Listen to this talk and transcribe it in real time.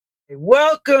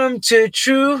Welcome to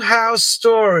True House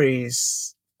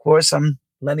Stories. Of course, I'm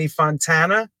Lenny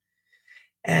Fontana,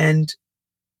 and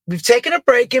we've taken a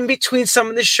break in between some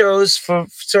of the shows for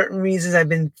certain reasons. I've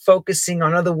been focusing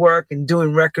on other work and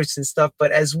doing records and stuff,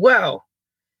 but as well,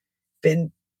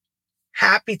 been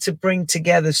happy to bring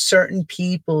together certain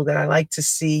people that I like to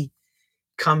see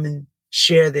come and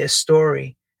share their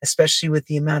story, especially with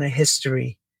the amount of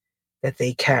history that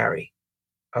they carry.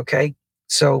 Okay.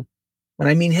 So when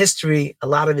I mean history, a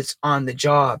lot of it's on the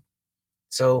job.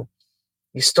 So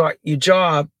you start your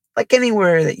job like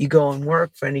anywhere that you go and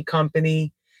work for any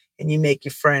company, and you make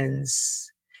your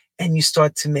friends and you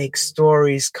start to make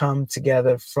stories come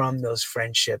together from those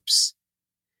friendships.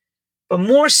 But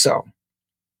more so,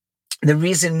 the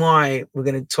reason why we're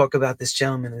going to talk about this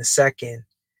gentleman in a second,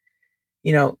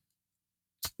 you know,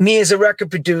 me as a record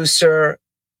producer,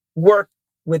 work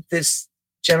with this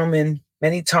gentleman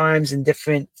many times in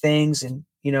different things and,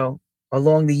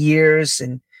 along the years.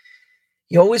 And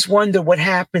you always wonder what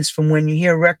happens from when you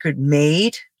hear a record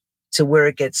made to where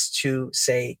it gets to,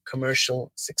 say,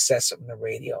 commercial success on the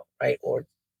radio, right? Or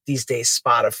these days,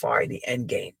 Spotify, the end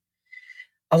game.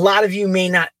 A lot of you may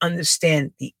not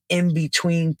understand the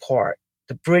in-between part,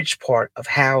 the bridge part of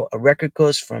how a record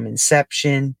goes from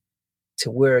inception to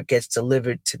where it gets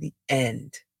delivered to the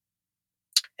end.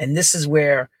 And this is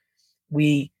where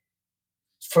we,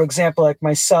 for example, like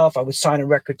myself, I would sign a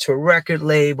record to a record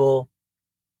label.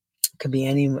 It could be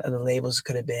any of the labels. It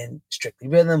could have been Strictly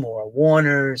Rhythm or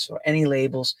Warner's or any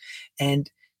labels. And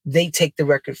they take the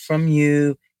record from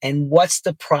you. And what's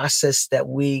the process that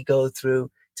we go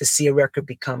through to see a record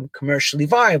become commercially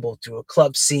viable through a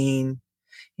club scene?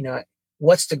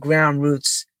 What's the ground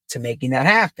roots to making that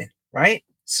happen, right?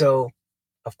 So,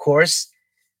 of course,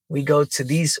 we go to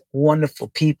these wonderful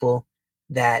people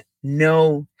that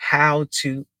know how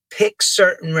to pick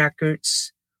certain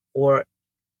records or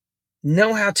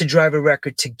know how to drive a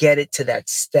record to get it to that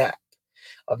step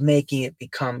of making it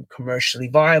become commercially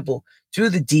viable through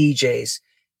the DJs,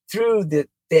 through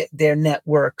their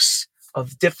networks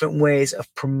of different ways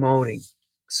of promoting.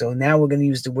 So now we're going to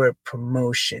use the word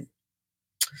promotion.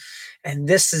 And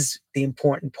this is the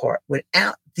important part.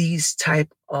 Without these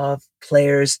type of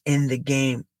players in the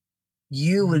game,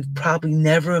 you would probably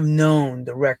never have known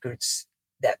the records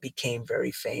that became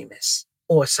very famous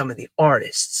or some of the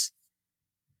artists.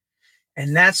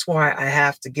 And that's why I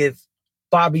have to give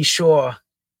Bobby Shore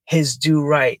his due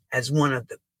right as one of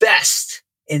the best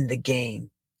in the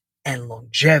game and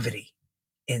longevity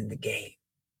in the game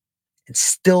and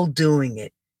still doing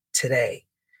it today.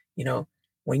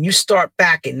 When you start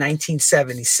back in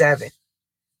 1977,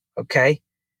 okay,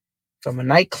 from a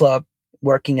nightclub,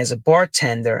 working as a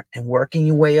bartender and working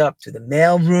your way up to the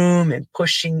mail room and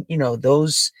pushing,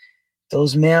 those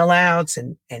mail outs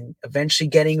and eventually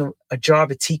getting a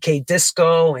job at TK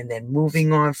Disco and then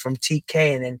moving on from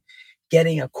TK and then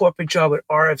getting a corporate job at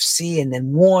RFC and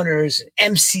then Warner's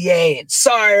and MCA and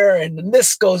Sire, and the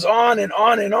list goes on and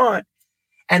on and on.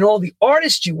 And all the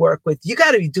artists you work with, you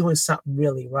got to be doing something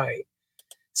really right.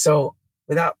 So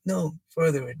without no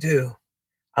further ado,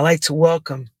 I'd like to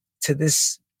welcome to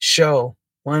this show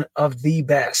one of the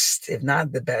best, if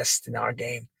not the best in our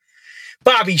game,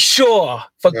 Bobby Shore.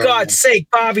 For God's sake,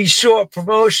 Bobby Shore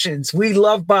Promotions. We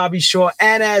love Bobby Shore,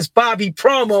 and as Bobby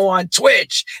Promo on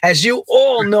Twitch, as you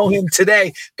all know him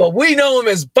today, but we know him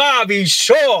as Bobby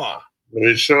Shore.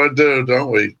 We sure do,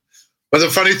 don't we? But the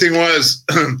funny thing was,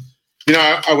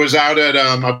 I was out at,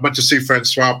 I went to see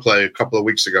Francois play a couple of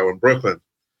weeks ago in Brooklyn,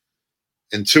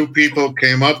 and two people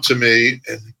came up to me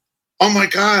and, oh my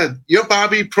God, you're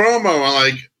Bobby Promo. I'm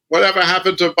like, whatever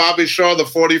happened to Bobby Shore, the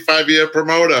 45-year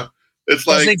promoter? It's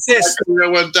like, my career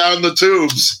went down the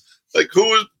tubes. Like, who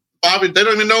is Bobby? They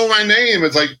don't even know my name.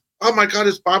 It's like, oh my God,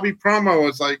 it's Bobby Promo.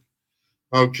 It's like,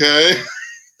 okay.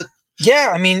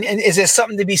 Yeah, I mean, and is there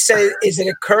something to be said? Is it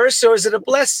a curse or is it a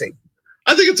blessing?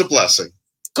 I think it's a blessing.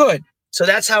 Good. So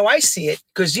that's how I see it,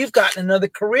 because you've gotten another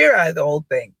career out of the whole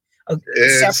thing.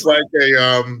 It's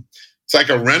like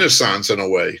a renaissance in a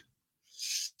way.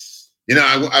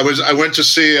 I went to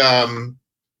see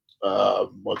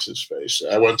what's his face?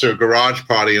 I went to a garage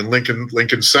party in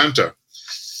Lincoln Center,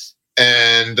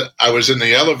 and I was in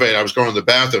the elevator. I was going to the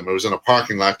bathroom. It was in a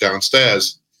parking lot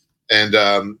downstairs, and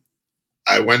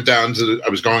I went down I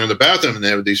was going in the bathroom, and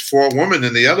there were these four women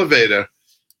in the elevator,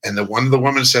 and one of the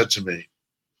women said to me,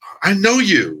 "I know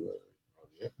you.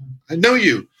 I know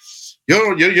you.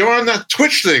 You're on that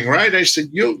Twitch thing, right?" I said,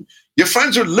 "You're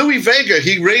friends with Louis Vega.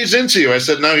 He raised into you." I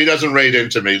said, "No, he doesn't raid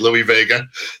into me, Louis Vega."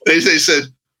 They said,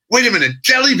 "Wait a minute,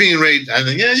 Jelly Bean raid." I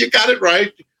said, "Yeah, you got it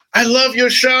right. I love your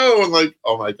show. I'm like,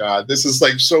 oh my God, this is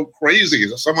like so crazy.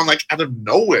 Someone like out of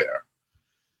nowhere.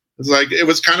 It's like, it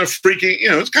was kind of freaky,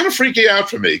 it's kind of freaky out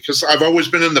for me because I've always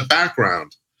been in the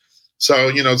background.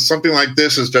 So, something like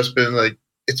this has just been like,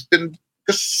 it's been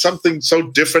just something so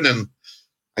different. And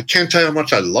I can't tell you how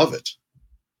much I love it.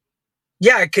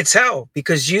 Yeah, I could tell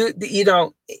because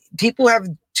people have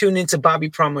tuned into Bobby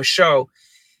Promo's show.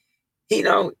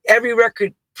 Every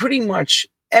record, pretty much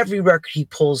every record he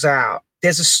pulls out,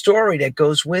 there's a story that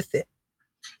goes with it,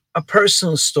 a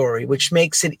personal story, which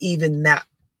makes it even that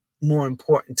more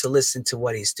important to listen to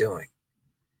what he's doing.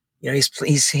 He's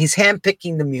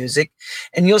handpicking the music,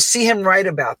 and you'll see him write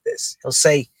about this. He'll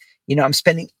say, I'm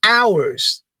spending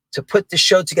hours to put the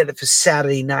show together for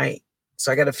Saturday night.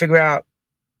 So I got to figure out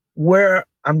where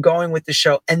I'm going with the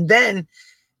show. And then,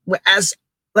 as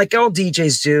like all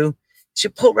DJs do, you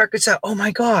pull records out. Oh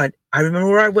my God, I remember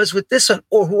where I was with this one,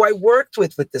 or who I worked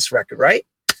with this record, right?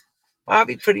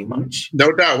 Bobby, pretty much.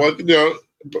 No doubt. Well,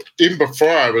 even before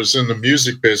I was in the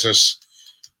music business,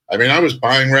 I mean, I was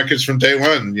buying records from day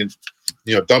one.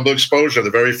 Double Exposure, the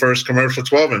very first commercial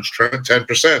 12-inch,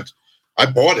 10%. I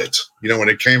bought it, when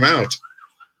it came out.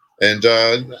 And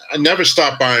I never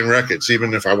stopped buying records,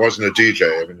 even if I wasn't a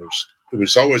DJ. I mean, it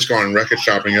was always going record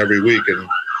shopping every week, and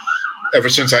ever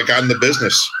since I got in the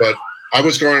business. But I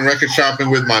was going record shopping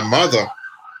with my mother.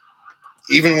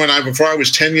 Even before I was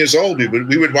 10 years old, we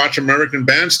would watch American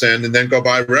Bandstand and then go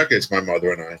buy records, my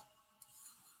mother and I.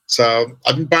 So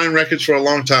I've been buying records for a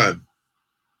long time.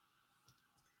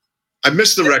 I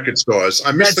miss the record stores.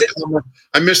 I miss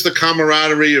the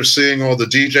camaraderie of seeing all the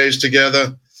DJs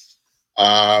together.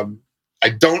 I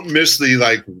don't miss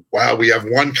the wow, we have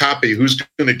one copy. Who's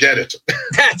going to get it?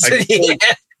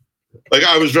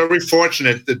 I was very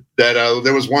fortunate that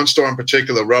there was one store in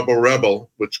particular, Rebel,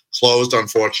 which closed,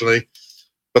 unfortunately.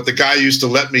 But the guy used to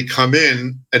let me come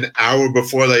in an hour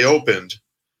before they opened.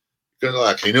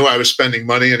 He knew I was spending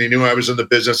money, and he knew I was in the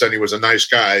business, and he was a nice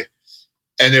guy.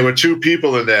 And there were two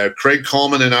people in there, Craig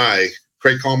Coleman and I.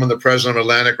 Craig Coleman, the president of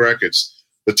Atlantic Records.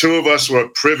 The two of us were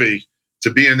privy to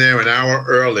be in there an hour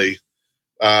early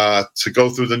to go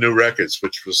through the new records,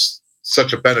 which was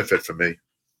such a benefit for me.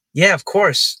 Yeah, of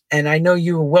course. And I know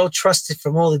you were well trusted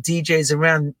from all the DJs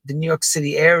around the New York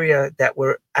City area that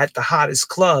were at the hottest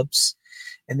clubs,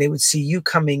 and they would see you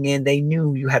coming in. They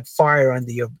knew you had fire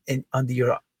under your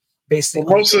basically.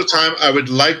 Well, most of the time, I would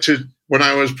like to, when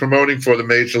I was promoting for the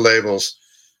major labels,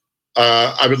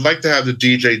 I would like to have the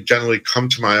DJ generally come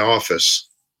to my office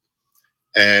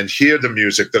and hear the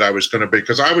music that I was going to be,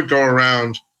 because I would go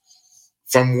around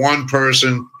from one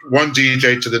person, one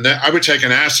DJ to the next. I would take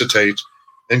an acetate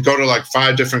and go to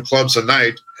 5 different clubs a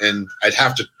night, and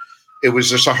it was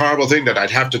just a horrible thing that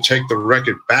I'd have to take the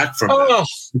record back from them.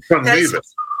 You couldn't leave it.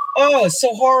 Oh, it's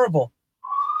so horrible.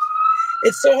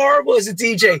 It's so horrible as a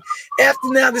DJ. After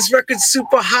now, this record's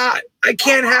super hot. I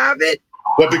can't have it.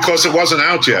 Well, because it wasn't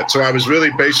out yet. So I was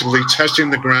really basically testing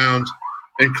the ground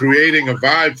and creating a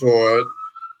vibe for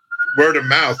word of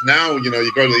mouth. Now, you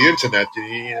go to the internet,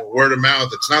 word of mouth,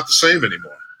 it's not the same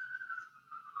anymore.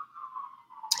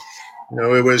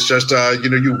 It was just,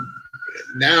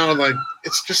 now,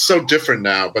 it's just so different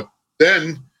now. But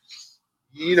then,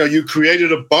 you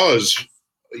created a buzz.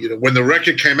 When the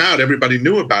record came out, everybody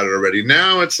knew about it already.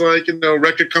 Now it's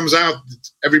record comes out,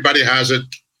 everybody has it,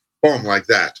 boom, like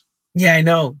that. Yeah, I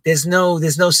know. There's no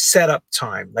setup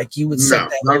time like you would set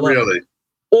that. Not really.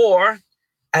 Or,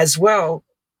 as well,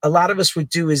 a lot of us would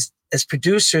do as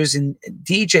producers and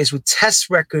DJs would test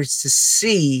records to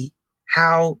see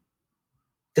how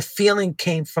the feeling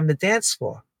came from the dance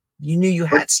floor. You knew you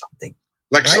had something.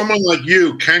 Right? Someone like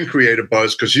you can create a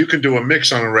buzz because you can do a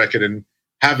mix on a record and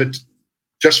have it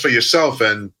just for yourself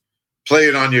and play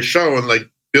it on your show and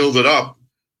build it up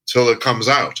till it comes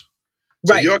out.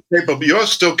 So right. You're capable. You're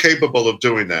still capable of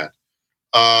doing that.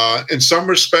 In some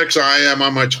respects, I am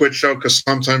on my Twitch show because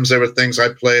sometimes there are things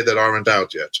I play that aren't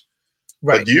out yet.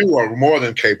 Right. But you are more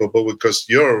than capable because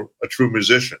you're a true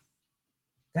musician.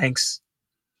 Thanks.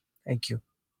 Thank you.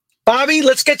 Bobby,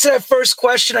 let's get to that first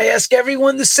question. I ask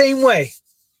everyone the same way.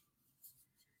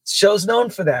 This show's known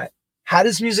for that. How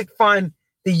does music find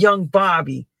the young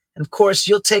Bobby? And of course,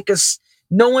 you'll take us.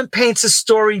 No one paints a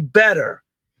story better.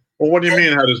 Well, what do you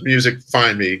mean? How does music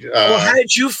find me? Well, how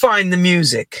did you find the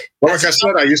music? Well, like I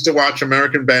said, I used to watch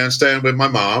American Bandstand with my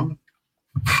mom,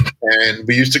 and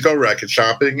we used to go record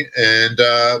shopping. And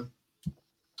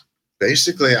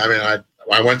basically, I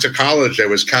went to college. There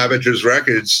was Cabbage's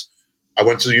Records. I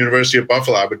went to the University of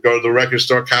Buffalo. I would go to the record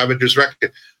store, Cabbage's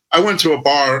Record. I went to a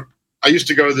bar. I used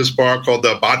to go to this bar called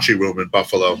the Bocce Room in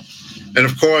Buffalo. And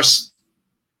of course,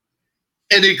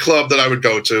 any club that I would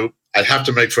go to, I'd have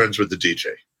to make friends with the DJ.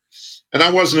 And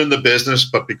I wasn't in the business,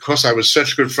 but because I was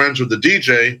such good friends with the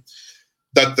DJ,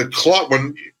 that the club,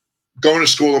 when going to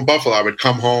school in Buffalo, I would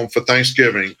come home for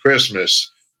Thanksgiving, Christmas,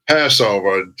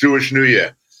 Passover, Jewish New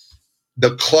Year.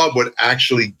 The club would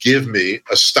actually give me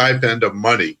a stipend of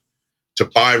money to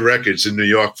buy records in New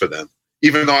York for them,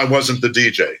 even though I wasn't the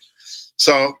DJ.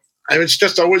 So it's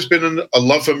just always been a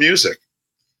love for music.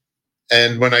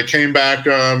 And when I came back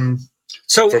from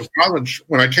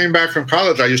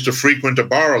college, I used to frequent a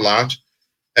bar a lot.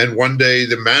 And one day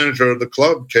the manager of the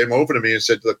club came over to me and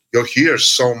said, "Look, you'll hear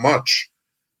so much."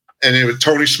 And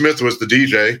Tony Smith was the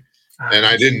DJ. And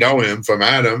I didn't know him from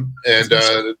Adam. And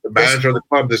the manager of the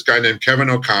club, this guy named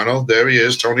Kevin O'Connell, there he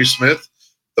is, Tony Smith,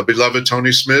 the beloved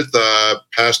Tony Smith,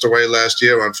 passed away last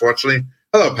year, unfortunately.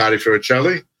 Hello, Patty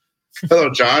Furicelli.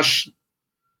 Hello, Josh.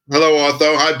 Hello,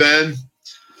 Otho. Hi, Ben.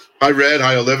 Hi, Red.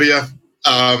 Hi, Olivia.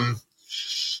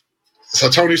 So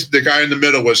the guy in the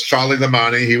middle was Charlie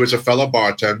Lamani. He was a fellow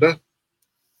bartender.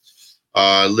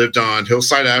 Lived on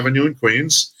Hillside Avenue in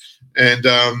Queens. And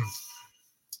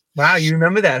wow, you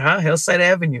remember that, huh? Hillside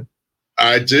Avenue.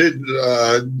 I did.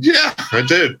 Yeah, I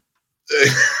did.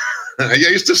 I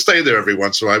used to stay there every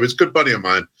once in a while. He was a good buddy of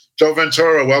mine. Joe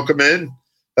Ventura, welcome in.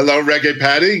 Hello, Reggae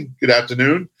Patty. Good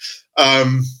afternoon.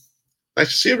 Nice to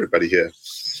see everybody here.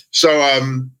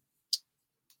 So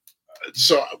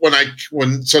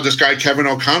this guy Kevin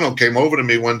O'Connell came over to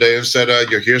me one day and said,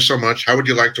 "You're here so much. How would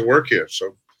you like to work here?"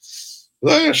 So,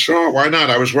 yeah, sure, why not?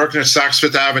 I was working at Saks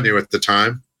Fifth Avenue at the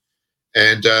time.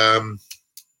 And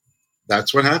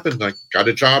that's what happened. I got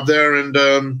a job there, and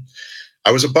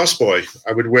I was a busboy.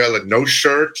 I would wear like no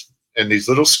shirt and these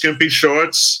little skimpy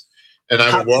shorts, and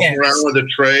I would walk around with a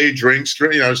tray, drinks.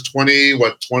 I was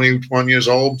 21 years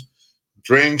old.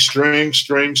 Drinks,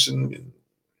 and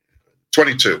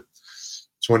 22.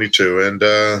 And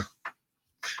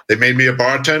they made me a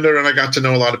bartender, and I got to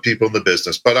know a lot of people in the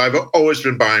business. But I've always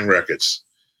been buying records.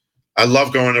 I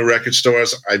love going to record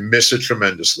stores. I miss it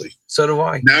tremendously. So do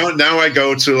I. Now I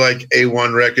go to like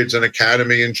A1 Records and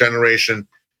Academy and Generation,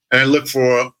 and I look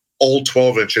for old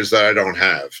 12 inches that I don't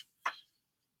have.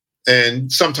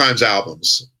 And sometimes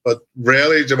albums, but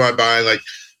rarely do I buy like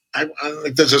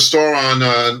there's a store on,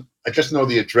 I just know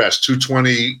the address,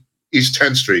 220 East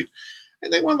 10th Street.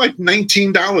 And they want like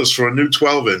 $19 for a new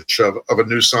 12 inch of a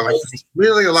new song. Like, it's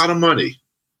really a lot of money.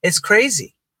 It's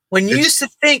crazy. When you used to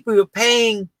think we were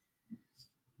paying,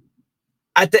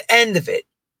 at the end of it,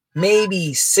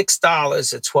 maybe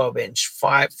 $6 a 12 inch,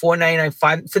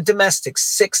 $4.99 for domestic,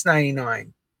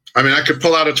 $6.99. I mean, I could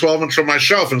pull out a 12 inch from my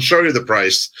shelf and show you the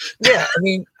price. Yeah, I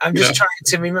mean, I'm just trying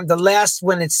to remember the last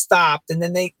when it stopped, and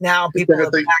then people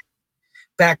are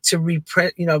back to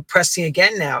reprint, pressing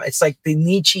again now. It's like the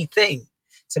niche thing.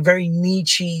 It's a very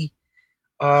niche. It's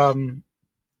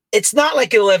not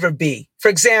like it'll ever be. For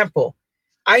example,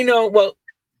 I know. Well,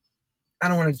 I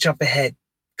don't want to jump ahead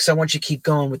because I want you to keep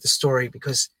going with the story.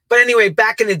 But anyway,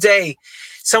 back in the day,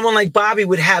 someone like Bobby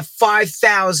would have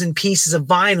 5,000 pieces of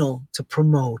vinyl to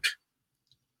promote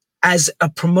as a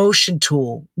promotion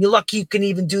tool. You're lucky you can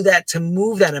even do that to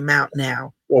move that amount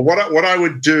now. Well, what I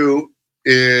would do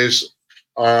is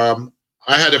I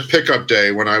had a pickup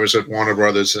day when I was at Warner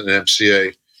Brothers and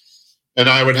MCA, and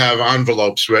I would have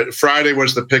envelopes. Friday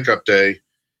was the pickup day,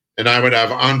 and I would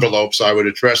have envelopes. I would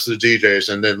address the DJs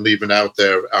and then leave it out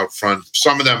there out front.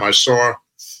 Some of them I saw. I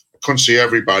couldn't see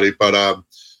everybody, but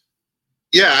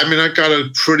yeah, I mean, I got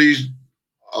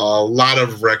a lot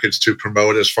of records to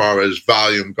promote as far as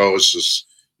volume goes.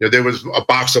 There was a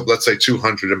box of, let's say,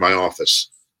 200 in my office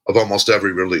of almost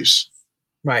every release.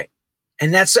 Right.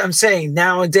 And that's what I'm saying.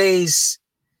 Nowadays,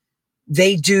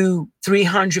 they do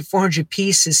 300, 400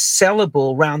 pieces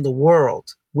sellable around the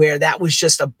world, where that was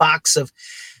just a box of,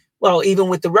 well, even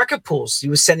with the record pools,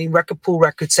 you were sending record pool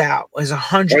records out as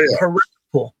 100 per record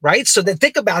pool, right? So then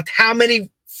think about how many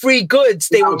free goods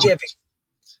they were giving.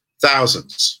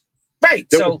 Thousands. Right.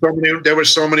 There were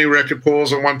so many record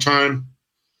pools at one time.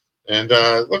 And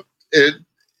look,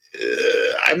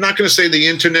 I'm not going to say the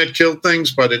internet killed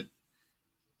things, but it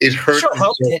hurt in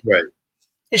a certain way.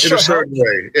 In a certain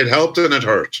way. It helped and it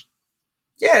hurt.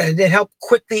 Yeah, it helped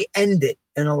quickly end it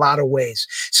in a lot of ways.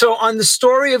 So on the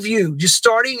story of you're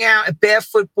starting out at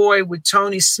Barefoot Boy with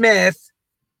Tony Smith,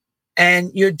 and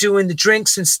you're doing the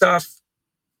drinks and stuff.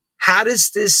 How does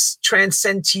this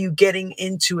transcend to you getting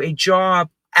into a job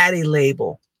at a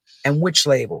label, and which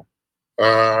label?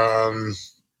 I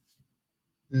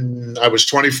was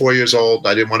 24 years old.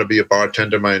 I didn't want to be a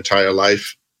bartender my entire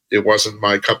life. It wasn't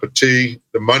my cup of tea.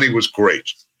 The money was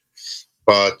great,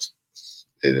 but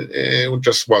it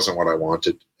just wasn't what I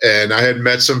wanted. And I had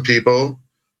met some people,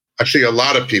 actually a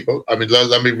lot of people. I mean,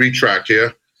 let me retract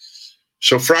here.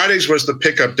 So Fridays was the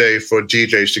pickup day for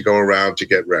DJs to go around to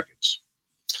get records.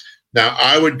 Now,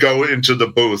 I would go into the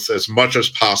booth as much as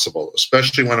possible,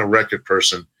 especially when a record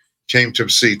person came to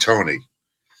see Tony.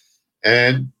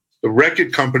 And the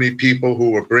record company people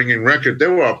who were bringing record,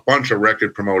 there were a bunch of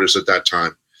record promoters at that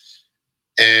time.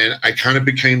 And I kind of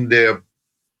became their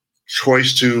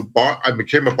choice I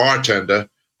became a bartender.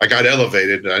 I got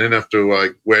elevated. I didn't have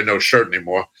to wear no shirt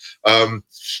anymore. I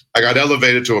got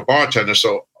elevated to a bartender.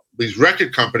 So these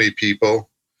record company people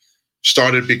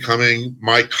started becoming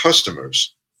my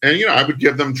customers. And, I would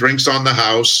give them drinks on the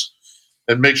house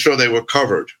and make sure they were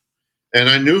covered. And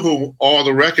I knew who all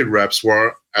the record reps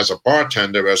were as a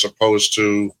bartender, as opposed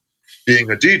to being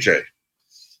a DJ.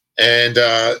 And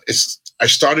I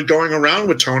started going around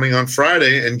with Tony on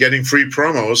Friday and getting free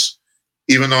promos,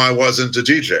 even though I wasn't a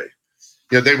DJ.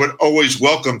 They would always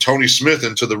welcome Tony Smith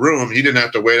into the room. He didn't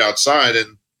have to wait outside.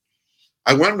 And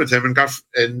I went with him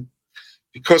and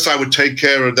because I would take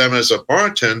care of them as a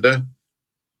bartender,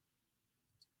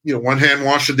 one hand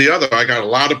washes the other. I got a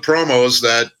lot of promos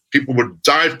that people would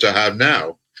die to have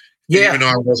now, even though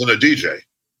I wasn't a DJ.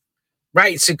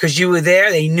 Right. So because you were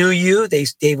there, they knew you, they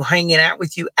were hanging out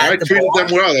with you at the bar. I treated them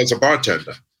well as a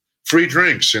bartender. Free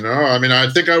drinks, I mean,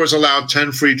 I think I was allowed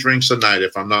 10 free drinks a night,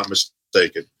 if I'm not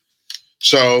mistaken.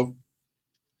 So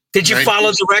did you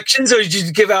follow directions, or did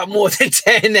you give out more than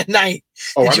 10 a night?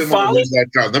 I didn't want to lose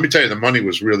that job. Let me tell you, the money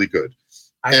was really good.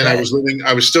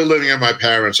 I was still living at my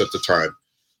parents' at the time,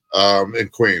 in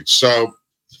Queens. So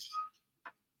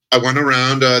I went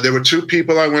around. There were two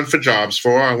people I went for jobs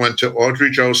for. I went to Audrey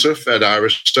Joseph at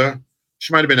Arista.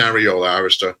 She might have been Ariola,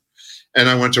 Arista. And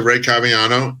I went to Ray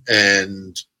Caviano,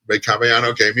 and Ray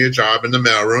Caviano gave me a job in the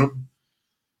mailroom,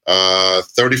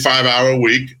 35-hour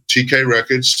week, TK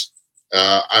Records.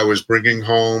 I was bringing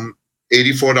home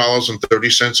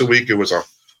 $84.30 a week. It was a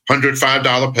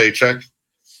 $105 paycheck.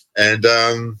 And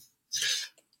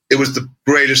it was the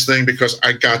greatest thing because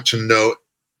I got to know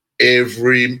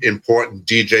every important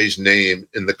DJ's name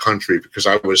in the country, because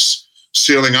I was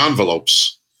sealing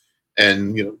envelopes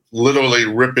and, literally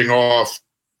ripping off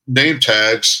name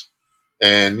tags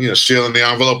and, sealing the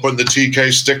envelope, putting the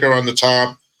TK sticker on the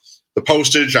top, the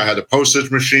postage. I had a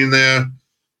postage machine there.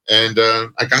 And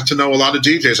I got to know a lot of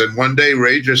DJs. And one day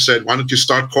Ray just said, why don't you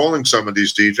start calling some of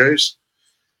these DJs?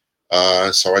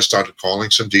 So I started calling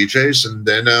some DJs. And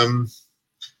then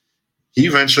he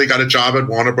eventually got a job at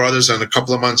Warner Brothers. And a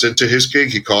couple of months into his gig,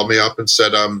 he called me up and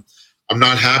said, I'm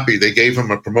not happy. They gave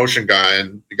him a promotion guy.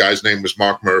 And the guy's name was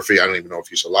Mark Murphy. I don't even know if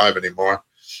he's alive anymore.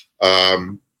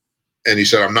 And he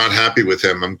said, I'm not happy with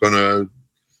him. I'm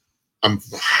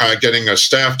getting a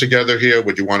staff together here.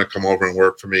 Would you want to come over and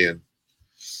work for me? And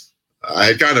I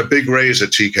had gotten a big raise at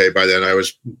TK by then. I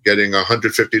was getting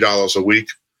 $150 a week,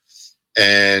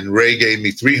 and Ray gave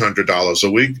me $300 a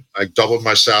week. I doubled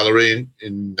my salary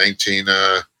in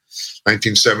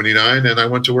 1979, and I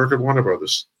went to work at Warner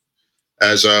Brothers.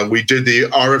 As we did the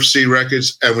RFC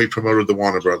records, and we promoted the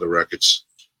Warner Brothers records.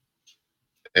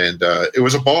 And it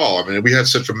was a ball. I mean, we had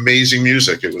such amazing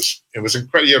music. It was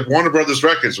incredible. Yeah, Warner Brothers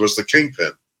Records was the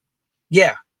kingpin.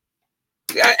 Yeah.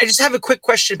 I just have a quick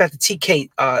question about the TK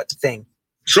thing.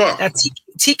 Sure. Now,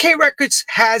 TK Records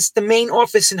has the main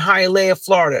office in Hialeah,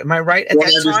 Florida. Am I right at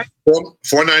that time?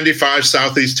 495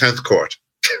 Southeast 10th Court.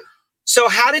 So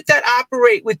how did that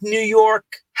operate with New York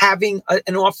having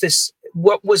an office?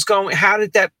 How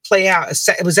did that play out?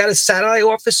 Was that a satellite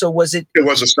office, or was it? It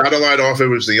was a satellite office. It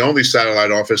was the only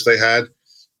satellite office they had.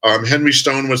 Henry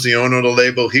Stone was the owner of the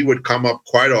label. He would come up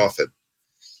quite often.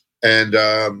 And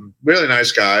really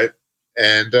nice guy.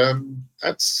 And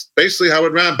that's basically how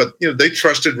it ran. But, they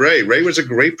trusted Ray. Ray was a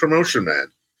great promotion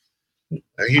man.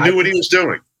 He knew what he was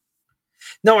doing.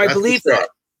 No, I believe that.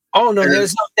 Oh, no,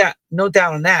 there's no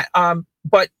doubt on that.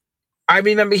 But I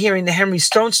remember hearing the Henry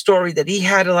Stone story that he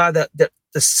had a lot of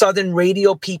the Southern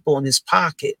radio people in his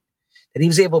pocket, that he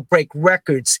was able to break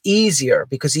records easier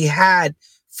because he had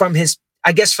from the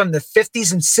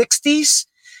 50s and 60s,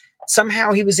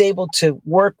 somehow he was able to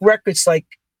work records like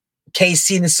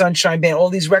KC and the Sunshine Band. All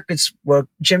these records were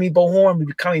Jimmy Bohorn were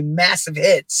becoming massive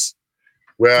hits.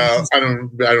 Well, I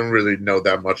don't really know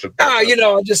that much about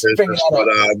I'm just bringing that up.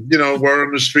 But, word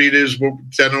on the street is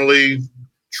generally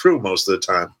true most of the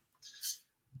time.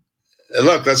 And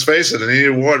look, let's face it,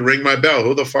 Anita Ward, ring my bell.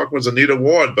 Who the fuck was Anita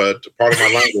Ward? But part of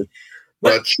my language.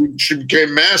 But she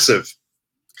became massive.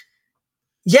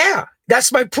 Yeah,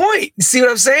 that's my point. See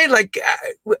what I'm saying? Like,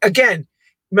 again,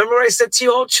 remember I said to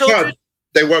you, all children? But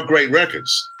they were great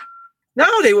records.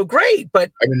 No, they were great,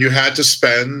 but I mean, you had to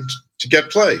spend to get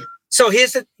play. So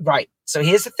here's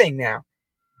the thing now.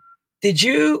 Did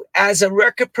you, as a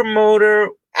record promoter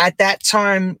at that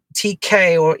time,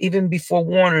 TK, or even before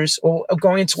Warner's, or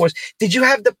going towards, did you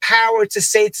have the power to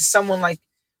say to someone like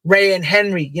Ray and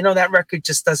Henry, that record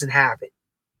just doesn't have it?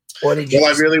 Or did you?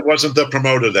 Well, I really wasn't the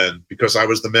promoter then because I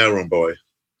was the mailroom boy.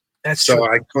 That's so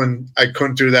true. I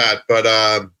couldn't do that. But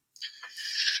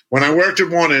when I worked at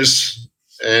Warner's,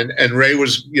 and Ray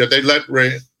was, they let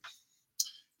Ray.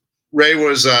 Ray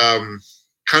was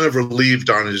kind of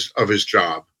relieved of his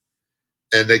job,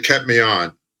 and they kept me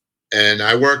on. And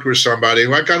I worked with somebody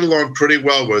who I got along pretty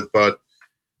well with, but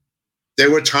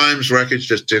there were times records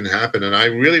just didn't happen, and I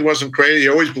really wasn't crazy. He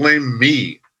always blamed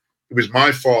me. It was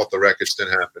my fault the records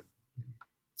didn't happen.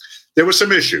 There were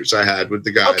some issues I had with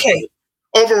the guy. Okay.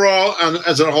 Overall,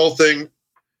 as a whole thing,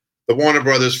 the Warner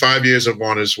Brothers, 5 years of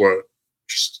Warner's were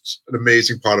just an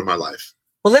amazing part of my life.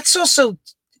 Well, let's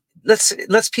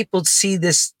people see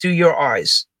this through your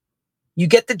eyes. You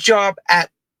get the job at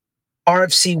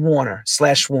RFC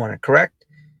Warner/Warner, correct?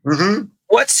 Mm-hmm.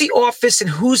 What's the office and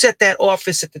who's at that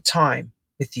office at the time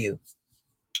with you?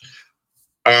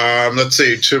 Let's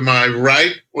see. To my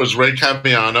right was Ray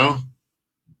Caviano.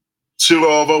 Two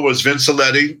over was Vince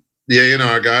Aletti, the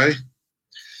A&R guy.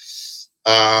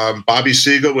 Bobby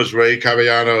Siegel was Ray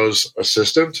Caviano's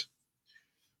assistant.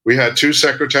 We had two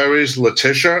secretaries,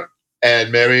 Letitia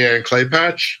and Mary Ann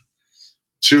Claypatch.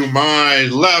 To my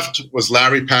left was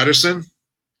Larry Patterson.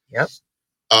 Yep.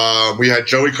 We had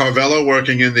Joey Carvello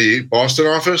working in the Boston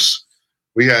office.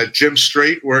 We had Jim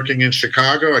Strait working in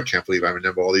Chicago. I can't believe I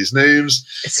remember all these names.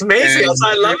 It's amazing.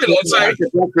 I love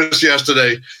it. That's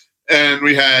yesterday. And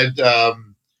we had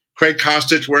Craig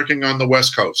Kostic working on the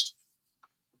West Coast.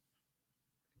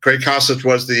 Craig Kostic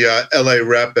was the LA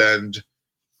rep,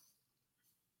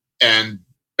 and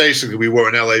basically we were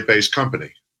an LA-based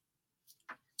company.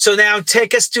 So now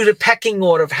take us through the pecking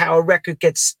order of how a record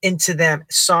gets into them,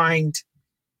 signed,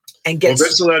 and gets. Well,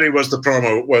 Vince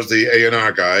Aletti was the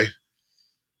A&R guy.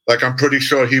 Like, I'm pretty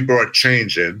sure he brought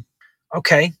change in.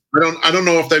 Okay. I don't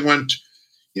know if they went.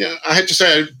 I had to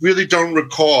say I really don't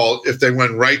recall if they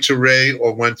went right to Ray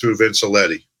or went through Vince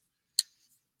Aletti.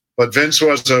 But Vince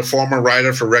was a former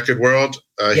writer for Record World.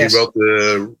 Yes. He wrote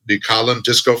the column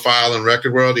Disco File in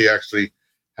Record World. He actually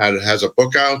has a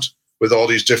book out with all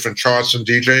these different charts and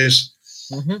DJs.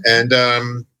 Mm-hmm.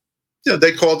 And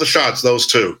they called the shots, those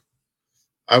two.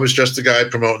 I was just the guy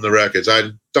promoting the records.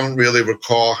 I don't really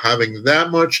recall having that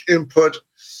much input.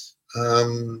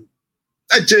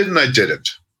 I did and I didn't.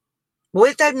 What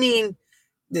did that mean?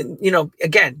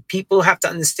 Again, people have to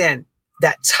understand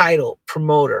that title,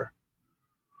 promoter.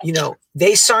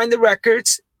 They sign the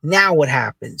records. Now what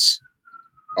happens?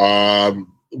 Well,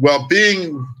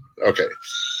 okay.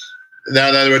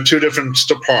 Now there are two different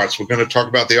parts. We're going to talk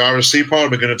about the RFC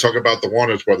part. We're going to talk about the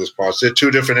Warner Brothers parts. They're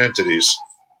two different entities.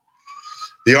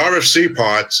 The RFC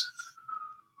parts,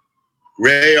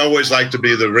 Ray always liked to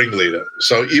be the ringleader.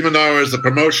 So even though I was the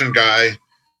promotion guy,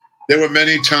 there were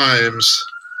many times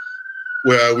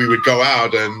where we would go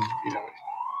out and,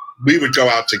 we would go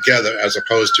out together as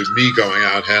opposed to me going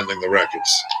out handling the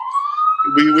records.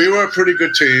 We were a pretty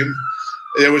good team.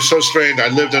 It was so strange. I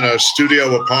lived in a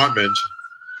studio apartment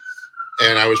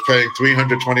and I was paying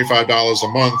 $325 a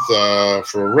month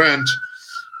for rent.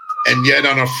 And yet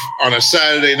on a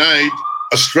Saturday night,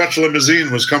 a stretch limousine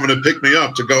was coming to pick me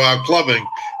up to go out clubbing.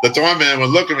 The doorman would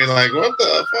look at me like, what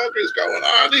the fuck is going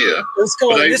on here? What's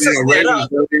going on?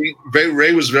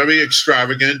 Ray was very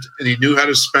extravagant, and he knew how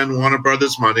to spend Warner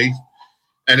Brothers money.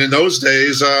 And in those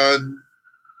days,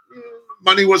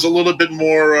 money was a little bit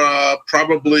more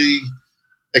probably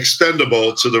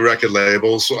expendable to the record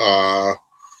labels.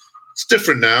 It's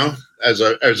different now, as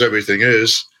everything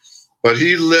is. But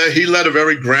he led a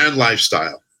very grand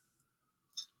lifestyle.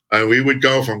 And we would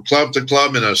go from club to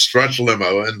club in a stretch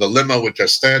limo, and the limo would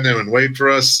just stand there and wait for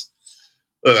us.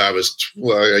 I was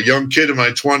a young kid in my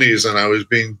 20s, and I was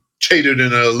being catered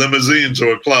in a limousine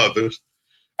to a club.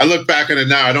 I look back on it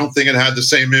now. I don't think it had the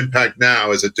same impact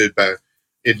now as it did back.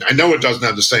 I know it doesn't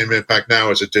have the same impact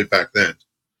now as it did back then.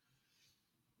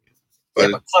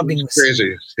 But it was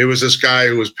crazy. It was this guy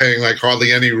who was paying like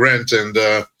hardly any rent, and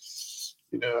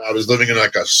I was living in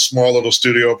like a small little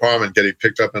studio apartment, getting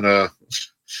picked up in a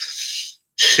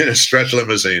stretch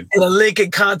limousine. In a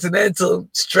Lincoln Continental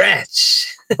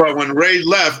stretch. But when Ray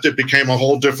left, it became a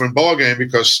whole different ballgame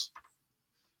because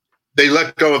they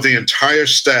let go of the entire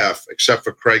staff except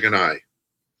for Craig and I.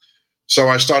 So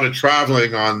I started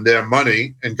traveling on their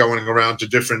money and going around to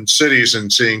different cities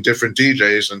and seeing different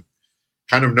DJs and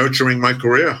kind of nurturing my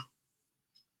career.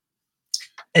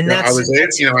 And I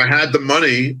had the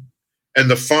money and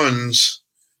the funds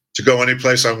to go any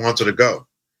place I wanted to go.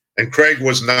 And Craig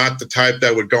was not the type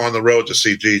that would go on the road to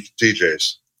see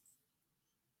DJs.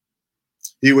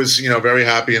 He was, very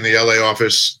happy in the LA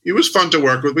office. He was fun to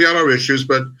work with. We had our issues,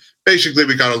 but basically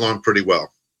we got along pretty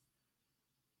well.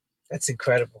 That's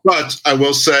incredible. But I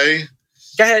will say,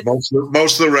 go ahead.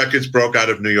 Most of the records broke out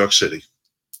of New York City.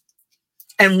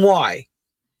 And why?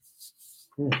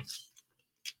 Well,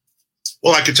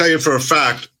 I can tell you for a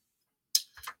fact,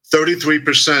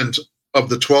 33% of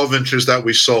the 12 inches that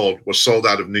we sold was sold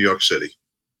out of New York City.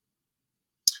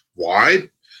 Why?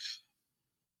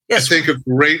 Yes. I think a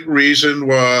great reason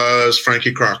was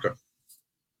Frankie Crocker.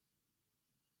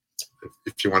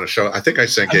 If you want to show, I think I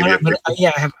sent you.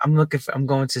 Yeah, I'm looking. I'm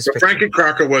going to. So Frankie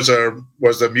Crocker was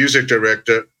the music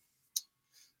director.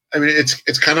 I mean,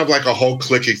 it's kind of like a whole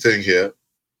cliquey thing here.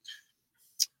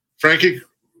 Frankie,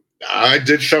 I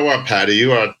did show up,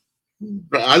 Patty.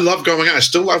 I love going out. I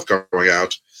still love going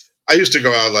out. I used to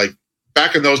go out like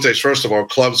back in those days. First of all,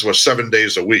 clubs were 7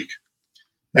 days a week.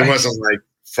 It wasn't like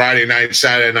Friday night,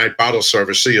 Saturday night bottle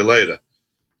service. See you later.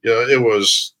 It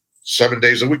was 7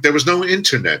 days a week. There was no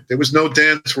internet. There was no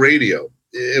dance radio.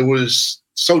 It was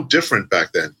so different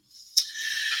back then.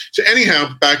 So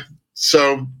anyhow,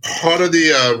 so part of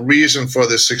the reason for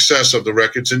the success of the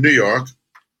records in New York,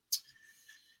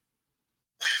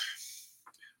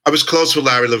 I was close with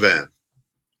Larry Levan.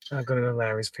 I'll go to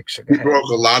Larry's picture. He broke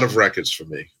a lot of records for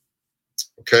me.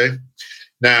 Okay.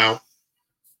 Now,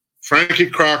 Frankie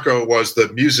Crocker was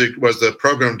the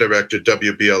program director at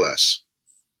WBLS.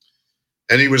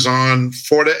 And he was on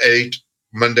 4 to 8,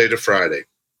 Monday to Friday.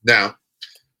 Now,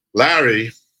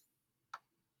 Larry,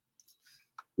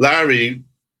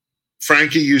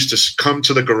 Frankie used to come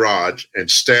to the garage and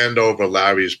stand over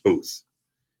Larry's booth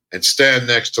and stand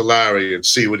next to Larry and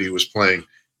see what he was playing.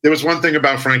 There was one thing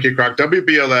about Frankie Crocker.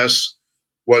 WBLS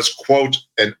was, quote,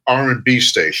 an R&B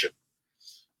station.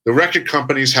 The record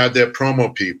companies had their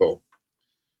promo people.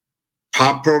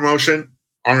 Pop promotion,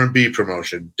 R&B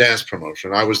promotion, dance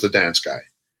promotion. I was the dance guy.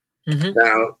 Mm-hmm.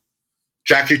 Now,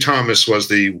 Jackie Thomas was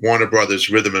the Warner Brothers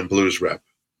Rhythm and Blues rep.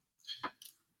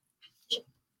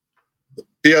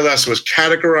 BLS was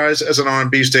categorized as an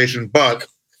R&B station, but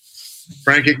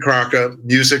Frankie Crocker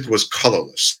music was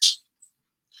colorless.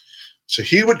 So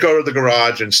he would go to the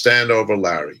garage and stand over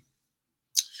Larry.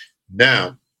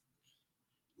 Now,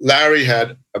 Larry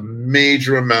had a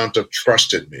major amount of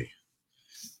trust in me.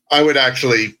 I would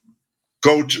actually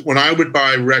when I would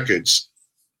buy records,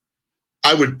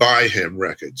 I would buy him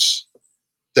records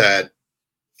that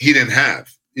he didn't have.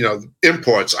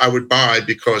 Imports I would buy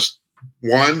because,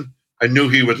 one, I knew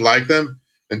he would like them,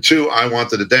 and two, I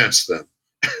wanted to dance them.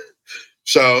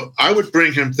 So I would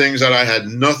bring him things that I had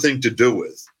nothing to do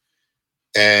with.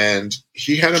 And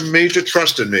he had a major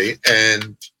trust in me,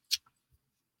 and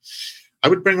I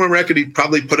would bring him a record. He'd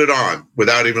probably put it on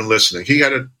without even listening.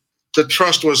 The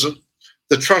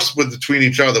trust between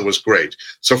each other was great.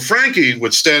 So Frankie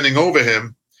was standing over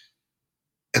him,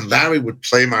 and Larry would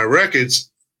play my records,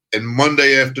 and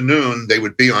Monday afternoon they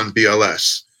would be on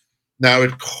BLS. Now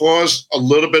it caused a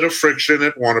little bit of friction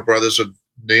at Warner Brothers with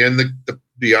me and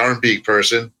the R&B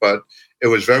person, but it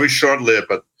was very short-lived.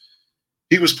 But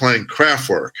he was playing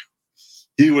Kraftwerk.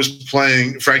 He was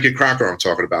playing Frankie Crocker. I'm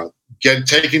talking about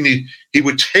he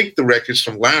would take the records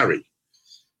from Larry,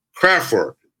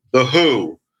 Kraftwerk, The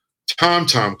Who, Tom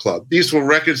Tom Club. These were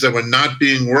records that were not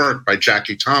being worked by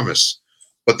Jackie Thomas,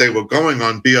 but they were going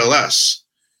on BLS.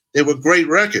 They were great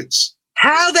records.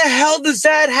 How the hell does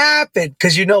that happen?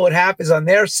 Because you know what happens on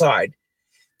their side.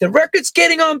 The record's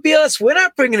getting on BLS. We're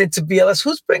not bringing it to BLS.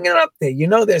 Who's bringing it up there?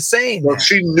 They're saying that.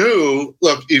 She knew,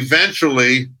 look,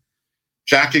 eventually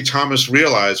Jackie Thomas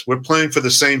realized we're playing for the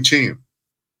same team.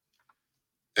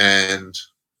 And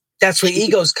that's where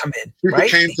egos come in,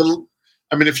 right?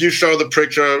 If you show the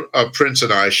picture of Prince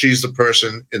and I, she's the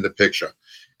person in the picture.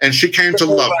 And she came to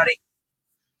love me.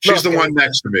 She's the one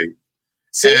next to me.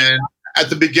 See? And at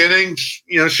the beginning,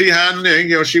 she hadn't,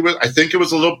 I think it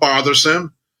was a little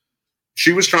bothersome.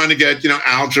 She was trying to get,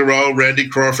 Al Jarreau, Randy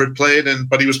Crawford played,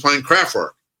 but he was playing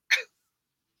Kraftwerk.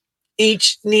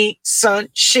 Each knee, son,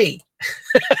 she.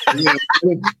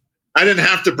 I didn't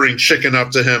have to bring chicken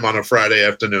up to him on a Friday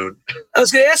afternoon. I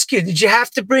was going to ask you, did you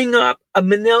have to bring up a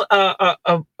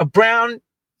brown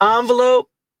envelope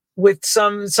with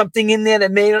something in there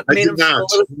that made him not.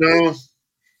 No.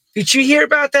 Did you hear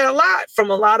about that a lot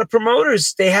from a lot of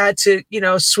promoters? They had to,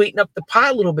 sweeten up the pie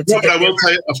a little bit. But I will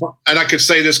tell you, and I could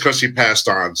say this because he passed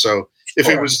on. So if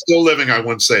he was still living, I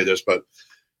wouldn't say this. But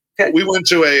we went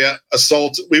to a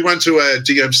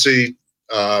DMC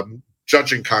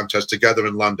judging contest together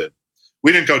in London.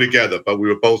 We didn't go together, but we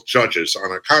were both judges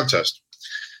on a contest.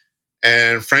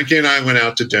 And Frankie and I went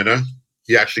out to dinner.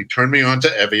 He actually turned me on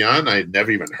to Evian. I had never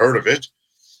even heard of it.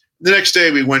 The next day,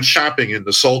 we went shopping in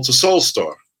the Soul to Soul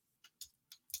store.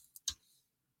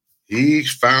 He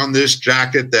found this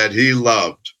jacket that he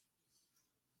loved.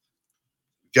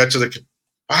 Get to the,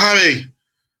 Bobby,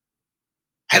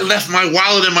 I left my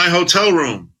wallet in my hotel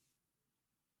room.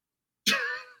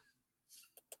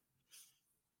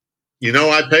 You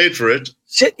know, I paid for it.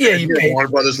 Shit, yeah, you paid. Warner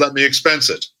Brothers let me expense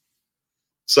it.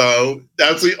 So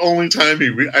that's the only time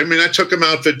I took him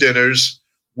out for dinners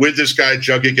with this guy,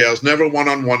 Juggy Gales, never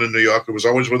one-on-one in New York. It was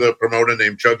always with a promoter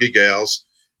named Juggy Gales,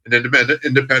 an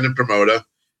independent promoter.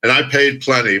 And I paid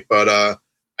plenty, but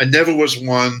I never was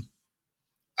one.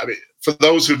 I mean, for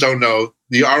those who don't know,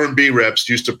 the R&B reps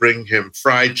used to bring him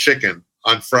fried chicken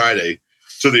on Friday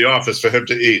to the office for him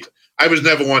to eat. I was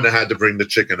never one that had to bring the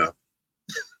chicken up.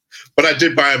 But I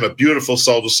did buy him a beautiful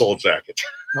Soul to Soul jacket.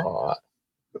 Oh,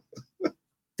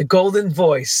 the golden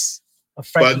voice of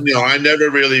Frankie. But, I never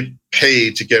really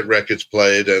paid to get records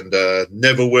played and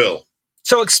never will.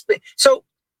 So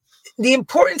the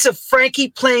importance of Frankie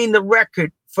playing the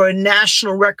record for a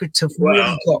national record to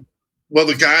really go. Well,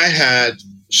 the guy had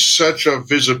such a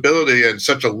visibility and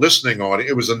such a listening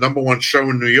audience. It was the number one show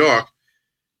in New York,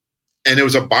 and it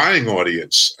was a buying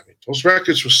audience. I mean, those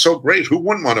records were so great. Who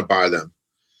wouldn't want to buy them?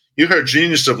 You heard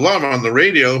Genius of Love on the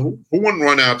radio. Who wouldn't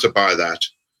run out to buy that?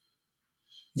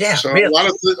 Yeah, so really.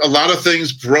 a lot of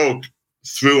things broke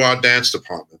through our dance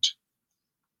department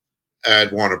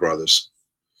at Warner Brothers.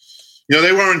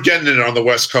 They weren't getting it on the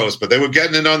West Coast, but they were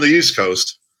getting it on the East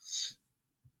Coast.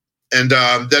 And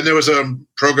then there was a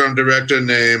program director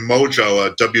named Mojo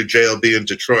at WJLB in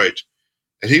Detroit.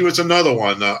 And he was another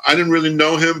one. I didn't really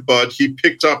know him, but he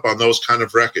picked up on those kind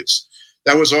of records.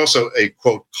 That was also a,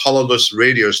 quote, colorless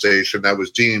radio station that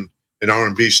was deemed an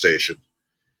R&B station.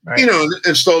 Right.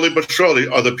 And slowly but surely,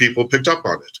 other people picked up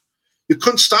on it. You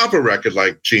couldn't stop a record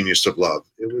like Genius of Love.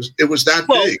 It was that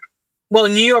big. Well,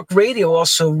 New York radio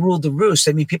also ruled the roost.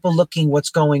 I mean, people looking what's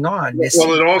going on.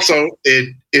 Well, it also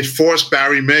it forced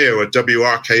Barry Mayo at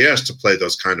WRKS to play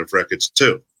those kind of records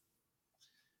too.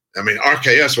 I mean,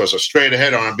 RKS was a straight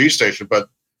ahead R&B station, but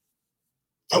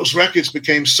those records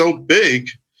became so big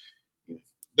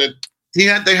that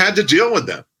they had to deal with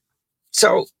them.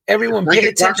 So everyone paid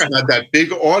attention. Had that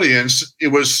big audience. It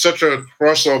was such a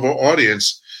crossover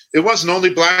audience. It wasn't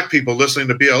only black people listening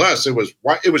to BLS.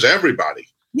 It was everybody.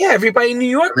 Yeah, everybody in New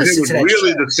York listened to that. It was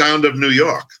really the sound of New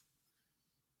York.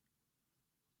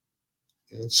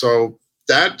 And so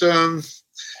that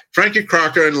Frankie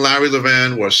Crocker and Larry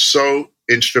Levan were so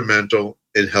instrumental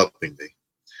in helping me.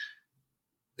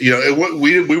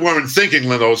 We weren't thinking in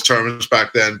those terms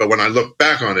back then, but when I look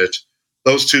back on it,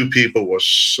 those two people were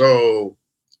so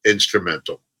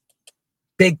instrumental.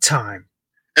 Big time.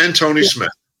 And Tony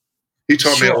Smith. He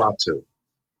taught me a lot too.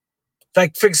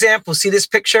 Like, for example, see this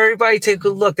picture, everybody? Take a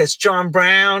good look. That's John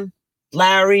Brown,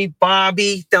 Larry,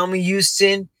 Bobby, Thelma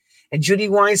Houston, and Judy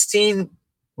Weinstein,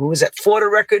 who was at Florida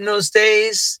Record in those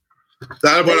days.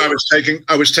 That when I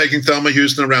was taking Thelma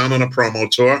Houston around on a promo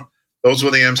tour. Those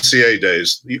were the MCA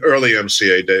days, the early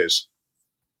MCA days.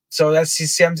 So I'm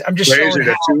just showing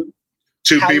how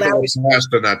two people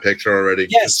passed in that picture already.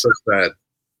 Yes. It's so sad.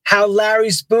 How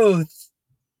Larry's booth,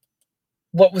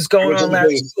 what was going on in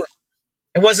Larry's booth?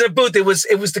 It wasn't a booth. It was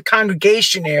the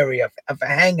congregation area of a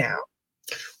hangout.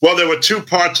 Well, there were two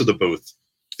parts of the booth.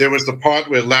 There was the part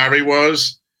where Larry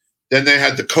was. Then they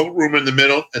had the coat room in the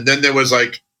middle. And then there was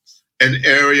like an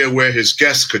area where his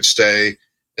guests could stay.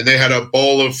 And they had a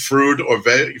bowl of fruit or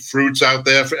fruits out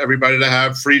there for everybody to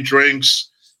have, free drinks,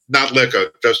 not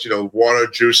liquor, just, water,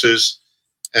 juices.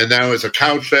 And there was a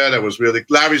couch there that was really,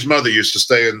 Larry's mother used to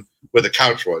stay in where the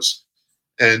couch was.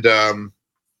 And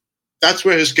that's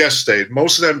where his guests stayed.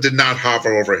 Most of them did not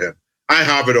hover over him. I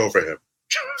hovered over him.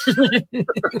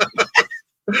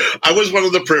 I was one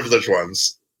of the privileged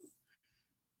ones.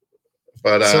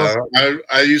 But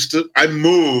I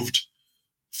moved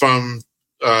from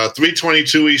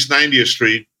 322 East 90th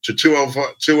Street to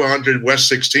 200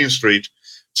 West 16th Street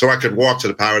so I could walk to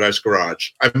the Paradise Garage.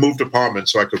 I moved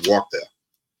apartments so I could walk there.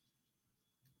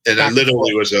 And it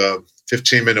literally was a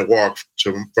 15-minute walk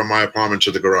from my apartment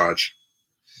to the garage.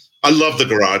 I love the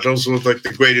garage. Those were like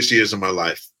the greatest years of my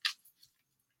life.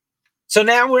 So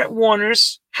now we're at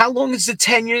Warner's. How long is the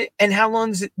tenure and how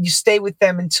long is it you stay with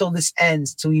them until this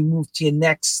ends, till you move to your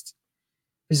next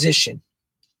position?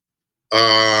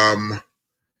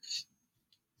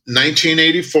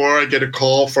 1984, I get a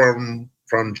call from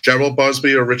Gerald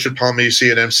Busby or Richard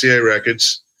Palmisi at MCA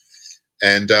Records.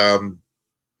 And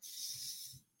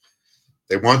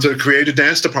they wanted to create a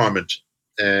dance department,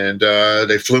 and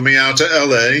they flew me out to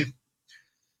LA.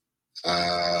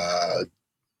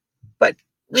 But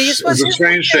it was a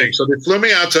strange thing. So they flew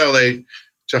me out to LA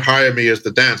to hire me as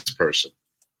the dance person.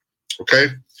 Okay.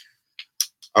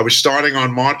 I was starting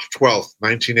on March 12th,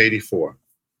 1984.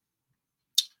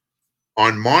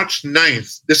 On March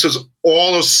 9th, this was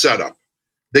all a setup.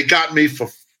 They got me for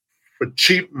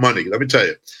cheap money. Let me tell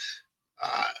you.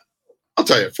 I'll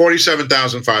tell you,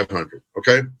 $47,500.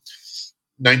 Okay.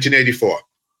 1984.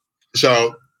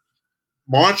 So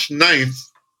March 9th,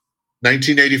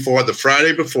 1984, the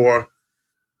Friday before,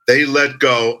 they let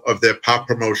go of their pop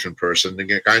promotion person,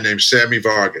 a guy named Sammy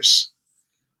Vargas.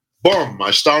 Boom! I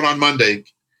start on Monday.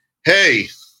 Hey,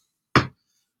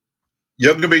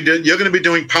 you're gonna be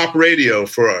doing pop radio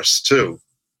for us too.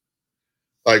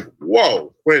 Like,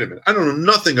 whoa! Wait a minute. I don't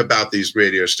know nothing about these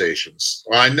radio stations.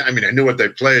 Well, I mean, I knew what they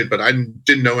played, but I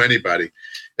didn't know anybody.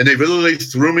 And they literally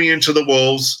threw me into the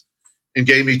wolves and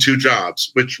gave me 2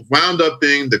 jobs, which wound up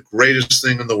being the greatest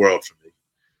thing in the world for me.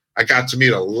 I got to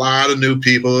meet a lot of new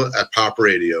people at pop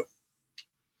radio.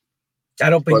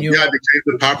 That opened you up. I became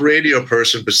the pop radio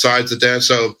person besides the dance.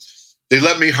 So they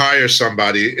let me hire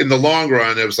somebody. In the long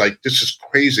run, it was like, this is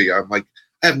crazy. I'm like,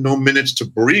 I have no minutes to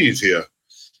breathe here.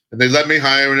 And they let me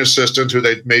hire an assistant who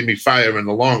they made me fire in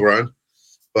the long run.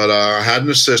 But I had an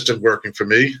assistant working for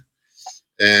me,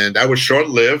 and that was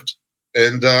short-lived.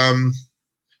 And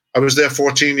I was there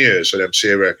 14 years at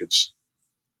MCA Records.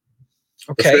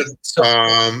 Okay.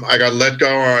 I got let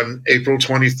go on April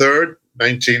 23rd,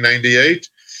 1998.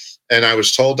 And I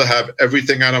was told to have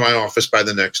everything out of my office by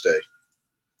the next day.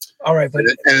 All right. But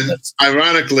and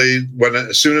ironically,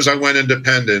 as soon as I went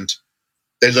independent,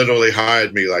 they literally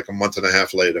hired me like a month and a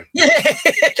half later. Yeah,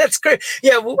 that's great.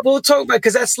 Yeah, we'll talk about,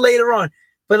 because that's later on.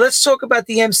 But let's talk about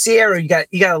the MC era. You got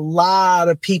a lot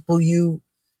of people you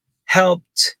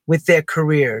helped with their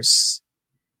careers.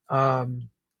 Madonna.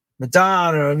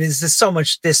 I mean, there's so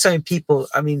many people.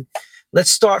 I mean,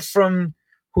 let's start from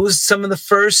who's some of the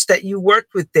first that you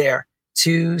worked with there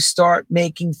to start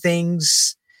making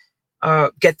things,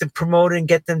 get them promoted and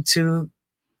get them to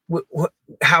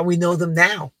how we know them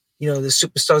now, the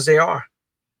superstars they are.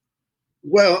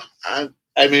 Well, I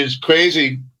mean, it's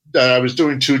crazy that I was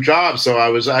doing 2 jobs. So I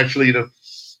was actually,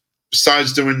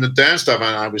 besides doing the dance stuff,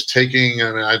 I was taking,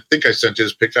 I think I sent you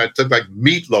this picture, I took like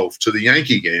Meatloaf to the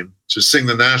Yankee game to sing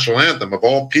the national anthem. Of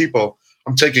all people,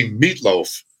 I'm taking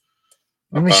Meatloaf.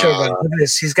 Let me show you. Look at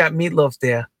this. He's got Meatloaf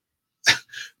there. I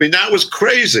mean, that was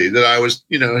crazy that I was,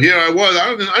 here I was.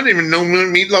 I didn't even know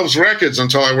Meatloaf's records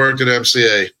until I worked at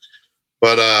MCA.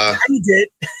 But you did.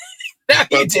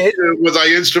 You did. Was I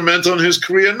instrumental in his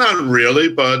career? Not really,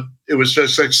 but it was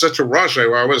just like such a rush.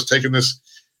 I was taking this.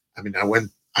 I mean, I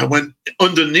went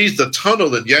underneath the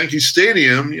tunnel at Yankee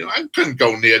Stadium. I couldn't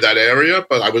go near that area,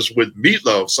 but I was with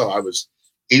Meatloaf, so I was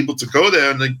able to go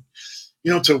there and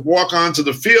to walk onto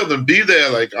the field and be there,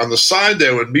 like on the side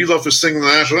there when Meatloaf was singing the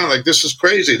national anthem. Like, this is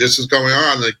crazy. This is going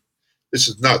on. Like, this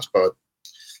is nuts. But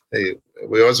hey,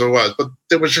 we also was. But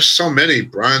there was just so many.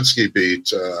 Bronski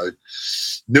Beat,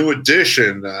 New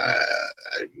Edition,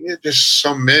 just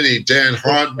so many. Dan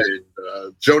Hartman,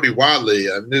 Jody Watley.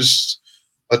 And there's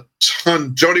a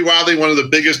ton. Jody Watley, one of the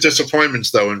biggest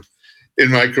disappointments, though, in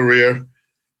my career.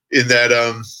 In that,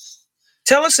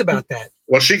 tell us about that.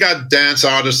 Well, she got Dance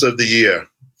Artist of the Year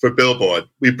for Billboard.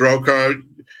 We broke her.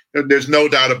 There's no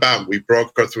doubt about it. We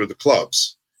broke her through the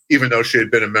clubs, even though she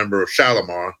had been a member of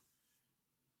Shalimar.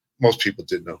 Most people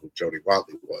didn't know who Jody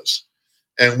Watley was.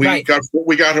 And we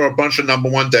got her a bunch of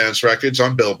 #1 dance records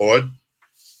on Billboard.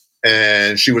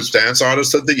 And she was Dance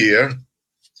Artist of the Year.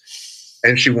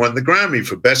 And she won the Grammy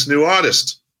for Best New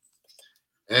Artist.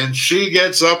 And she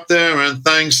gets up there and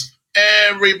thanks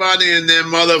everybody and their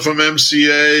mother from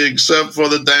MCA except for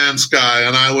the dance guy.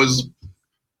 And I was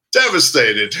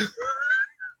devastated.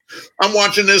 I'm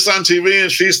watching this on TV and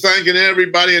she's thanking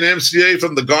everybody in MCA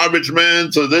from the garbage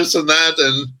man to this and that.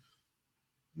 And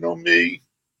me.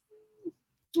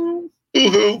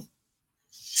 Boo-hoo.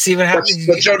 See what happens.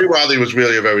 But Jody Watley was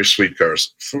really a very sweet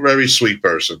person. Very sweet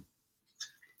person.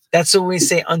 That's what we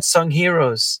say, unsung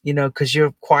heroes, because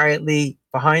you're quietly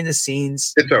behind the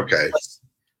scenes. It's okay.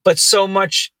 But so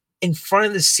much in front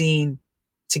of the scene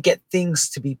to get things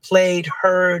to be played,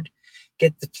 heard,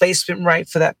 get the placement right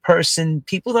for that person.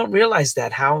 People don't realize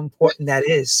how important that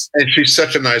is. And she's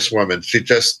such a nice woman. She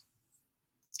just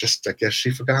I guess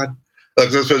she forgot.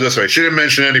 Look, let's put it this way. She didn't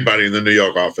mention anybody in the New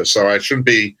York office, so I shouldn't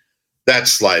be that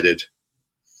slighted.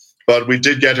 But we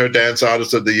did get her Dance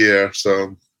Artist of the Year,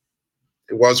 so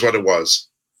it was what it was.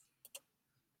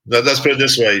 Now, let's put it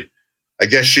this way. I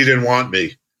guess she didn't want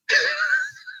me.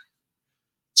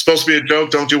 supposed to be a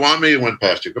joke. Don't you want me? It went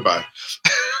past you. Goodbye.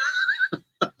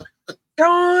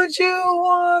 Don't you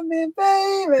want me,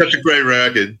 baby? Such a great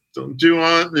record. Don't you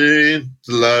want me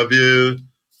to love you?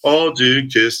 Hold you,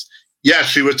 kiss. Yes,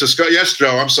 she was yes,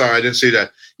 Joe. I'm sorry, I didn't see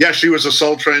that. Yes, she was a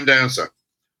Soul Train dancer.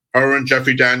 Her and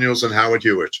Jeffrey Daniels and Howard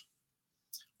Hewitt,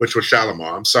 which was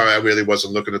Shalimar. I'm sorry, I really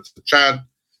wasn't looking at the chat.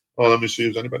 Oh, let me see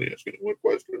if anybody asking one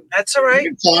question. That's all right.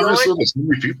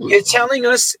 You're telling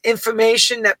us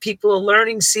information that people are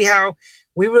learning. See how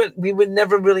we would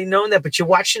never really known that, but you're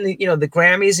watching the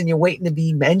Grammys and you're waiting to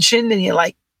be mentioned, and you're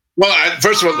like, well,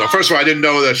 first of all, I didn't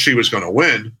know that she was going to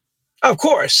win. Of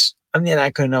course, I mean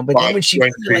I couldn't know, but then when she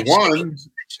won,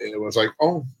 it was like,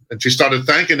 oh, and she started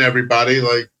thanking everybody,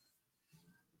 like,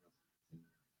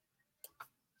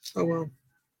 oh well,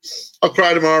 I'll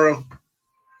cry tomorrow.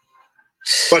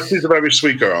 But she's a very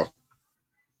sweet girl.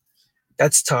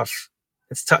 That's tough.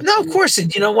 It's tough. No, of course.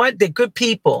 And you know what? They're good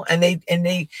people, and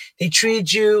they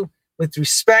treat you with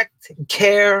respect and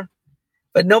care.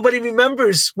 But nobody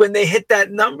remembers when they hit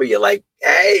that number. You're like,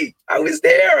 hey, I was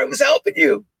there. I was helping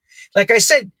you. Like I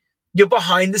said, you're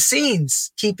behind the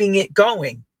scenes, keeping it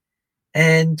going.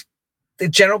 And the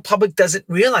general public doesn't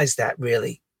realize that,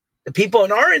 really. The people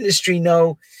in our industry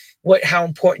know how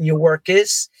important your work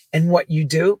is and what you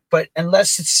do. But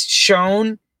unless it's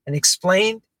shown and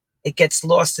explained, it gets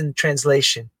lost in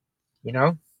translation,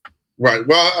 Right.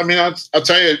 Well, I mean, I'll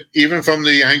tell you, even from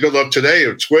the angle of today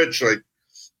of Twitch, like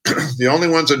the only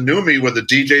ones that knew me were the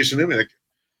DJs who knew me. Like,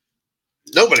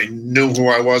 nobody knew who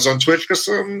I was on Twitch because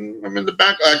I'm in the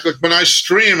back. Like when I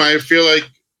stream, I feel like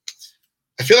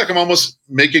I'm almost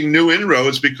making new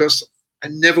inroads because I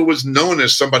never was known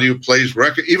as somebody who plays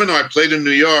record. Even though I played in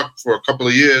New York for a couple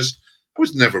of years, I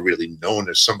was never really known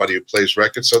as somebody who plays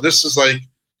records. So this is like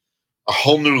a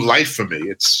whole new life for me.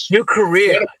 It's new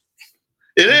career.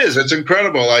 It is. It's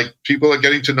incredible. Like people are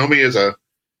getting to know me as an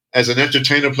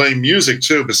entertainer playing music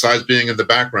too, besides being in the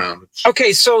background.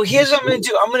 Okay, so here's what I'm going to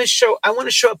do. I want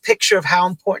to show a picture of how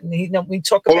important we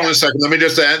talk about. Hold on a second. Let me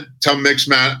just tell Mix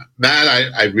Matt,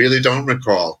 I really don't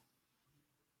recall.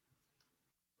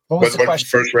 What was the question?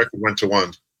 First record went to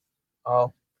one.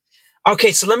 Oh,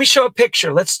 okay. So let me show a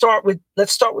picture. Let's start with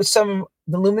some of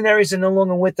the luminaries that are no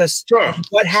longer with us. Sure.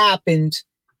 What happened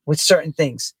with certain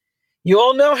things? You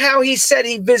all know how he said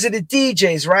he visited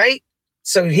DJs, right?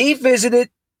 So he visited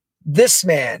this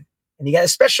man, and he got a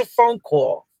special phone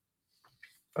call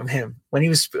from him when he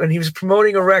was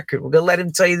promoting a record. We're gonna let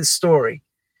him tell you the story.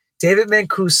 David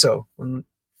Mancuso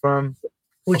from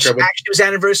which actually was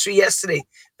anniversary yesterday,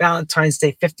 Valentine's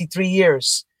Day, 53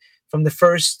 years from the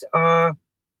first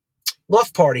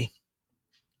Loft Party.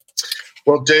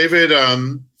 Well, David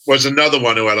was another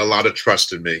one who had a lot of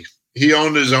trust in me. He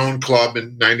owned his own club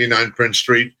in 99 Prince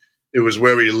Street. It was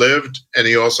where he lived, and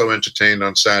he also entertained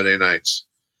on Saturday nights.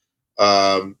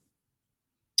 God,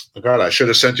 I should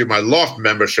have sent you my Loft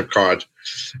membership card.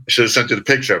 I should have sent you the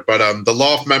picture. But the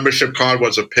Loft membership card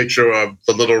was a picture of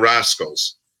the Little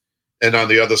Rascals, and on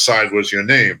the other side was your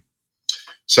name.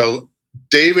 So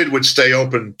David would stay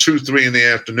open 2, 3 in the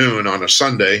afternoon on a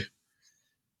Sunday,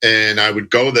 and I would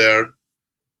go there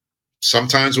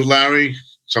sometimes with Larry,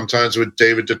 sometimes with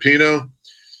David DePino,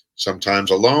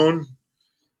 sometimes alone.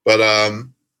 But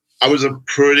I was a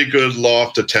pretty good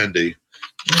Loft attendee.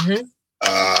 Mm-hmm.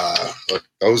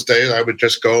 Those days, I would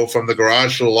just go from the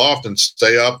garage to the Loft and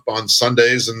stay up on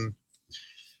Sundays, and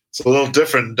it's a little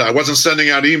different. I wasn't sending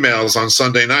out emails on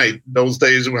Sunday night. Those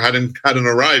days hadn't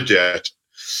arrived yet.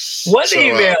 What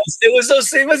emails?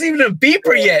 It wasn't even a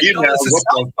beeper yet. It was a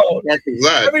cell phone.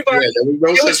 Everybody,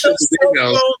 there was no cell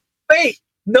phone. Wait,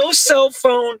 no cell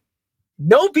phone,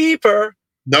 no beeper,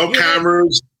 no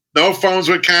cameras, no phones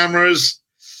with cameras.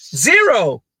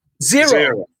 Zero.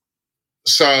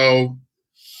 So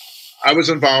I was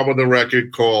involved with a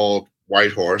record called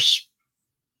White Horse.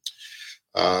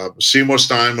 Seymour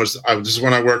Stein this is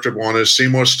when I worked at Warner.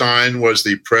 Seymour Stein was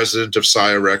the president of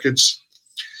Sire Records.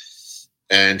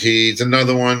 And he's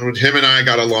another one. With him and I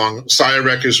got along. Sire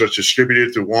Records was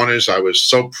distributed through Warner's. I was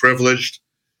so privileged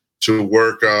to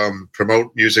work,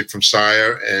 promote music from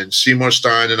Sire. And Seymour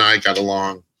Stein and I got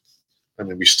along. I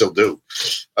mean, we still do.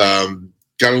 Got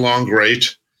along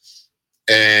great.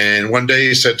 And one day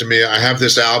he said to me, I have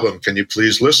this album. Can you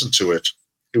please listen to it?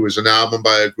 It was an album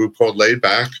by a group called Laid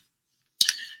Back.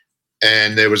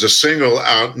 And there was a single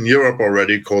out in Europe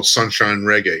already called Sunshine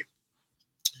Reggae.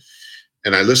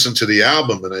 And I listened to the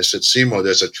album and I said, Seymour,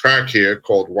 there's a track here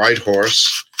called White Horse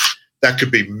that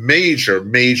could be major,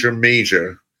 major,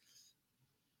 major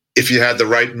if you had the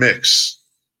right mix.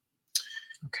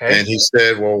 Okay. And he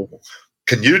said, well,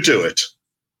 can you do it?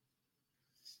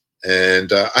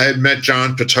 And I had met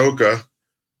John Patoka,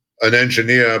 an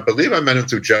engineer. I believe I met him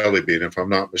through Jelly Bean, if I'm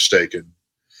not mistaken.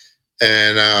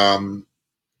 And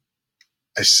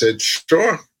I said,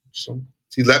 sure. So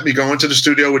he let me go into the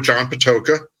studio with John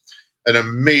Patoka, an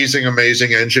amazing,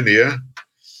 amazing engineer.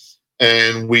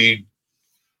 And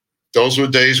those were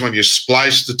days when you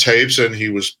spliced the tapes, and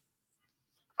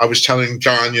I was telling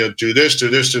John, do this, do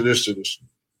this, do this, do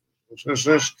this,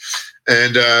 this.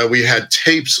 And we had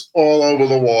tapes all over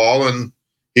the wall, and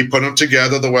he put them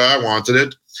together the way I wanted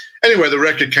it. Anyway, the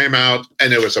record came out,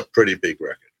 and it was a pretty big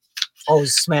record. Oh,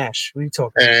 smash. What are you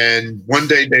talking about? And one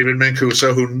day, David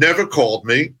Mancuso, who never called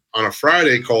me, on a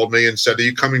Friday called me and said, are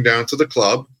you coming down to the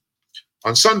club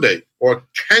on Sunday? Or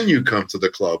can you come to the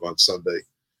club on Sunday?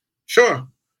 Sure.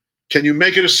 Can you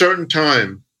make it a certain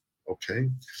time? Okay.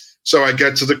 So I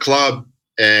get to the club,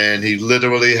 and he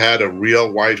literally had a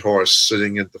real white horse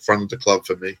sitting at the front of the club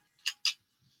for me.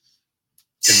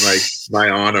 In my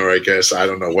honor, I guess. I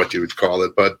don't know what you would call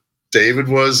it, but David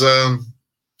was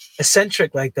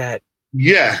eccentric like that.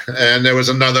 Yeah, and there was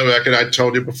another record I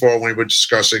told you before when we were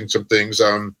discussing some things.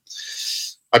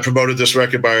 I promoted this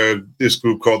record by this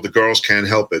group called The Girls Can't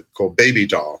Help It, called Baby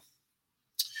Doll.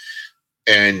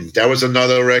 And that was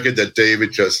another record that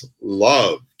David just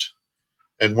loved.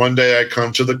 And one day I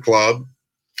come to the club,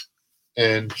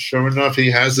 and sure enough,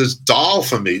 he has this doll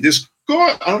for me.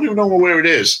 I don't even know where it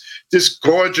is. This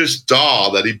gorgeous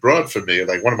doll that he brought for me.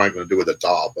 Like, what am I going to do with a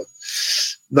doll? But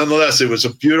nonetheless, it was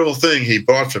a beautiful thing he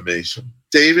bought for me. So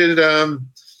David,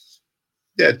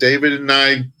 David and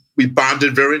I, we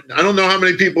bonded I don't know how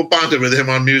many people bonded with him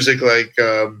on music. Like,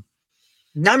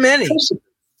 not many.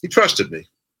 He trusted me.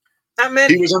 Not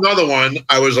many. He was another one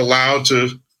I was allowed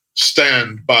to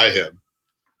stand by him.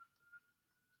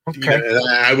 Okay.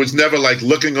 I was never like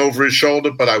looking over his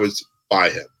shoulder, but I was by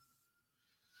him.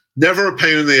 Never a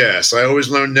pain in the ass. I always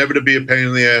learned never to be a pain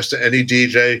in the ass to any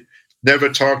DJ. Never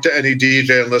talk to any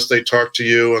DJ unless they talk to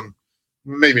you. And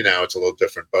maybe now it's a little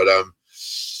different, but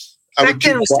I would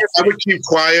keep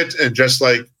quiet and just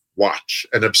like watch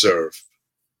and observe.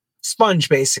 Sponge,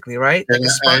 basically, right? Like a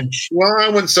sponge. Well, I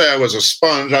wouldn't say I was a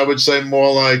sponge. I would say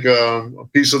more like a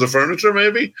piece of the furniture,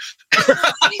 maybe.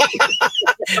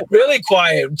 Really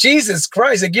quiet. Jesus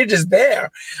Christ, like you're just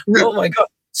there. Oh my God.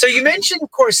 So you mentioned,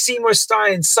 of course, Seymour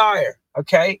Stein and Sire.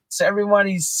 Okay, so everyone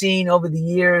he's seen over the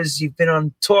years, you've been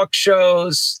on talk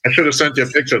shows. I should have sent you a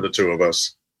picture of the two of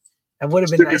us. That would have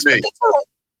been nice. But that's all right.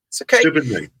 It's okay. Stupid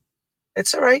me.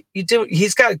 It's all right. You do.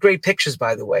 He's got great pictures,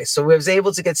 by the way. So we was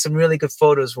able to get some really good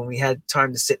photos when we had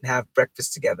time to sit and have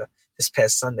breakfast together this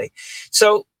past Sunday.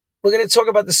 So we're going to talk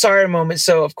about the Sire moment.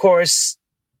 So, of course,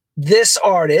 this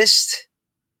artist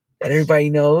that everybody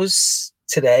knows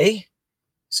today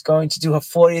is going to do her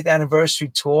 40th anniversary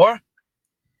tour.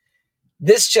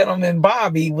 This gentleman,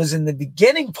 Bobby, was in the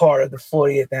beginning part of the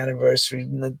 40th anniversary,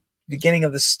 in the beginning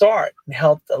of the start, and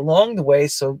helped along the way.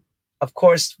 So, of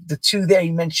course, the two there,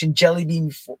 you mentioned Jelly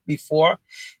Bean before,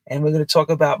 and we're going to talk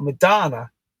about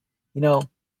Madonna. You know,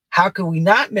 how can we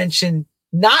not mention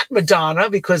not Madonna?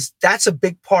 Because that's a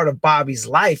big part of Bobby's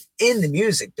life in the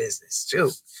music business,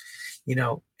 too. You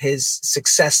know, his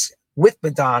success with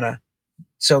Madonna.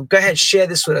 So go ahead, share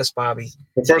this with us, Bobby.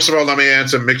 Well, first of all, let me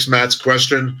answer Mix Matt's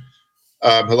question.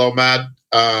 Hello, Matt.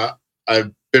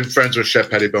 I've been friends with Shep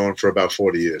Pettibone for about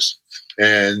 40 years,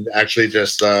 and actually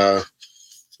just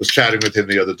was chatting with him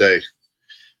the other day.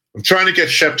 I'm trying to get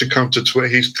Shep to come to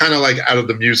Twitch. He's kind of like out of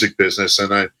the music business,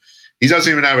 and he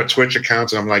doesn't even have a Twitch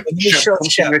account. And I'm like, Shep.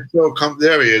 Come.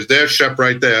 There he is. There's Shep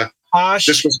right there. Hosh.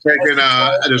 This was taken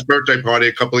at his birthday party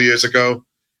a couple of years ago.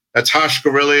 That's Hosh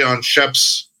Gorilli on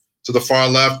Shep's to the far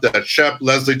left. That's Shep,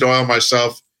 Leslie Doyle,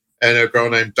 myself, and a girl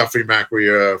named Duffy Macri,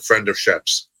 a friend of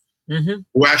Shep's,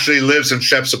 who actually lives in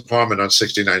Shep's apartment on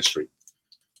 69th Street.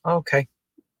 Okay.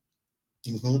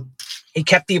 Mm-hmm. He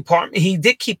kept the apartment. He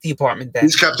did keep the apartment then.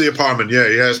 He's kept the apartment. Yeah,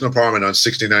 he has an apartment on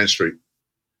 69th Street.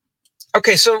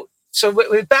 Okay, so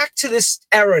we're back to this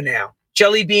era now.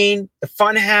 Jelly Bean, the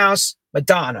Fun House,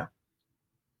 Madonna.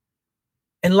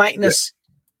 Enlighten us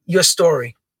your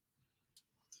story.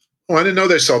 Oh, I didn't know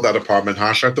they sold that apartment,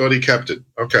 Hosh. I thought he kept it.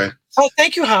 Okay. Oh,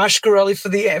 thank you, Hosh Gorilli, for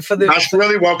the Hosh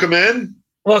Gorilli, welcome in.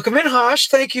 Welcome in, Hosh.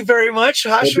 Thank you very much.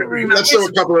 Hosh, let's do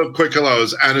a couple of quick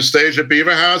hellos. Anastasia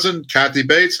Beaverhausen, Kathy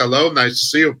Bates, hello, nice to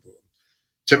see you.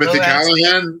 Timothy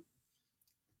Callahan,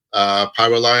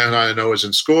 Pyro Lion, I know is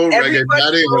in school. Reggae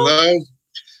Patty, hello.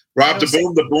 Rob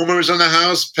DeBoom, the Boomer is in the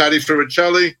house. Patty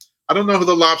Furicelli, I don't know who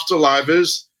the Lobster Live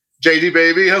is. JD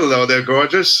Baby, hello, they're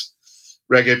gorgeous.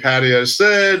 Reggae Patty, I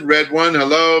said. Red One,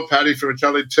 hello. Patty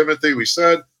Furicelli, Timothy, we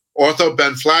said. Ortho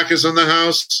Ben Flack is in the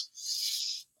house.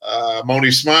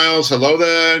 Moni Smiles, hello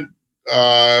there.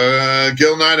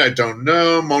 Gil Knight, I don't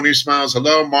know. Moni Smiles,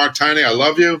 hello. Mark Tiny, I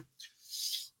love you.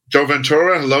 Joe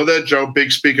Ventura, hello there. Joe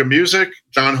Big Speaker Music.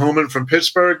 John Homan from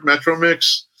Pittsburgh, Metro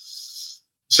Mix.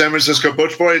 San Francisco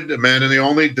Butch Boy, the man and the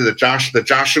only, the Joshua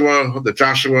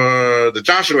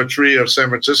Tree of San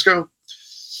Francisco.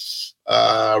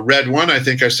 Red One, I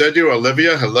think I said you.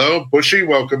 Olivia, hello. Bushy,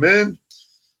 welcome in.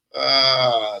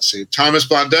 Let's see. Thomas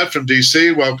Blondette from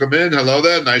DC, welcome in. Hello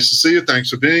there. Nice to see you. Thanks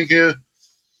for being here.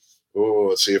 Oh,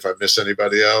 let's see if I missed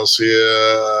anybody else here.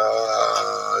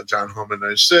 John Homan,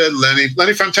 I said.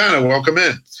 Lenny Fontana, welcome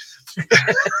in.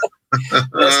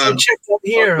 I checked up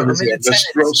here. I'm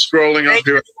scrolling up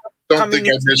here. Don't think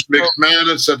I missed Mixed Man.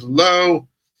 It said hello.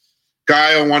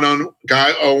 Guy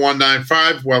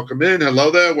 0195, welcome in.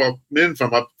 Hello there. Welcome in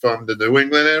from the New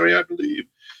England area, I believe.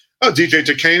 Oh, DJ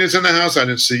Takane is in the house. I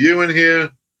didn't see you in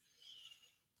here.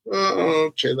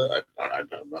 Okay,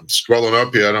 I'm scrolling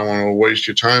up here. I don't want to waste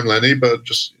your time, Lenny, but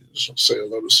just say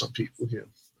hello to some people here.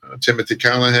 Timothy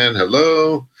Callahan,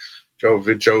 hello. Joe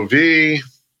V.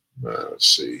 Let's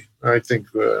see. I think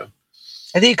you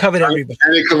covered everybody.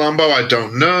 Annie Colombo, I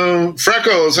don't know.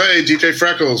 Freckles, hey, DJ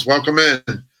Freckles, welcome in.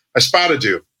 I spotted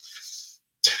you.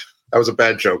 That was a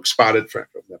bad joke. Spotted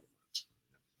Freckles.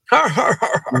 Bobby,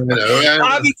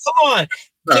 come on.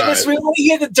 We want to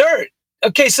hear the dirt.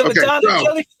 Okay, so Madonna,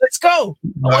 Jelly, let's go.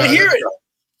 I want to hear it.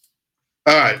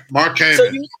 All right, Mark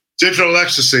Kamen, Digital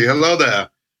Ecstasy. Hello there.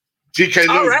 GK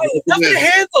All right, enough of the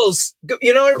handles.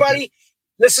 You know, everybody,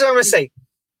 listen to what I'm going to say.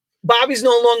 Bobby's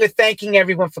no longer thanking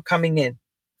everyone for coming in.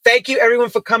 Thank you, everyone,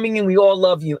 for coming in. We all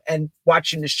love you and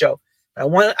watching the show. I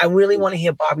really want to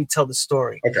hear Bobby tell the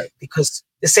story. Okay. Because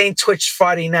this ain't Twitch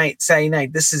Friday night, Saturday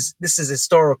night. This is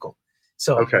historical.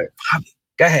 So, okay. Bobby,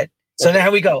 go ahead. So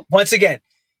now we go. Once again,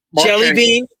 Jelly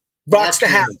Bean rocks the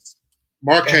house.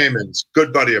 Mark Heyman's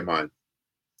good buddy of mine.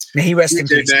 May he rest in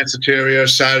peace. Danceteria,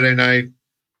 Saturday night,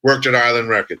 worked at Island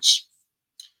Records.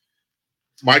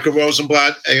 Michael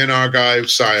Rosenblatt, A&R guy,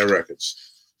 Sire Records.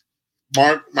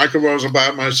 Michael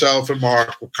Rosenblatt, myself, and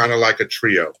Mark were kind of like a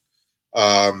trio.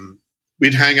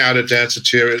 We'd hang out at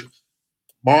Danceteria.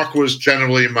 Mark was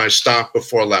generally my stop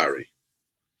before Larry.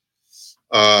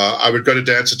 I would go to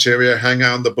Danceteria, hang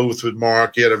out in the booth with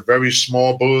Mark. He had a very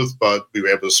small booth, but we were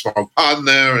able to smoke pot in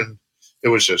there, and it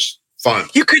was just fun.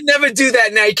 You could never do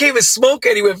that now. You can't even smoke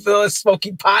anywhere for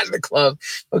smoking pot in the club.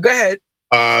 But go ahead.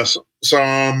 And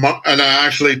I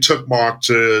actually took Mark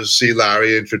to see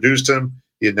Larry, introduced him.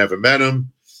 He had never met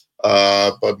him.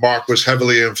 But Mark was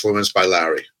heavily influenced by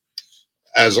Larry,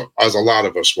 as a lot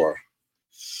of us were.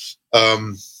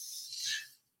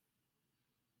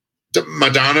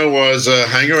 Madonna was a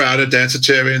hanger out at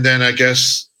Danceteria, and then I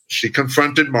guess she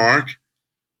confronted Mark,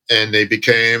 and they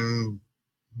became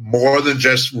more than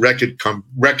just record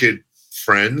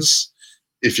friends,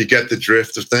 if you get the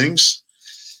drift of things.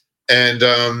 And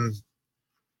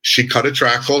she cut a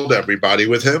track called Everybody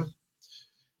with him.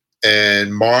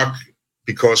 And Mark,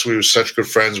 because we were such good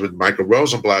friends with Michael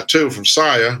Rosenblatt, too, from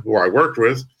Sire, who I worked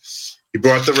with, he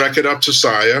brought the record up to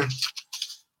Sire.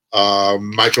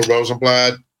 Michael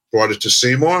Rosenblatt brought it to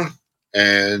Seymour,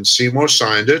 and Seymour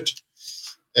signed it.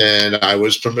 And I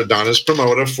was Madonna's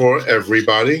promoter for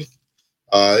Everybody.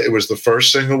 It was the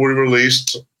first single we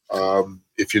released.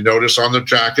 If you notice on the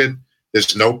jacket,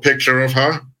 there's no picture of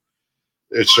her.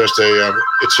 It's just an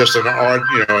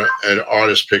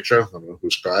artist picture. I don't know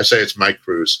who's. I say it's Mike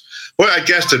Cruz. Well, I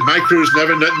guessed it. Mike Cruz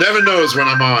never knows when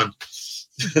I'm on.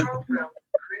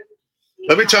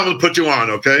 Let me tell him to put you on,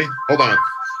 okay? Hold on.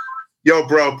 Yo,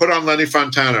 bro, put on Lenny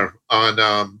Fontana on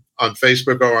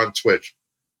Facebook or on Twitch.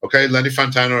 Okay, Lenny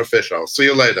Fontana official. See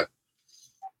you later.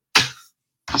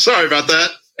 Sorry about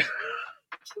that.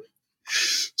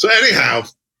 So anyhow,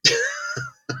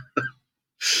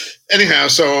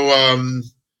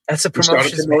 that's a promotion.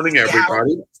 Started promoting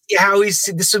Everybody.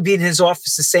 This would be in his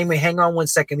office the same way. Hang on 1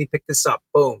 second, let me pick this up.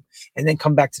 Boom, and then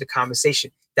come back to the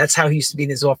conversation. That's how he used to be in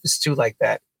his office too, like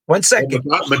that. 1 second.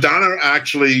 Madonna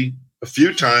actually a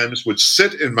few times would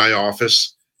sit in my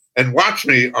office and watch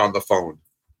me on the phone.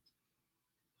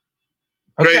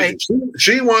 Okay.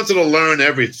 She wanted to learn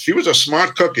everything. She was a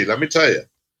smart cookie, let me tell you.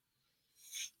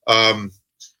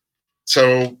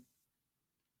 So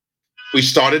we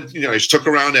started, I took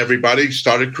around Everybody,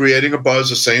 started creating a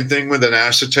buzz, the same thing with an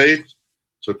acetate,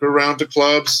 took her around to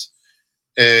clubs,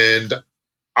 and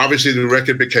obviously the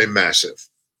record became massive.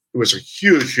 It was a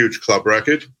huge, huge club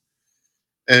record,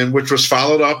 and which was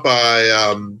followed up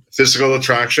by Physical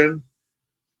Attraction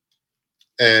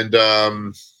and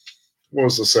what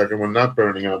was the second one? Not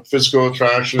Burning Up. Physical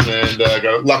Attraction and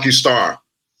Lucky Star.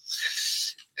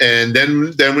 And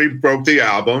then we broke the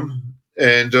album,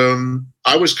 and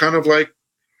I was kind of like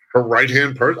her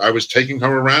right-hand person. I was taking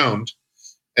her around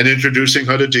and introducing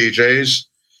her to DJs.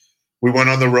 We went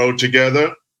on the road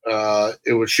together.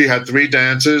 She had 3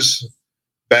 dancers,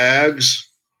 Bags,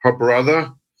 her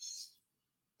brother.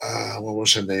 What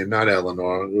was her name? Not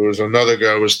Eleanor. It was another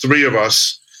girl. It was 3 of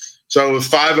us. So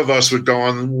 5 of us would go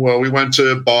on. Well, we went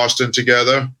to Boston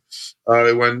together.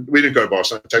 We didn't go to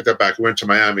Boston. I take that back. We went to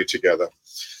Miami together.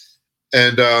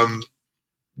 And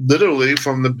literally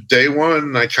from the day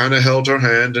one, I kind of held her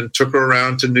hand and took her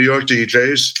around to New York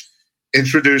DJs,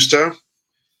 introduced her.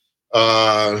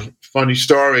 Funny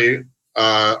story,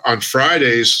 on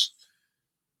Fridays,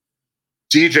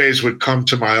 DJs would come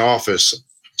to my office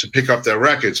to pick up their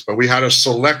records, but we had a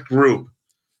select group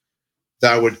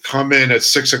that would come in at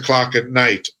 6 o'clock at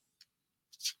night.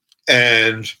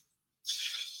 And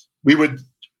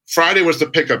Friday was the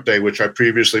pickup day, which I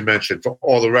previously mentioned, for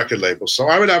all the record labels. So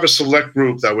I would have a select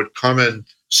group that would come in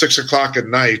 6 o'clock at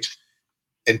night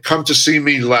and come to see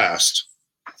me last.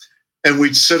 And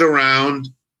we'd sit around.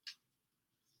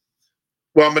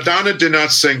 Well, Madonna did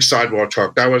not sing Sidewalk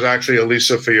Talk. That was actually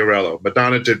Elisa Fiorello.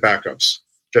 Madonna did backups,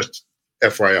 just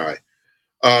FYI.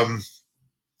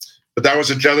 But that was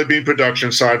a Jelly Bean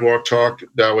production, Sidewalk Talk.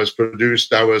 That was produced.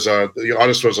 The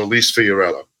artist was Elise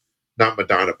Fiorello, not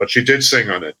Madonna, but she did sing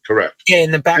on it. Correct. Yeah,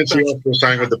 in the background. She also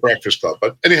sang with the Breakfast Club.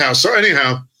 But anyhow, so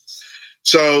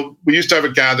we used to have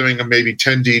a gathering of maybe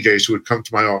 10 DJs who would come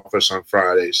to my office on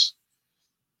Fridays.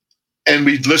 And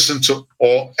we'd listen to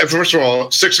first of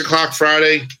all, 6 o'clock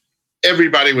Friday,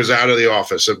 everybody was out of the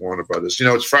office at Warner Brothers.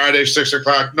 It's Friday, 6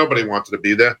 o'clock. Nobody wanted to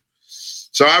be there.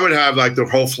 So I would have like the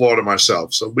whole floor to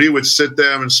myself. So we would sit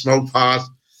there and smoke pot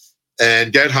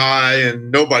and get high,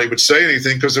 and nobody would say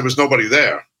anything because there was nobody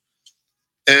there.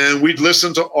 And we'd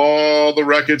listen to all the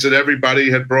records that everybody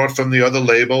had brought from the other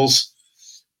labels.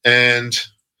 And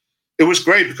it was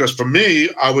great because for me,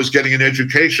 I was getting an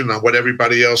education on what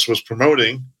everybody else was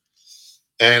promoting.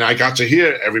 And I got to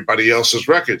hear everybody else's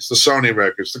records, the Sony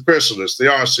records, the Chrysalis, the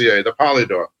RCA, the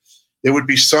Polydor. There would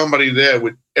be somebody there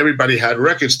everybody had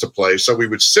records to play. So we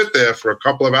would sit there for a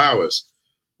couple of hours.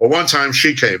 Well, one time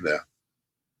she came there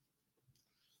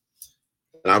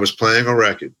and I was playing a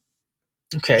record.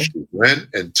 Okay. She went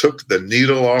and took the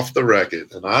needle off the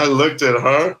record. And I looked at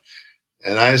her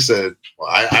and I said,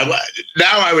 well,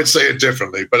 now I would say it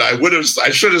differently, but I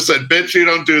should have said, bitch, you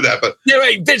don't do that. But you're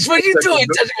right, bitch, what are you doing?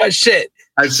 Touching my shit.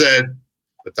 I said,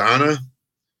 Madonna,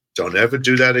 don't ever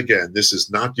do that again. This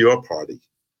is not your party.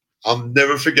 I'll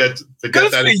never forget Good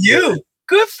that. For you.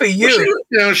 Good for you.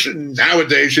 Well,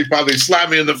 nowadays she'd probably slap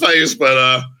me in the face,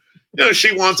 but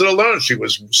she wanted to learn. She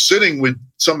was sitting with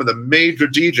some of the major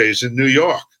DJs in New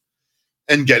York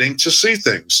and getting to see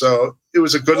things. So it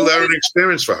was a good learning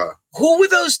experience for her. Who were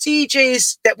those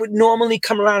DJs that would normally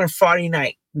come around on Friday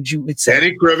night? Would say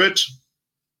Danny Krivit,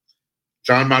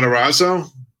 John Matarazzo,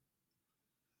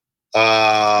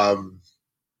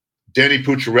 Danny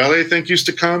Pucciarelli, I think, used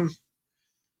to come.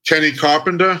 Kenny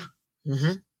Carpenter,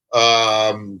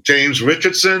 James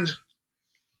Richardson.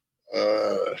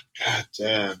 God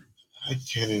damn, I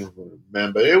can't even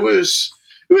remember. It was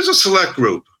a select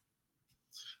group,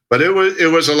 but it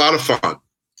was a lot of fun.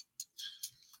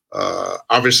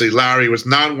 Obviously, Larry was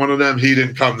not one of them. He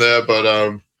didn't come there,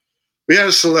 but we had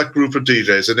a select group of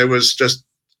DJs, and it was just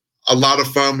a lot of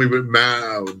fun.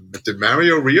 Did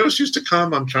Mario Rios used to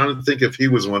come? I'm trying to think if he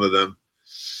was one of them.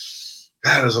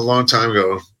 That was a long time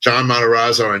ago. John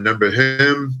Matarazzo, I remember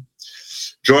him.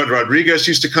 George Rodriguez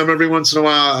used to come every once in a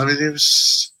while. I mean,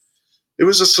 it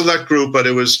was a select group, but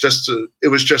it was just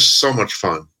so much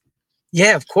fun.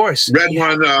 Yeah, of course. Red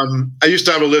One. I used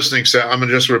to have a listening set. I'm going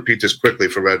to just repeat this quickly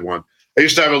for Red One. I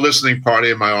used to have a listening party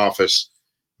in my office.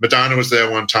 Madonna was there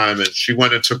one time, and she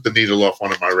went and took the needle off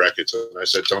one of my records. And I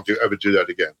said, "Don't you ever do that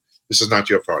again. This is not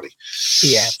your party."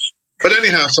 Yeah. But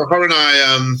anyhow, so her and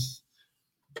I,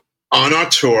 on our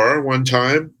tour one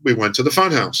time, we went to the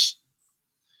Funhouse.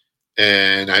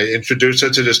 And I introduced her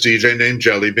to this DJ named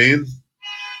Jelly Bean.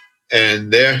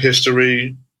 And their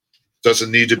history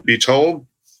doesn't need to be told.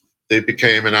 They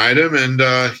became an item, and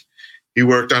he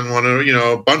worked on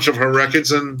a bunch of her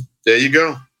records, and there you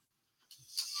go.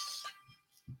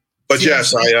 But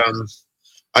yes,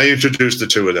 I introduced the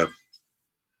two of them.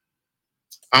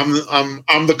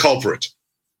 I'm the culprit.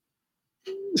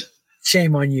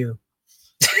 Shame on you.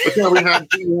 But yeah,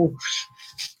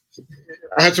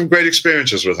 I had some great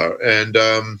experiences with her, and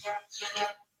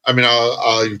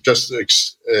I'll just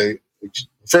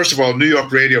first of all, New York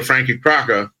radio, Frankie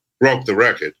Crocker broke the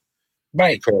record,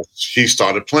 right? Because he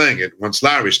started playing it once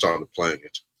Larry started playing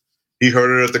it. He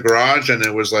heard it at the garage, and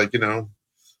it was like,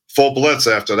 full blitz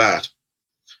after that.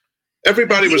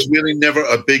 Everybody was really never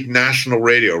a big national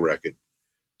radio record.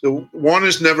 The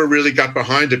Warners never really got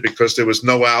behind it because there was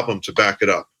no album to back it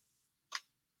up.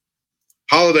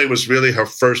 Holiday was really her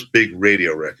first big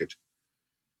radio record,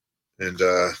 and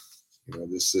it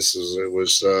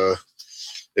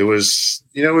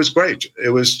was great. It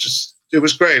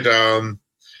was great.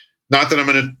 Not that I'm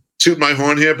going to toot my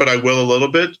horn here, but I will a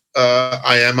little bit.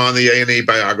 I am on the A&E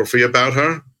biography about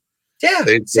her. Yeah,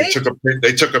 they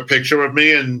took a picture of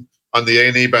me, and on the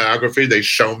A&E biography, they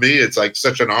show me. It's like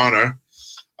such an honor.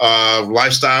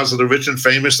 Lifestyles of the Rich and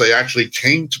Famous, they actually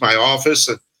came to my office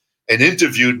and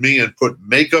interviewed me and put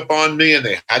makeup on me, and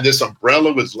they had this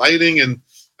umbrella with lighting. And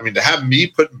I mean, to have me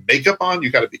put makeup on, you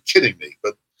got to be kidding me.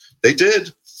 But they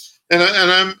did. And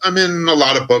I'm in a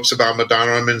lot of books about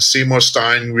Madonna. I'm in Seymour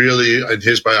Stein, really, in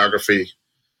his biography,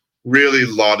 really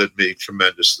lauded me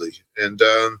tremendously. And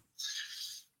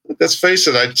let's face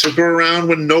it, I took her around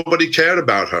when nobody cared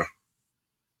about her.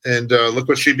 And look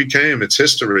what she became. It's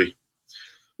history.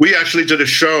 We actually did a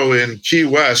show in Key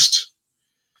West.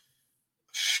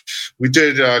 We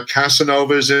did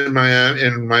Casanovas in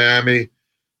Miami,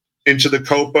 into the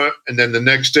Copa, and then the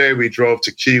next day we drove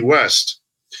to Key West.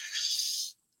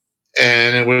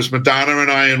 And it was Madonna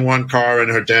and I in one car,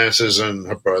 and her dancers and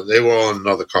her brother. They were all in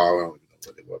another car. I don't even know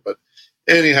where they were. But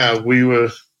anyhow,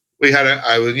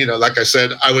 like I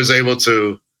said, I was able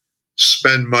to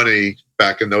spend money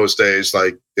back in those days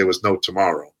like there was no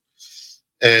tomorrow.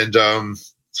 And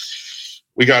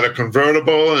we got a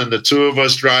convertible, and the two of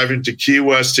us driving to Key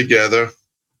West together.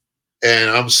 And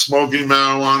I'm smoking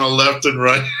marijuana left and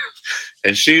right.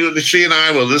 And she and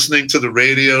I were listening to the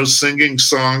radio, singing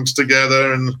songs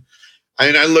together. And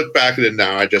I look back at it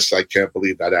now, I can't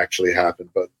believe that actually happened.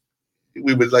 But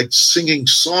we were like singing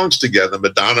songs together,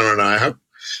 Madonna and I.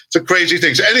 It's a crazy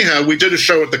thing. So anyhow, we did a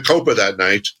show at the Copa that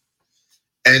night,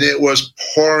 and it was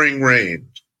pouring rain.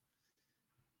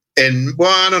 And, well,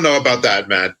 I don't know about that,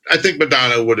 Matt. I think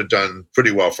Madonna would have done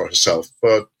pretty well for herself,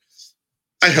 but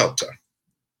I helped her.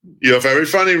 You're very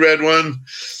funny, Red One.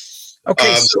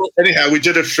 Okay. So anyhow, we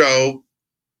did a show.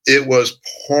 It was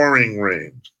pouring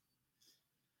rain.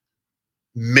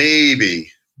 Maybe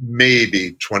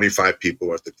 25 people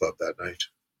were at the club that night.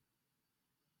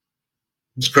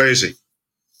 It's crazy.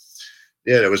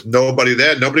 Yeah, there was nobody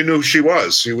there. Nobody knew who she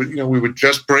was. We were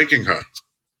just breaking her.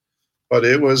 But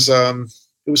it was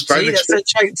quite an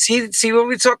experience. See when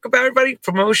we talk about, everybody,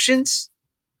 promotions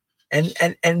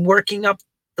and working up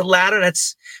the ladder,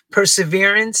 that's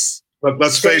perseverance. But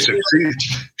let's face it,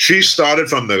 she started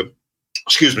from the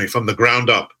ground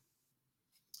up.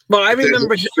 Well, I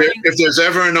remember if there's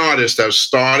ever an artist that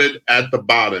started at the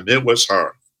bottom, it was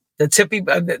her.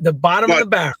 The bottom of the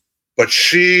barrel. But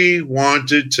she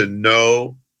wanted to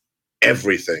know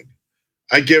everything.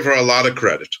 I give her a lot of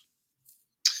credit.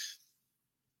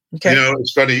 Okay.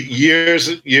 It's funny.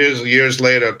 Years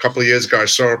later, a couple of years ago, I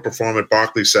saw her perform at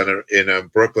Barclays Center in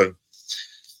Brooklyn.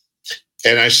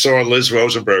 And I saw Liz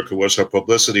Rosenberg, who was her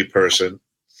publicity person.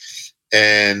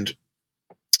 And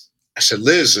I said,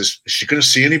 Liz, is she going to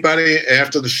see anybody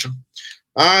after the show?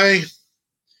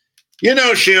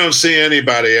 She don't see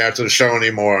anybody after the show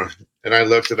anymore. And I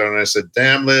looked at her and I said,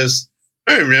 damn, Liz,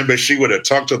 I remember she would have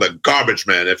talked to the garbage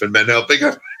man if it meant helping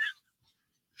her.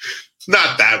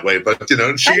 Not that way, but, she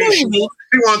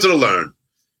wanted to learn.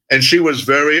 And she was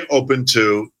very open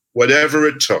to whatever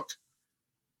it took.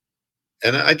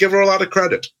 And I give her a lot of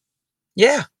credit.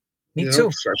 Yeah, me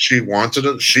too. So she wanted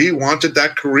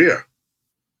that career.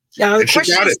 Now, and she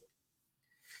got it.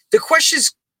 The question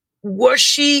is, was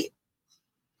she,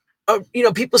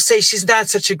 people say she's not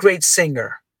such a great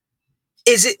singer.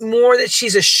 Is it more that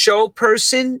she's a show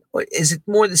person? Or is it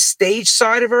more the stage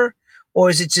side of her?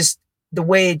 Or is it just the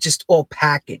way it just all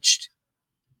packaged?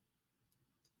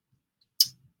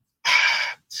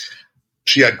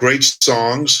 She had great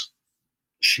songs.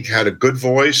 She had a good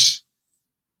voice.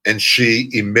 And she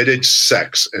emitted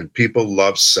sex. And people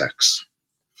love sex.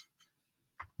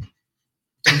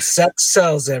 And sex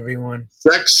sells, everyone.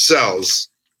 Sex sells.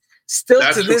 Still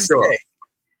to this day.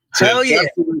 Hell yeah.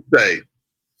 To this day.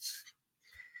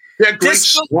 They had great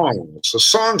songs. The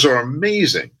songs are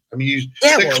amazing. I mean,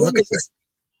 look at this.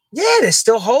 Yeah, they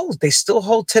still hold. They still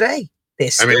hold today.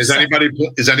 Is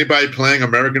anybody playing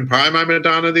American Pie, my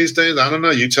Madonna, these days? I don't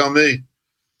know. You tell me.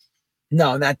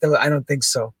 No, I don't think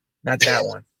so. Not that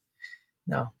one.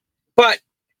 No. But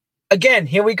again,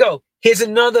 here we go. Here's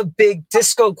another big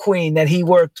disco queen that he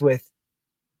worked with,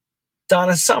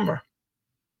 Donna Summer.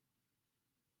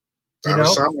 Donna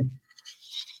Summer.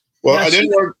 Well, I didn't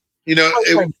work.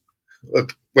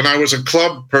 Look, when I was a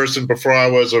club person before I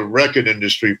was a record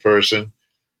industry person,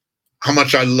 how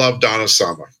much I love Donna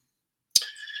Summer.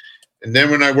 And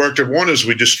then when I worked at Warner's,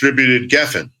 we distributed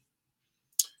Geffen.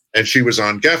 And she was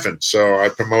on Geffen. So I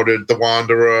promoted The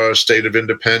Wanderer, State of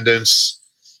Independence.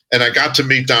 And I got to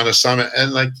meet Donna Summer.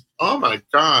 And like, oh my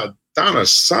God, Donna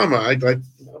Summer.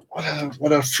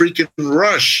 What a freaking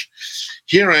rush.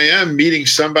 Here I am meeting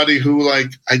somebody who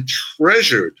like I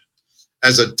treasured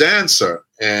as a dancer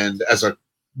and as a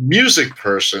music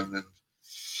person. And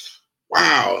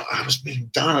wow, I was meeting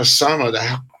Donna Summer.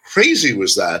 How crazy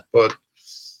was that? But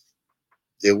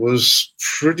it was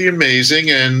pretty amazing.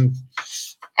 And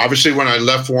obviously when I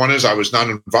left Warner's, I was not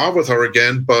involved with her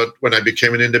again. But when I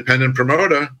became an independent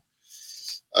promoter,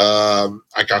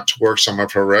 I got to work some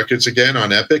of her records again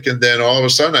on Epic. And then all of a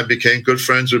sudden I became good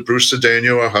friends with Bruce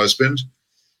Cedeno, her husband.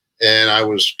 And I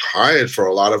was hired for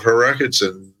a lot of her records.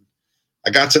 And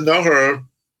I got to know her,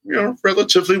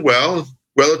 relatively well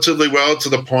to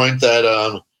the point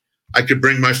that I could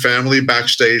bring my family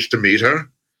backstage to meet her.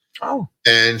 Oh.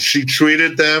 And she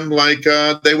treated them like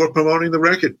they were promoting the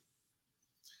record.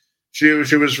 She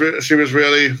was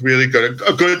really, really good.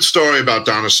 A good story about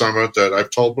Donna Summer that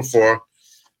I've told before,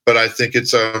 but I think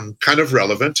it's kind of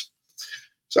relevant.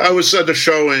 So I was at a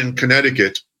show in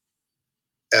Connecticut,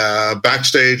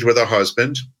 backstage with her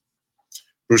husband,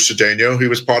 Bruce Cedeno. He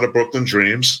was part of Brooklyn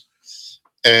Dreams.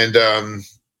 And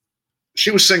she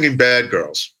was singing Bad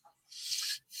Girls.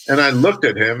 And I looked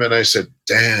at him and I said,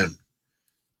 damn,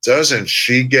 doesn't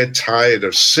she get tired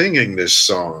of singing this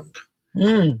song?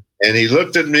 Mm. And he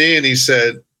looked at me and he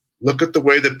said, look at the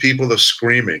way that people are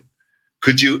screaming.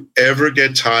 Could you ever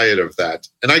get tired of that?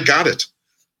 And I got it.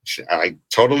 I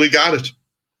totally got it.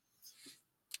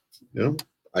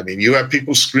 You have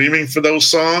people screaming for those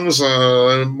songs.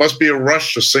 It must be a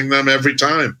rush to sing them every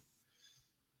time.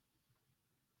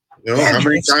 How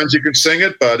many times you can sing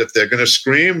it, but if they're going to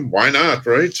scream, why not,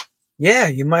 right? Yeah,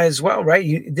 you might as well,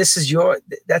 right?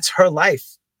 That's her life.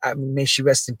 May she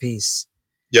rest in peace.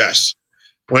 Yes.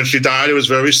 When she died, it was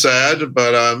very sad,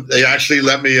 but they actually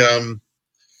let me,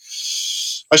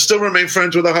 I still remain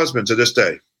friends with her husband to this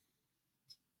day.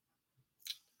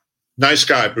 Nice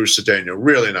guy, Bruce Cedeno,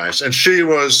 really nice. And she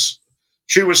was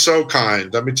so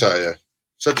kind, let me tell you.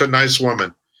 Such a nice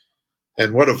woman.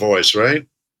 And what a voice, right?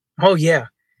 Oh, yeah.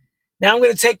 Now I'm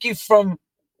going to take you from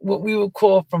what we would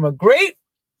call from a great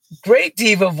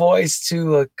diva voice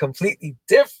to a completely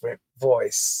different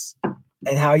voice,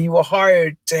 and how you were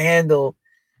hired to handle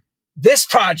this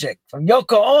project from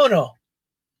Yoko Ono.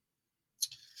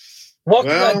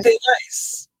 Walking on Thin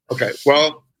Ice. Okay,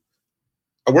 well,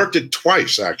 I worked it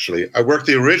twice, actually. I worked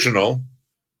the original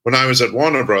when I was at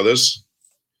Warner Brothers,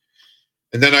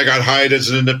 and then I got hired as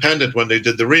an independent when they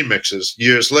did the remixes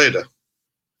years later.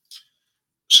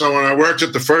 So when I worked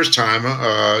it the first time,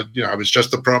 I was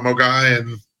just the promo guy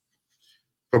and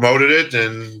promoted it,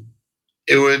 and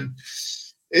it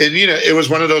was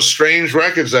one of those strange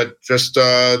records that just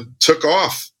took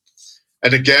off.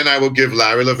 And again, I will give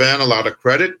Larry Levan a lot of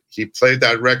credit. He played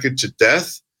that record to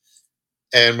death.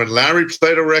 And when Larry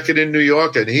played a record in New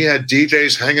York and he had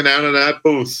DJs hanging out in that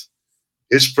booth,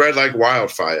 it spread like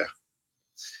wildfire.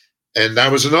 And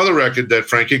that was another record that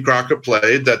Frankie Crocker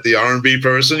played that the R&B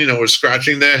person, was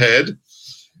scratching their head.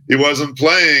 He wasn't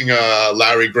playing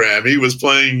Larry Graham. He was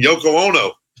playing Yoko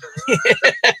Ono.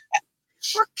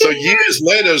 So years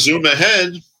later, zoom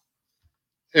ahead,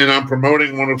 and I'm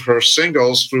promoting one of her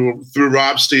singles through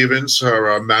Rob Stevens,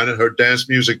 her dance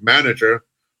music manager,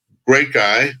 great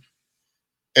guy.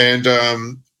 And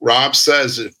Rob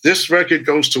says, if this record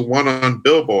goes to 1 on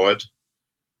Billboard,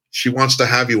 she wants to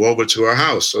have you over to her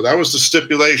house. So that was the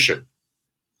stipulation.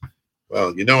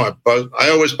 Well, I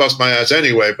always bust my ass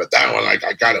anyway, but that one, I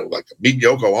got to meet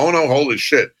Yoko Ono. Holy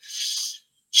shit.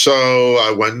 So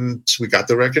we got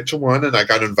the record to 1, and I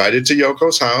got invited to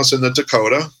Yoko's house in the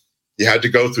Dakota. You had to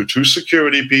go through 2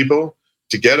 security people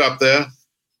to get up there,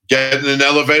 get in an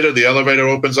elevator. The elevator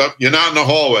opens up. You're not in the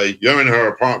hallway. You're in her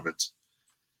apartment.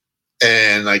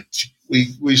 And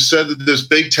we sat at this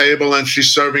big table, and she's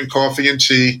serving coffee and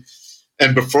tea.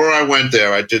 And before I went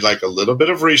there, I did a little bit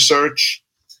of research,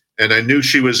 and I knew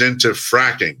she was into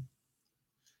fracking.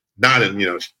 Not in,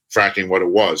 fracking what it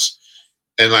was.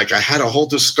 And I had a whole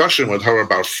discussion with her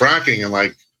about fracking,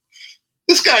 and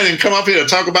this guy didn't come up here to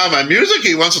talk about my music.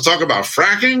 He wants to talk about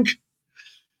fracking.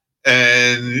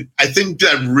 And I think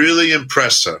that really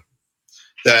impressed her,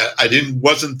 that I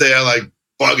wasn't there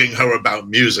bugging her about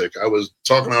music. I was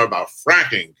talking to her about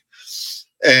fracking.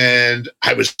 And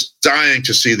I was dying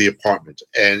to see the apartment.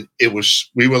 And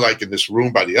we were in this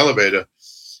room by the elevator,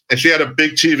 and she had a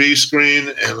big TV screen,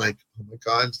 and oh my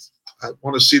God, I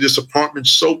want to see this apartment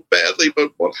so badly,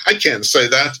 but I can't say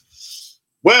that.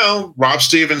 Well, Rob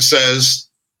Stevens says,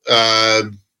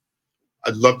 I'd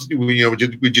love to,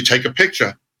 would you take a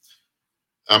picture?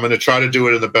 I'm going to try to do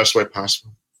it in the best way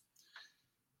possible.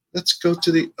 Let's go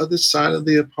to the other side of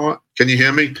the apartment. Can you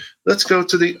hear me? Let's go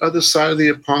to the other side of the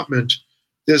apartment.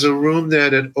 There's a room there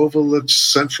that overlooks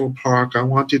Central Park. I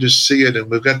want you to see it,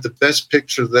 and we've got the best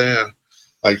picture there.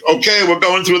 Like, okay, we're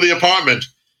going through the apartment.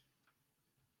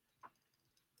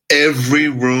 Every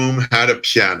room had a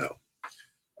piano.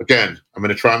 Again, I'm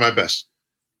going to try my best.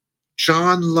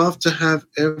 John loved to have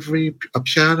a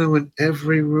piano in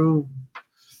every room.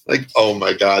 Like, oh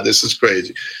my God, this is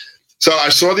crazy. So I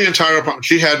saw the entire apartment.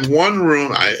 She had one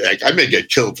room. I may get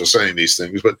killed for saying these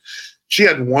things, but she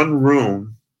had one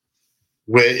room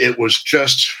where it was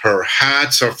just her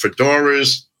hats, her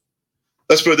fedoras.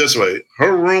 Let's put it this way.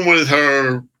 Her room with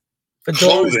her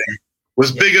clothing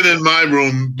was bigger than my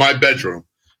room, my bedroom.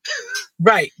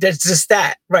 Right. That's just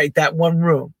that. Right. That one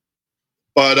room.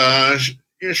 But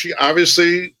she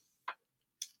obviously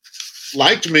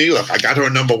liked me. Look, I got her a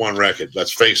 #1 record.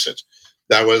 Let's face it.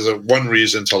 That was one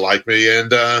reason to like me.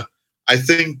 And I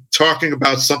think talking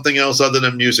about something else other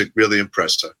than music really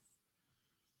impressed her.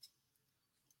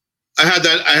 I had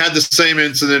the same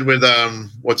incident with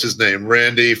what's his name?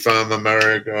 Randy from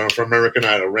American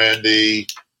Idol. Randy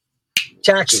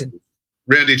Jackson.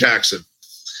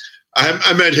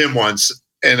 I met him once,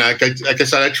 and like I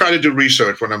said, I try to do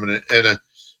research when I'm in it, and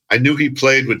I knew he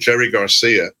played with Jerry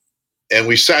Garcia, and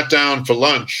we sat down for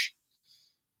lunch.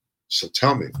 So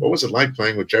tell me, what was it like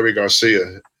playing with Jerry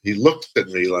Garcia? He looked at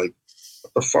me like,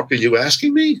 what the fuck are you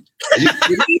asking me?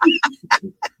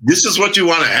 This is what you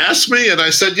want to ask me? And I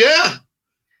said, yeah.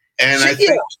 And I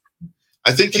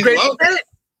think he loved it.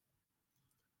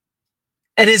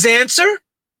 And his answer?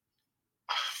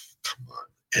 Come on.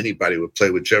 Anybody would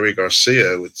play with Jerry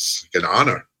Garcia. It's like an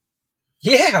honor.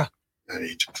 Yeah. I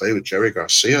mean, to play with Jerry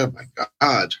Garcia, my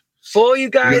God. For all you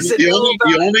guys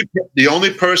the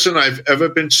only person I've ever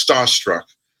been starstruck.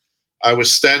 I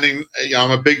was standing.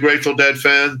 I'm a big Grateful Dead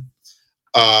fan.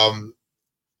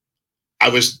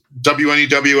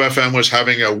 WNEW-FM was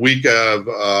having a week of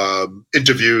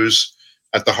interviews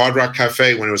at the Hard Rock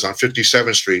Cafe when it was on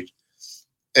 57th Street,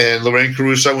 and Lorraine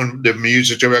Caruso, when the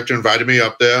music director, invited me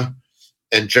up there.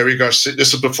 And Jerry Garcia.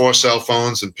 This is before cell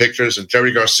phones and pictures, and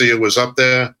Jerry Garcia was up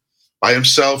there by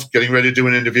himself, getting ready to do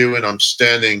an interview, and I'm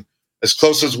standing as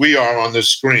close as we are on this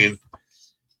screen.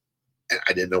 And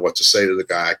I didn't know what to say to the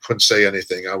guy. I couldn't say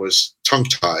anything. I was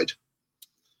tongue-tied.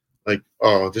 Like,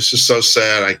 oh, this is so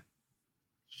sad.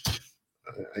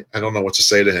 I don't know what to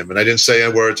say to him. And I didn't say a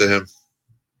word to him.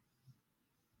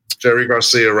 Jerry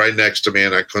Garcia right next to me,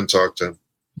 and I couldn't talk to him.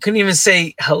 You couldn't even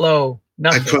say hello.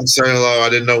 Nothing. I couldn't say hello. I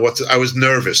didn't know what to. I was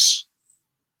nervous.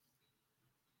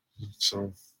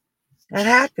 So that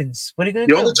happens. What are you going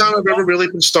to do? The only time I've ever really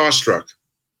been starstruck.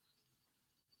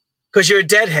 Because you're a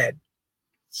Deadhead.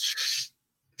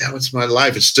 That was my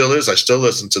life. It still is. I still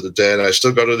listen to the Dead. I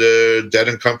still go to the Dead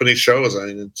and Company shows. I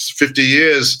mean, it's 50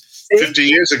 years. 50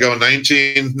 years ago,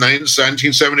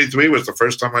 1973 was the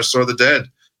first time I saw the Dead.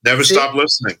 Never stopped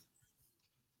listening.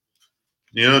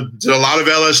 You know, did a lot of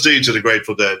LSD to the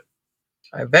Grateful Dead.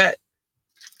 I bet.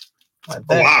 A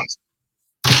lot.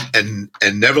 And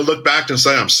never look back and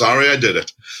say, I'm sorry I did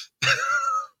it.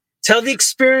 Tell the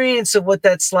experience of what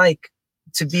that's like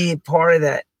to be a part of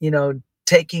that, you know,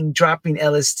 dropping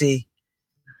LSD.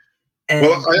 And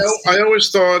well, I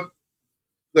always thought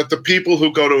that the people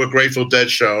who go to a Grateful Dead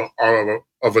show are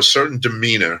of a certain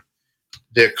demeanor.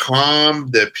 They're calm,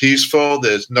 they're peaceful,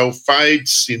 there's no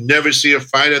fights. You never see a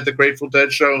fight at the Grateful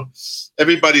Dead show.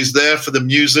 Everybody's there for the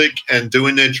music and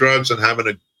doing their drugs and having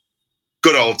a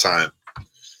good old time.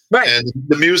 Right. And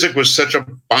the music was such a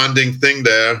bonding thing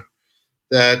there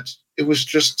that it was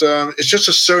just, it's just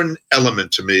a certain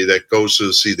element to me that goes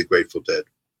to see the Grateful Dead.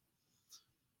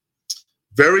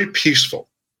 Very peaceful,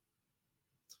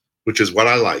 which is what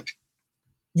I like.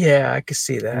 Yeah, I can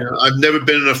see that. You know, I've never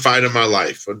been in a fight in my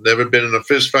life. I've never been in a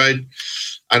fist fight.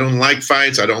 I don't like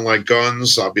fights. I don't like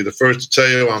guns. I'll be the first to tell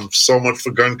you I'm so much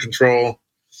for gun control.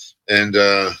 And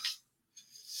I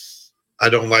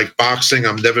don't like boxing.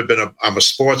 I'm a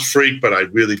sports freak, but I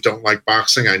really don't like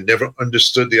boxing. I never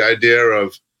understood the idea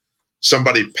of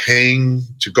somebody paying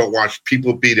to go watch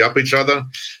people beat up each other.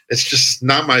 It's just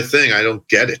not my thing. I don't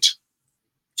get it.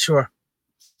 Sure.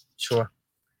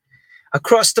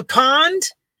 Across the pond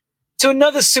to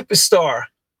another superstar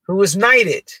who was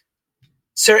knighted,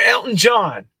 Sir Elton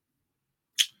John.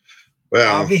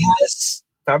 Well,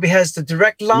 Bobby has the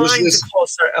direct line to call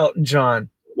Sir Elton John.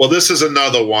 Well, this is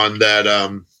another one that,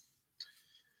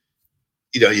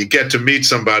 you get to meet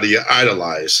somebody you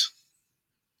idolize.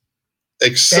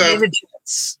 Except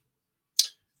records?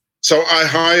 So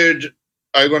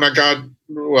when I got,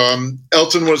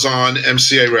 Elton was on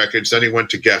MCA Records, then he went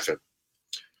to Geffen.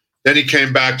 Then he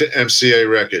came back to MCA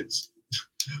Records.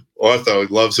 Ortho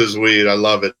loves his weed. I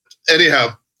love it.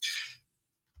 Anyhow,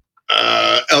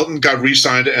 Elton got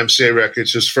re-signed to MCA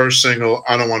Records. His first single,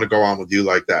 I Don't Want to Go On With You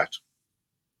Like That.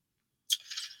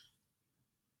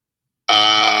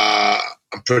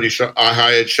 I'm pretty sure I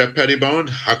hired Shep Pettibone.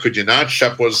 How could you not?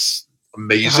 Shep was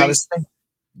amazing.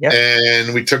 Yep.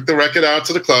 And we took the record out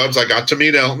to the clubs. I got to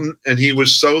meet Elton, and he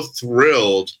was so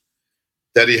thrilled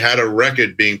that he had a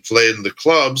record being played in the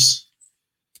clubs.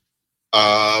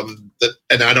 And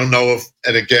I don't know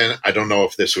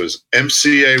if this was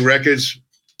MCA Records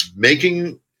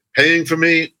paying for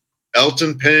me,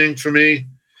 Elton paying for me,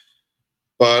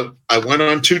 but I went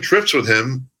on 2 trips with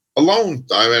him alone.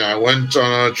 I mean, I went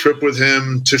on a trip with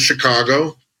him to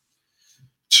Chicago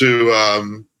to,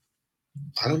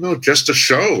 I don't know, just a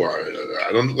show.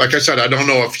 Like I said, I don't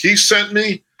know if he sent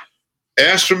me,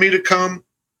 asked for me to come,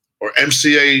 or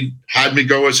MCA had me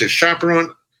go as his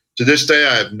chaperone. To this day,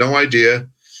 I have no idea.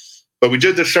 But we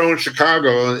did the show in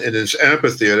Chicago in this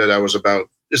amphitheater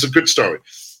it's a good story.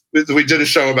 We did a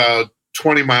show about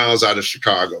 20 miles out of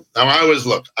Chicago. Now, I was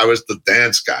the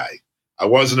dance guy. I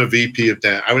wasn't a VP of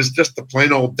dance. I was just the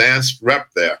plain old dance rep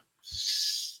there.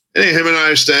 And him and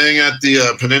I are staying at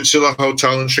the Peninsula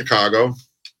Hotel in Chicago.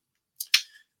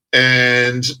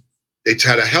 And they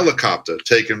had a helicopter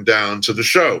take him down to the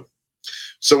show.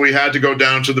 So we had to go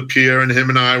down to the pier, and him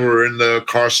and I were in the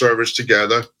car service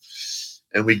together.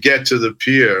 And we get to the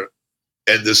pier,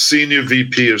 and the senior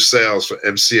VP of sales for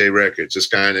MCA Records, this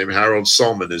guy named Harold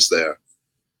Solman, is there.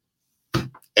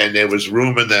 And there was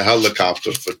room in the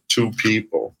helicopter for 2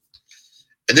 people.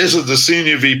 And this is the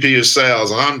senior VP of sales,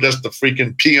 and I'm just the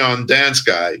freaking peon dance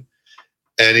guy.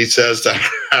 And he says to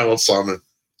Harold Solman,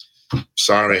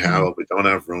 "Sorry, Harold, we don't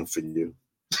have room for you."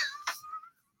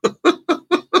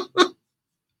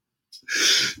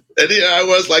 And I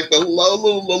was like the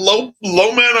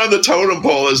low man on the totem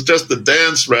pole is just the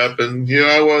dance rep. And here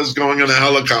I was going in a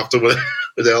helicopter with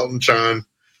Elton John.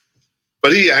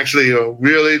 But he actually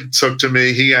really took to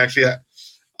me.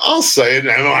 I'll say it.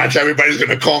 I don't know, everybody's going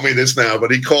to call me this now,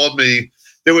 but he called me.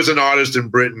 There was an artist in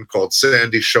Britain called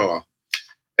Sandy Shaw,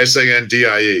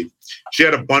 Sandie. She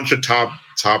had a bunch of top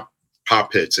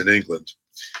pop hits in England.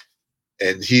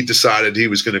 And he decided he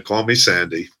was going to call me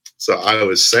Sandy. So I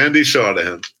was Sandy Shaw to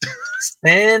him.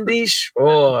 Sandy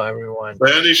Shaw, everyone.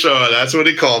 Sandy Shaw, that's what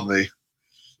he called me.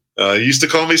 He used to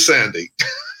call me Sandy.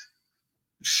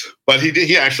 But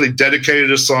he actually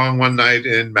dedicated a song one night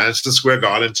in Madison Square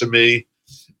Garden to me.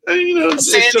 And,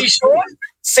 Sandy Shaw?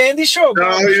 Sandy Shaw.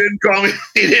 No, he didn't call me.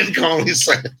 He didn't call me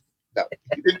Sandy. No,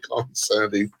 he didn't call me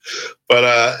Sandy. But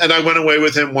and I went away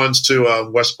with him once to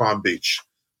West Palm Beach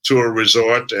to a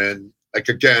resort, and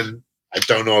again, I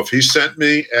don't know if he sent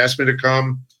me, asked me to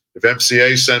come, if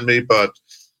MCA sent me, but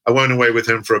I went away with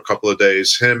him for a couple of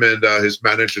days. Him and his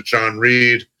manager, John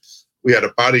Reed. We had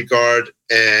a bodyguard,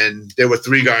 and there were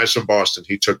 3 guys from Boston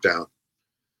he took down.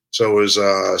 So it was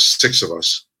 6 of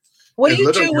us. What do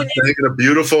you do when you're staying in a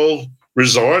beautiful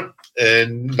resort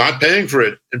and not paying for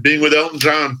it and being with Elton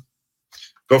John?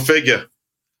 Go figure.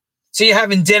 So you're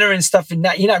having dinner and stuff, and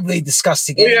you're not really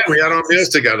discussing it. Yeah, we had our meals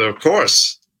together, of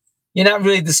course. You're not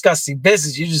really discussing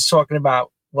business. You're just talking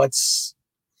about what's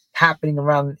happening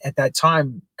around at that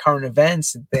time, current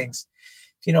events and things.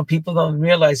 People don't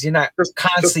realize you're not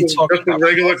constantly talking about a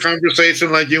regular conversation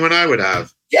like you and I would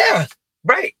have. Yeah,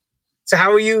 right. So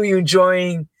how are you? Are you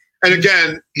enjoying? And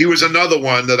again, he was another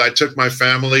one that I took my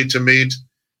family to meet,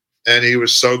 and he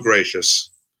was so gracious.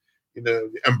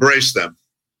 Embraced them.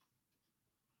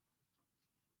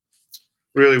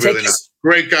 Really, really nice.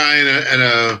 Great guy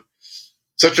and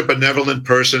such a benevolent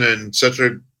person, and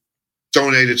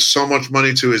donated so much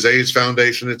money to his AIDS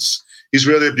foundation. He's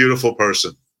really a beautiful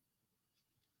person.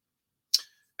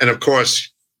 And of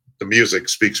course, the music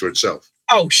speaks for itself.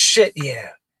 Oh shit, yeah.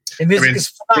 The music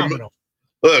is phenomenal.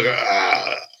 Look,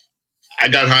 I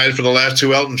got hired for the last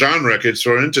 2 Elton John records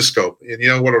for Interscope. And you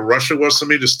know what a rush it was for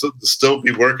me to still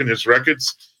be working his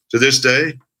records to this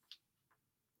day?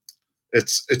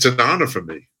 It's an honor for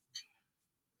me.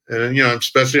 And,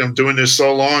 especially I'm doing this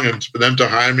so long, and for them to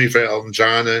hire me for Elton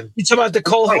John. And you talking about the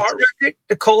Cole Hart record?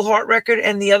 The Cole Hart record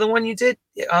and the other one you did?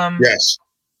 Yes.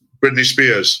 Britney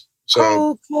Spears.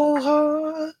 So, Cole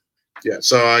Hart. Yeah.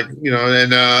 So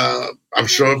I'm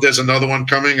sure if there's another one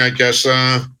coming, I guess.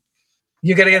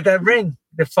 You got to get that ring.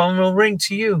 The phone will ring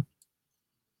to you.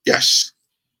 Yes.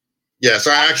 Yes.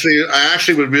 I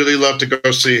actually would really love to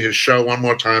go see his show one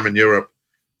more time in Europe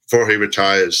before he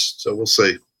retires. So we'll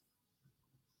see.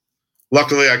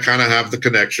 Luckily, I kind of have the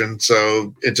connection,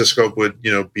 so Interscope would,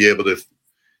 be able to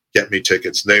get me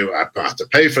tickets. I have to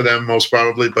pay for them most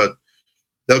probably, but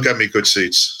they'll get me good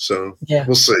seats. So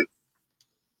we'll see.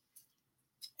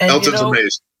 And Elton's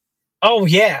amazing. Oh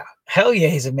yeah, hell yeah,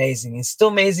 he's amazing. He's still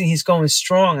amazing. He's going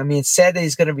strong. I mean, it's sad that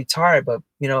he's going to retire, but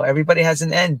everybody has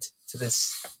an end to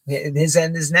this. His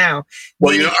end is now.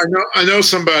 Well, I know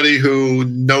somebody who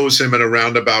knows him in a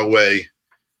roundabout way,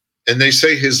 and they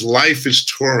say his life is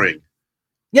touring.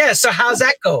 Yeah. So how's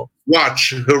that go?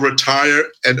 Watch, he'll retire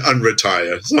and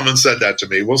unretire. Someone said that to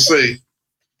me. We'll see.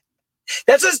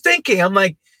 That's what I was thinking. I'm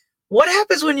like, what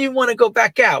happens when you want to go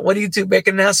back out? What do you do? Make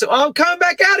an announcement? Oh, I'm coming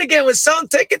back out again. We're selling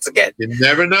tickets again. You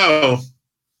never know.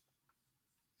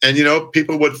 And,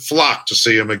 people would flock to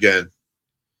see him again.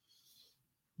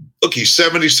 Look, he's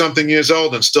 70-something years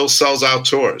old and still sells out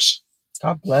tours.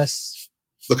 God bless.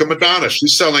 Look at Madonna.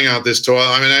 She's selling out this tour.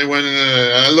 I mean,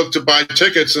 I looked to buy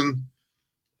tickets, and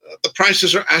the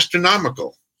prices are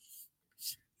astronomical.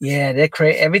 Yeah, they're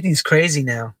crazy. Everything's crazy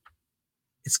now.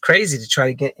 It's crazy to try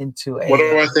to get into a... What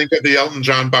do I think of the Elton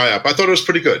John buy-up? I thought it was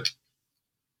pretty good.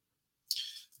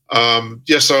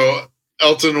 So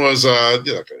Elton was,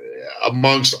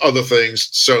 amongst other things,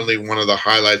 certainly one of the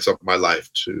highlights of my life,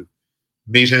 to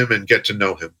meet him and get to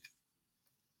know him.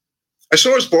 I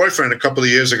saw his boyfriend a couple of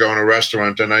years ago in a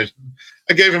restaurant, and I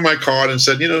gave him my card and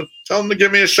said, tell him to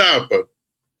give me a shout, but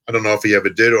I don't know if he ever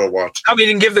did or what. I mean,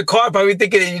 you didn't give the card, probably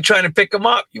thinking that you're trying to pick him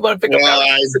up. You want to pick him up?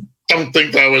 I don't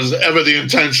think that was ever the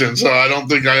intention, so I don't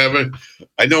think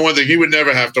I know one thing, he would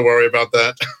never have to worry about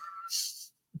that.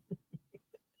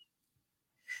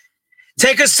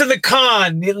 Take us to the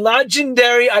con, the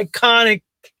legendary, iconic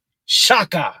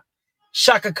Chaka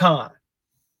Khan.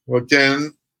 Well,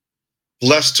 again,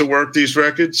 blessed to work these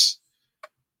records.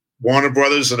 Warner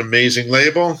Brothers, an amazing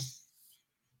label.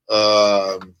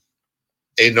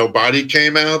 Ain't Nobody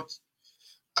came out.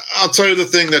 I'll tell you the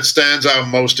thing that stands out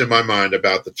most in my mind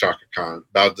about the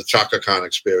Chaka Khan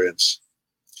experience.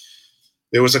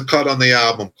 There was a cut on the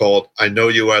album called I Know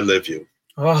You, I Live You.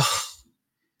 Oh.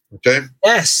 Okay?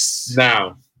 Yes.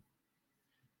 Now,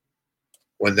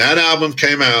 when that album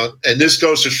came out, and this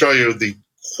goes to show you the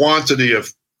quantity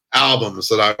of albums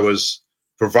that I was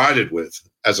provided with,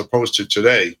 as opposed to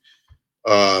today,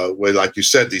 where, like you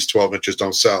said, these 12 inches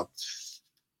don't sell.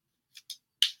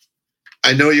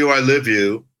 I Know You, I Live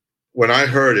You, when I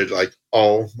heard it, like,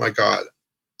 oh my God,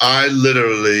 I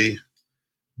literally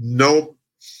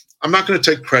I'm not going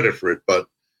to take credit for it, but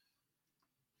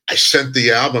I sent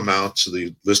the album out to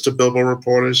the list of Billboard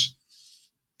reporters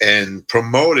and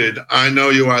promoted I Know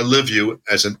You, I Live You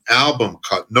as an album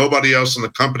cut. Nobody else in the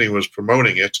company was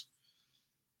promoting it.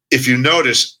 If you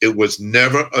notice, it was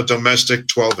never a domestic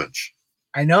 12-inch.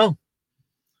 I know.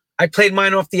 I played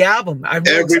mine off the album. I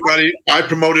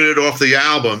promoted it off the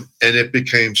album, and it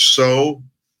became so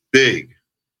big.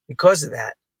 Because of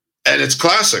that. And it's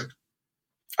classic.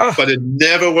 Oh. But it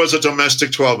never was a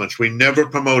domestic 12-inch. We never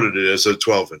promoted it as a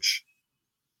 12-inch.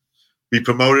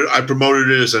 I promoted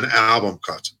it as an album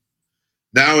cut.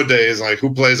 Nowadays, like,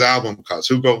 who plays album cuts?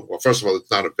 Well, first of all,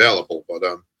 it's not available, but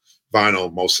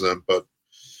vinyl, most of them. But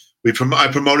I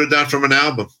promoted that from an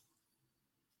album.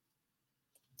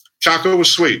 Chaka was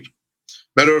sweet.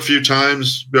 Met her a few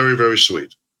times. Very, very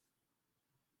sweet.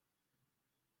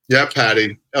 Yeah,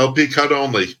 Patty. LP cut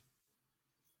only.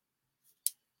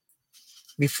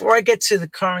 Before I get to the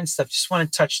current stuff, just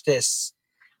want to touch this.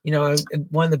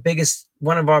 One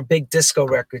of our big disco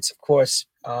records, of course,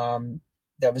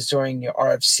 that was during your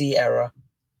RFC era.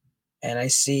 And I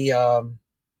see some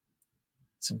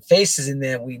faces in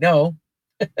there we know.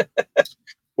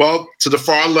 Well, to the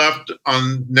far left,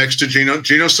 next to Gino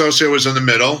Sosio was in the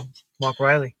middle. Mark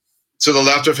Riley. To the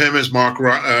left of him is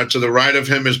to the right of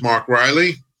him is Mark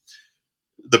Riley.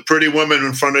 The pretty woman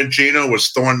in front of Gino was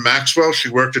Thorne Maxwell. She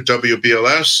worked at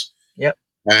WBLS. Yep.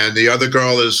 And the other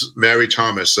girl is Mary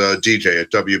Thomas, a DJ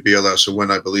at WBLS, who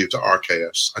went, I believe, to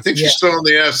RKS. I think she's still on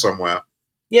the air somewhere.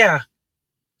 Yeah.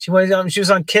 She was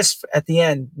on KISS at the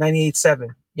end,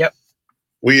 98.7. Yep.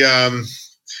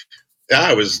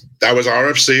 That was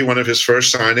RFC, one of his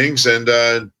first signings,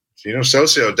 and Gino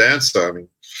Sosio danced. I mean,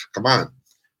 come on,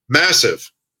 massive.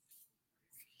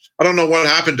 I don't know what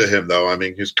happened to him though. I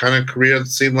mean, his kind of career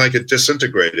seemed like it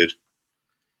disintegrated.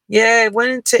 Yeah, it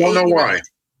went into. Don't know why.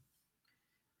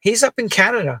 He's up in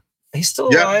Canada. He's still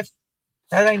alive.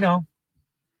 That I know.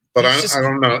 But I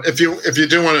don't know. If you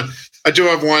do want to, I do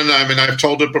have one. I mean, I've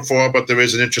told it before, but there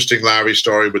is an interesting Larry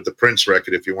story with the Prince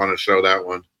record. If you want to show that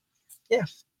one. Yeah.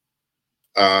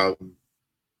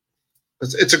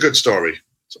 It's a good story.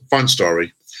 It's a fun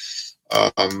story.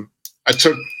 I don't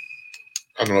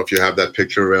know if you have that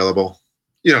picture available.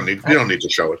 You don't need to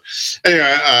show it. Anyway,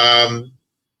 I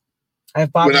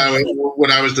have Bob.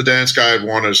 When I was the dance guy at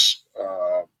Warner's,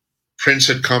 Prince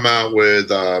had come out with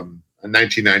in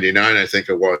 1999, I think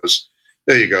it was.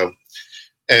 There you go.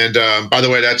 And by the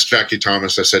way, that's Jackie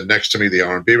Thomas. I said next to me, the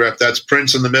R&B rep. That's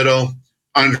Prince in the middle.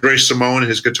 Andre Simone,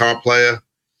 his guitar player.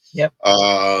 Yep.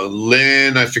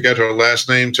 Lynn, I forget her last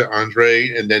name, to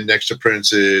Andre. And then next to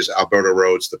Prince is Alberta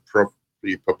Rhodes, the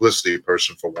publicity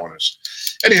person for Warner's.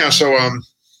 Anyhow, so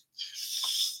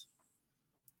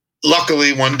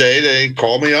luckily one day they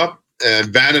called me up, and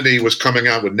Vanity was coming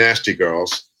out with Nasty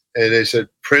Girls. And they said,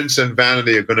 Prince and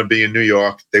Vanity are going to be in New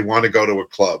York. They want to go to a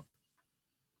club.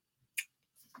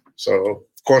 So,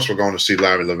 of course, we're going to see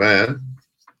Larry Levan.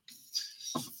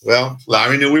 Well,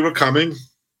 Larry knew we were coming.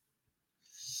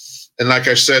 And like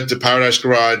I said, the Paradise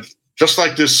Garage, just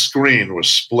like this screen, was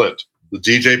split. The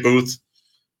DJ booth,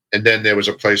 and then there was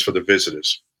a place for the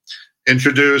visitors.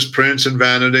 Introduced Prince and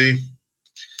Vanity,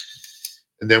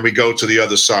 and then we go to the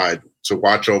other side to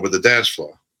watch over the dance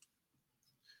floor.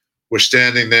 We're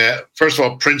standing there. First of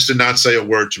all, Prince did not say a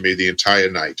word to me the entire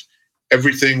night.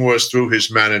 Everything was through his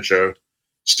manager,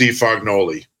 Steve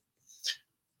Fognoli.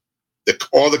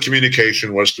 All the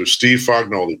communication was through Steve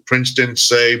Fognoli. Prince didn't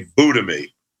say boo to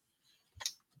me.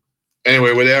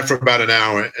 Anyway, we're there for about an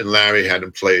hour, and Larry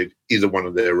hadn't played either one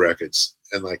of their records.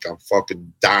 And like, I'm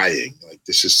fucking dying. Like,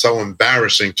 this is so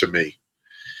embarrassing to me.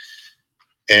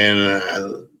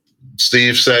 And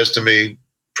Steve says to me,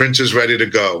 Prince is ready to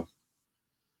go.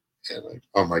 And like,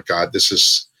 oh my God, this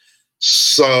is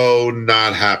so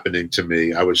not happening to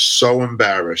me. I was so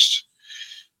embarrassed.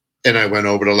 And I went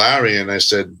over to Larry and I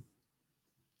said,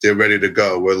 they're ready to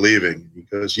go. We're leaving. He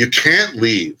goes, you can't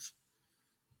leave.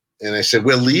 And I said,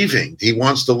 we're leaving. He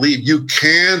wants to leave. You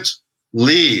can't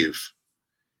leave.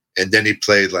 And then he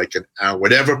played like an hour,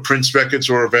 whatever Prince records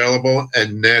were available,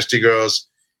 and Nasty Girls,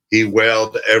 he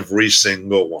wailed every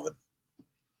single one.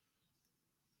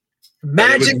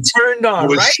 Magic turned on,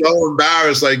 right? I was so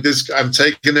embarrassed. Like this, I'm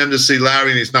taking them to see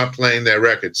Larry, and he's not playing their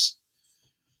records.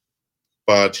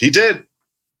 But he did.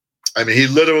 I mean, he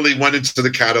literally went into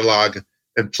the catalog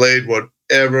and played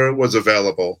whatever was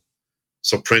available,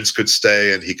 so Prince could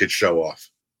stay and he could show off.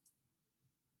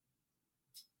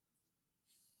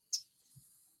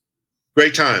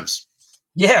 Great times.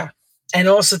 Yeah, and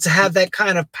also to have that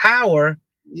kind of power.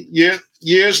 Yeah.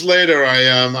 Years later,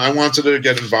 I wanted to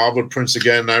get involved with Prince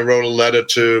again. I wrote a letter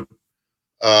to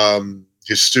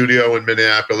his studio in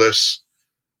Minneapolis,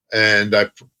 and I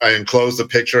enclosed a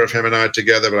picture of him and I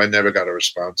together, but I never got a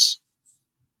response.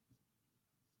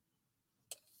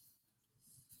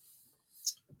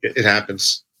 It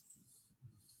happens.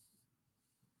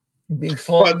 But,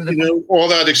 all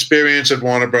that experience at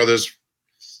Warner Brothers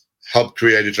helped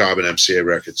create a job at MCA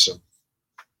Records. So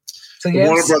the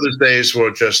Warner Brothers days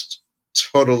were just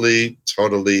totally,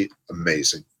 totally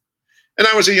amazing. And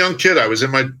I was a young kid. I was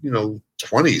in my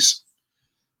 20s.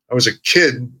 I was a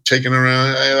kid taking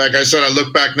around. Like I said, I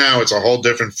look back now, it's a whole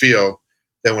different feel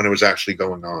than when it was actually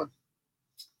going on.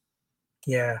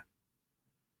 Yeah.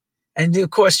 And of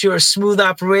course, you're a smooth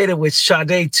operator with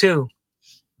Sade too.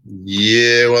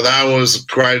 Yeah, well, that was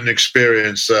quite an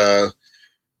experience.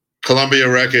 Columbia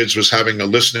Records was having a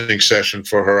listening session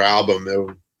for her album. There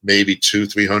were maybe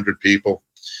 200-300 people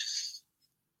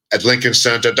at Lincoln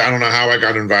Center. I don't know how I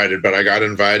got invited, but I got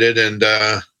invited, and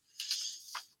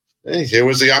hey, here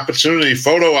was the opportunity,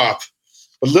 photo op.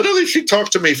 But literally, she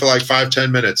talked to me for like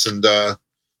 5-10 minutes, and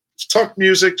talked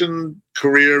music and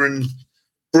career, and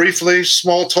briefly,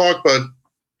 small talk. But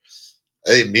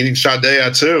hey, meeting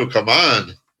Sade too. Come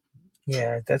on.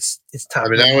 Yeah, it's tough. I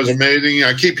mean, that was amazing.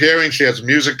 I keep hearing she has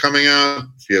music coming out.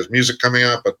 She has music coming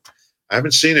out, but I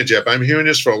haven't seen it yet. But I'm hearing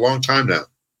this for a long time now.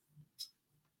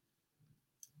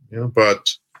 But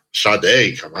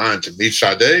Sade, come on, to meet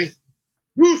Sade,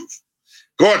 woo,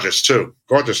 gorgeous too,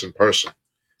 gorgeous in person,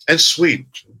 and sweet,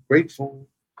 grateful.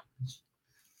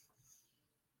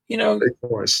 Great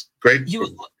voice, great.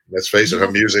 Let's face it,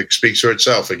 her music speaks for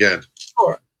itself again.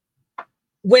 Sure.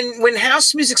 When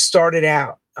house music started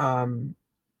out,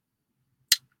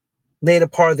 later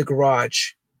part of the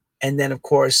garage, and then of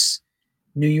course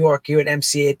New York, you at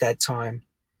MCA at that time.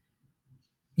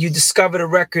 You discovered a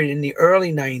record in the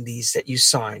early 90s that you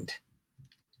signed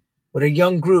with a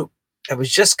young group that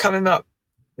was just coming up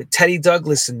with Teddy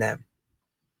Douglas and them,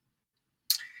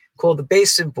 called the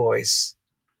Basement Boys.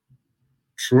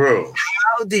 True.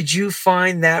 How did you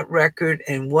find that record,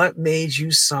 and what made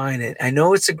you sign it? I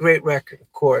know it's a great record,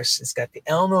 of course. It's got the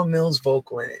Eleanor Mills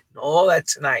vocal in it and all that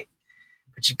tonight.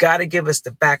 But you got to give us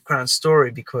the background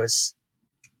story, because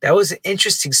that was an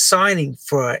interesting signing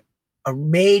for a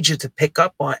major to pick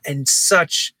up on, and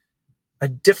such a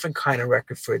different kind of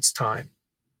record for its time.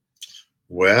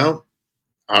 Well,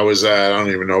 I was at, I don't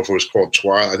even know if it was called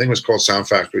Twilight. I think it was called Sound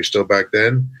Factory still back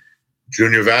then.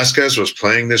 Junior Vasquez was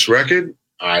playing this record.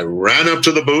 I ran up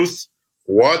to the booth.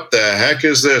 What the heck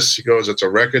is this? He goes, it's a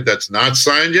record that's not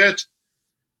signed yet.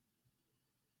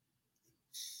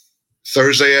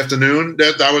 Thursday afternoon,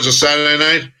 that was a Saturday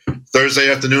night.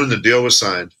 Thursday afternoon, the deal was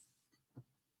signed.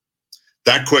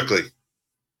 That quickly.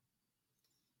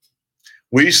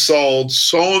 We sold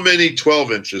so many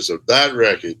 12 inches of that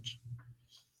record.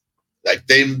 Like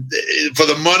for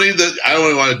the money that I don't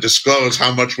even want to disclose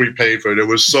how much we paid for it. It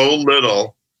was so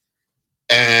little.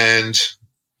 And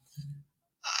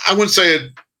I wouldn't say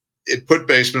it put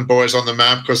Basement Boys on the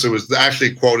map because it was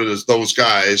actually quoted as those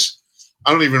guys.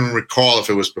 I don't even recall if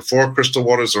it was before Crystal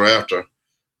Waters or after.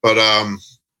 But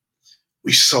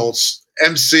we sold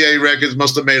MCA Records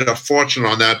must have made a fortune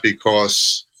on that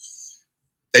because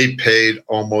they paid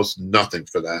almost nothing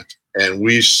for that. And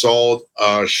we sold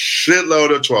a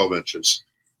shitload of 12 inches.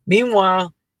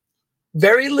 Meanwhile,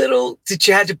 very little that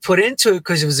you had to put into it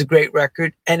because it was a great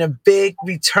record and a big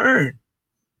return.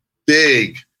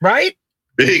 Big. Right?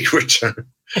 Big return.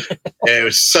 And it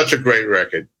was such a great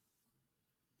record.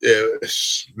 It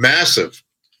was massive.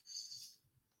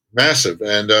 Massive.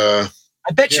 And I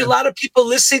bet you a lot of people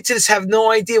listening to this have no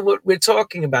idea what we're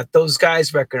talking about. Those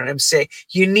guys' record. I'm saying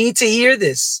you need to hear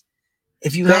this.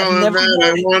 If you have never,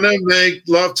 I want to make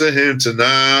love to him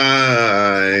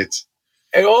tonight.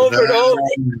 And over and over.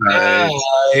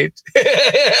 Tonight.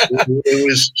 It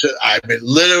was. I mean,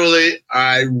 literally,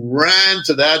 I ran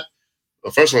to that.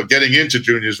 Well, first of all, getting into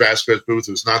Junior Vasquez booth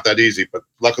was not that easy, but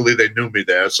luckily they knew me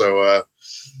there. So,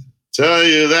 tell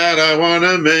you that I want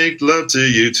to make love to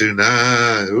you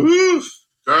tonight. Ooh,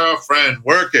 girlfriend,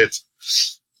 work it.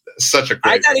 Such a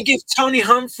great. I got to give Tony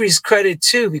Humphries credit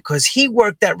too because he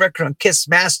worked that record on Kiss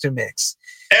Master Mix.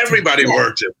 Everybody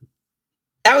worked it.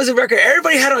 That was a record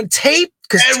everybody had on tape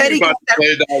because Teddy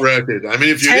played that record. I mean,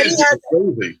 if you didn't, it's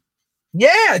crazy.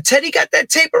 Yeah, Teddy got that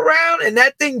tape around, and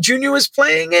that thing Junior was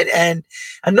playing it. And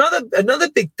another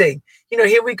big thing,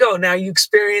 here we go. Now you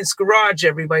experience garage,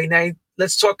 everybody. Now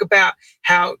let's talk about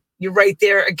how you're right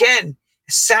there again.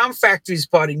 Sound Factory's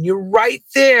buddy. You're right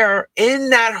there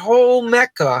in that whole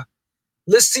mecca,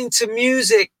 listening to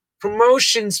music,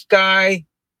 promotions guy,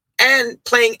 and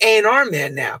playing A&R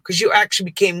man now because you actually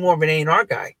became more of an A&R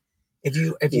guy. If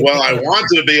you I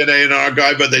wanted to be an A&R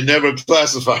guy, but they never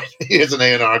classified me as an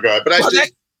A&R guy. But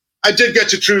I did get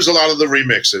to choose a lot of the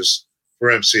remixes for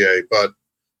MCA, but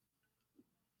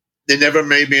they never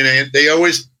made me an A. They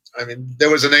always, there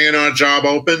was an A&R job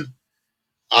open.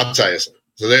 I'll tell you something.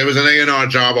 So there was an A&R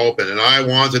job open, and I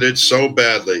wanted it so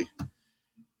badly.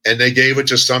 And they gave it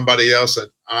to somebody else,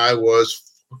 and I was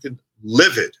fucking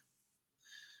livid.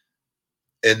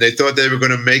 And they thought they were going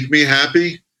to make me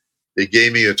happy. They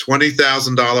gave me a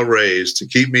 $20,000 raise to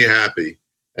keep me happy,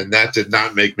 and that did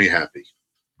not make me happy.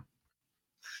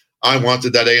 I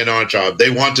wanted that A&R job. They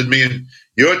wanted me, and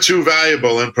you're too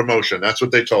valuable in promotion. That's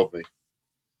what they told me.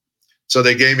 So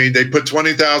they put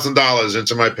 $20,000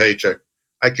 into my paycheck.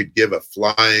 I could give a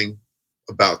flying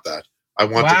about that. I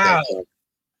wanted that job.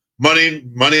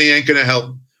 Money ain't going to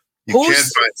help.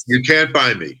 You can't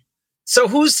buy me. So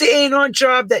who's the A&R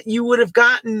job that you would have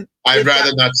gotten? I'd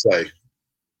rather not say.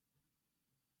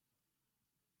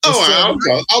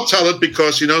 I'll tell it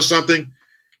because you know something.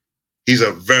 He's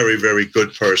a very, very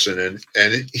good person,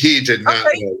 and he did not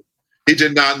know. He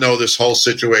did not know this whole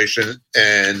situation,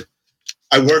 and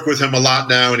I work with him a lot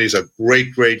now, and he's a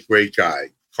great, great, great guy,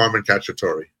 Carmen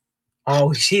Cacciatore.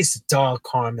 Oh, she's a dog,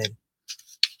 Carmen.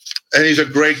 And he's a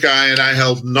great guy, and I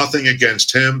held nothing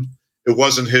against him. It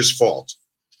wasn't his fault.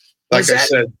 They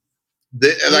wanted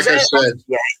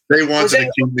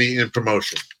to keep me in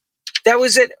promotion. That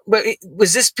was it. But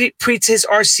was this pre his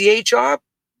RCA job?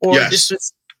 Or yes.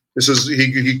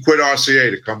 He quit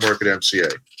RCA to come work at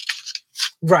MCA.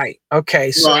 Right.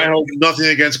 Okay. So I hold nothing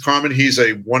against Carmen. He's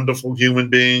a wonderful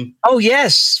human being. Oh,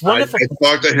 yes. Wonderful. I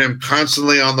talked to him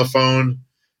constantly on the phone.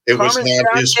 It was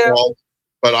not his fault,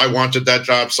 but I wanted that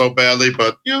job so badly.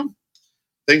 But,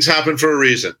 things happen for a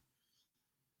reason.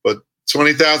 But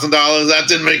 $20,000, that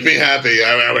didn't make me happy.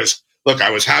 I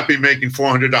was happy making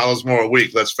 $400 more a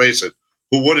week. Let's face it.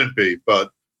 Who wouldn't be?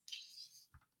 But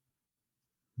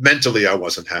mentally, I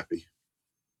wasn't happy.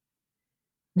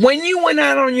 When you went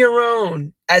out on your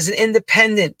own as an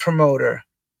independent promoter,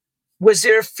 was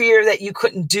there a fear that you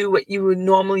couldn't do what you were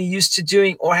normally used to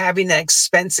doing or having that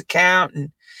expense account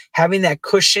and having that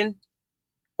cushion?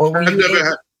 Or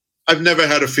I've never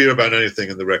had a fear about anything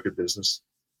in the record business.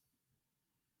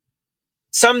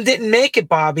 some didn't make it,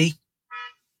 Bobby.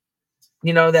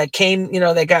 That came,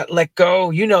 that got let go.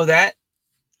 You know that.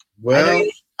 Well,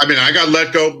 I got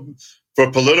let go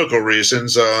for political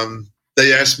reasons.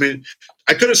 They asked me,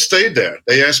 I could have stayed there.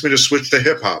 They asked me to switch to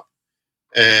hip hop.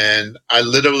 And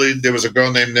there was a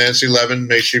girl named Nancy Levin,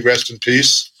 may she rest in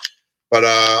peace. But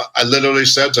I literally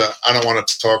said to her, I don't want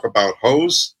to talk about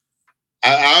hoes.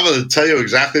 I will tell you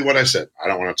exactly what I said. I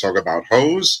don't want to talk about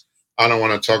hoes. I don't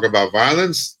want to talk about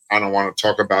violence. I don't want to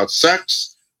talk about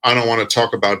sex. I don't want to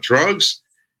talk about drugs.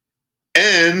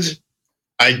 And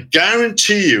I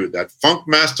guarantee you that Funk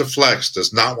Master Flex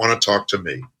does not want to talk to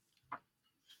me.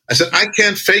 I said, I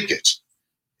can't fake it.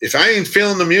 If I ain't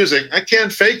feeling the music, I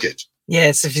can't fake it.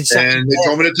 Yes. And they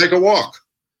told me to take a walk.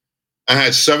 I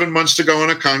had 7 months to go on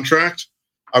a contract.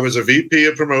 I was a VP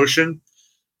of promotion.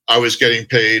 I was getting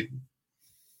paid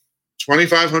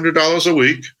 $2,500 a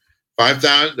week,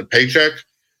 $5,000, the paycheck.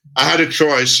 I had a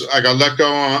choice. I got let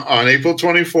go on April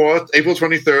 23rd,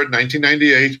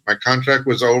 1998. My contract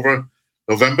was over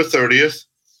November 30th.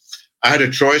 I had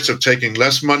a choice of taking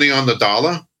less money on the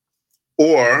dollar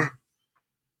or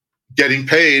getting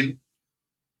paid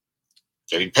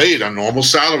on normal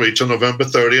salary till November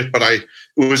 30th, but it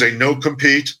was a no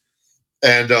compete,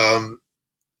 and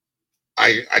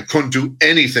I couldn't do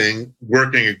anything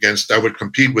working against. I would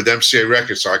compete with MCA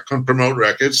Records, so I couldn't promote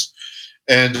records,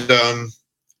 and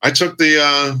I took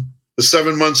the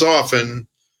 7 months off and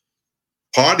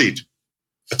partied.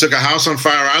 I took a house on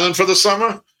Fire Island for the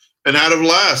summer and had a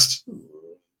blast.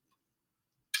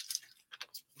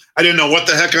 I didn't know what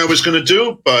the heck I was going to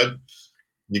do, but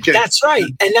you get. That's right,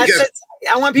 and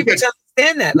I want people to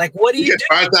understand that. Like, what do you get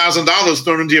 $5,000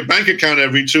 thrown into your bank account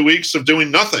every 2 weeks of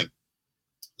doing nothing?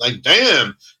 Like,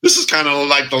 damn, this is kind of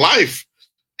like the life.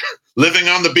 Living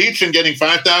on the beach and getting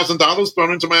 $5,000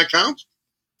 thrown into my account.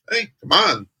 Hey, come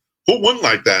on, who wouldn't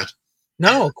like that?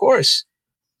 No, of course.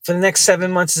 For the next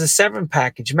 7 months is a 7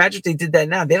 package. Imagine if they did that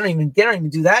now. They don't even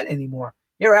do that anymore.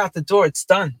 You're out the door. It's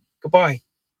done. Goodbye.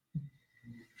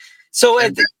 So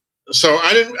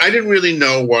I didn't really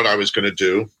know what I was going to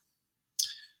do.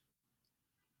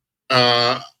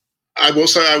 I will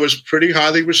say I was pretty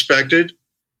highly respected,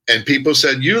 and people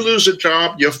said, "You lose a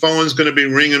job, your phone's going to be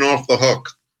ringing off the hook."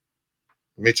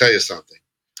 Let me tell you something.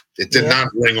 It did not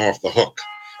ring off the hook.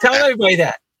 Tell everybody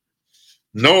that.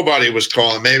 Nobody was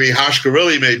calling. Maybe Hosh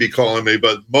Gorilla may be calling me,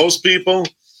 but most people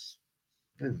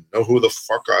didn't know who the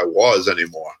fuck I was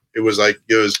anymore. It was like,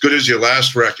 you're as good as your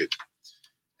last record.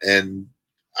 And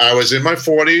I was in my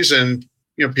 40s, and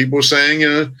people were saying,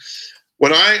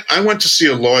 when I went to see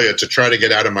a lawyer to try to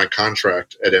get out of my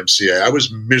contract at MCA, I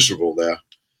was miserable there.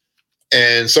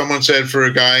 And someone said, for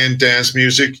a guy in dance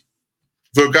music,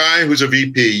 for a guy who's a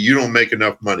VP, you don't make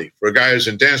enough money. For a guy who's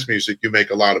in dance music, you make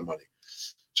a lot of money.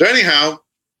 So anyhow,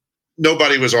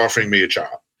 nobody was offering me a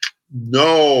job.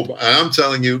 No, I'm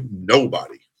telling you,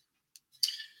 nobody.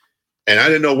 And I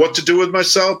didn't know what to do with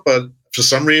myself, but for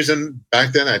some reason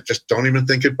back then, I just don't even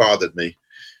think it bothered me.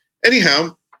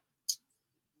 Anyhow,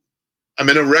 I'm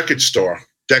in a record store,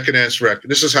 Decadence Record.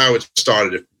 This is how it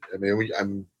started. I mean,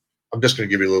 I'm just going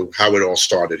to give you a little how it all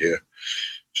started here.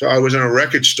 So I was in a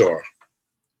record store,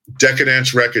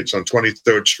 Decadence Records on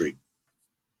 23rd Street.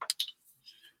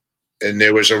 And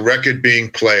there was a record being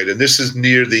played. And this is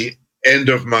near the end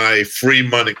of my free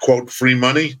money, quote, free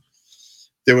money.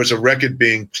 There was a record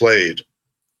being played.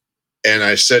 And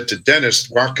I said to Dennis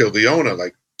Watkil, the owner,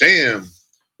 like, damn,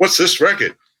 what's this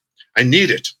record? I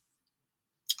need it.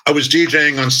 I was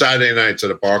DJing on Saturday nights at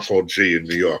a bar called G in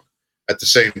New York at the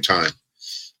same time.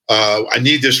 I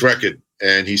need this record.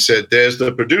 And he said, there's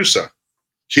the producer,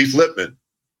 Keith Lippman.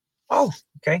 Oh,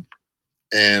 okay.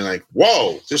 And like,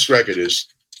 whoa, this record is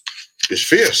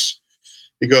fierce.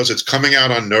 He goes, it's coming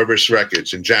out on Nervous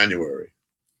Records in January.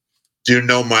 Do you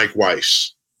know Mike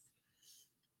Weiss?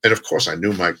 And of course I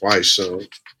knew Mike Weiss. So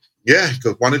yeah, he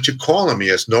goes, why don't you call him? He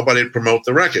has nobody to promote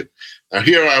the record. Now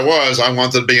here I was, I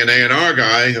wanted to be an A&R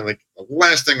guy. And like, the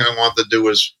last thing I wanted to do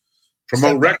was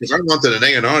promote records. I wanted an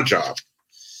A&R job.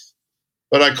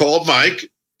 But I called Mike,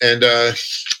 and I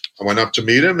went up to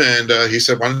meet him, and he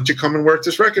said, why don't you come and work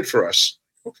this record for us?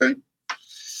 Okay.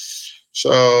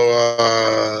 So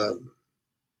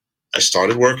I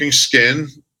started working Skin.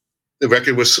 The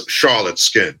record was Charlotte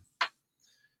Skin.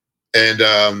 And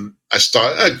I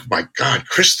started, oh my God,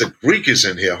 Chris the Greek is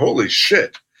in here. Holy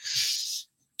shit.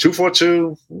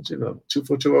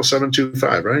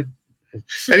 242-0725, right?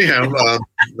 Anyhow,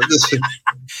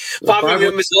 Bobby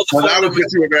remembers all the phone that was numbers.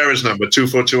 Richie Rivera's number,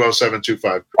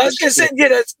 2420725. I was gonna say,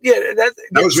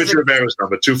 That was Richie Rivera's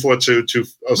number,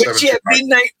 2420725. Richie at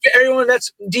midnight. Everyone,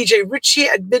 that's DJ Richie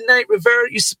at midnight.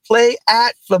 Rivera used to play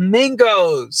at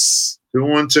Flamingos.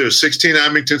 212, 16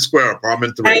 Abington Square,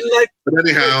 apartment 3. And like, but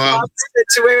anyhow,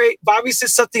 Bobby said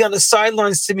something on the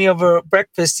sidelines to me over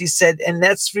breakfast. He said, and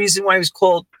that's the reason why he was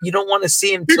called. You don't want to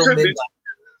see him till midnight.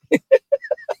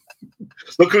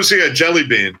 Look who's here, Jelly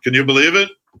Bean. Can you believe it?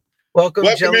 Welcome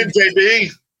in,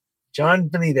 JB. John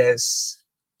Benitez.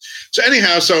 So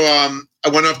anyhow, I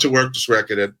went off to work this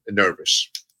record at Nervous.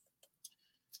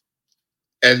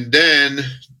 And then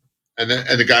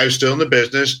the guy who's still in the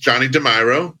business, Johnny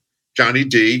DeMiro, Johnny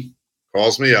D,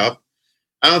 calls me up.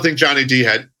 I don't think Johnny D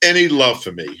had any love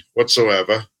for me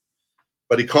whatsoever.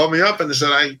 But he called me up and he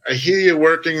said, I hear you're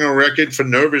working a record for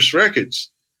Nervous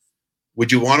Records. Would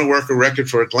you want to work a record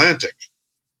for Atlantic?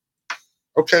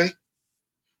 Okay.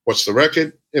 What's the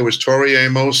record? It was Tori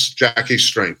Amos, Jackie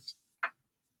Strength.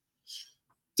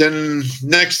 Then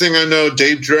next thing I know,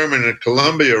 Dave German at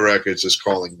Columbia Records is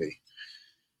calling me.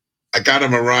 I got a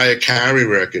Mariah Carey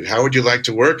record. How would you like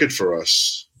to work it for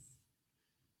us?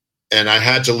 And I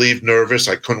had to leave Nervous.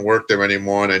 I couldn't work there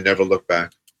anymore, and I never looked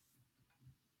back.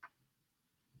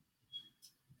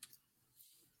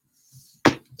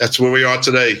 That's where we are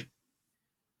today.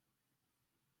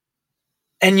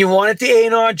 And you wanted the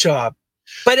A&R job.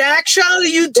 But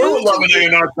actually, you do love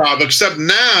an A&R job, except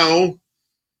now,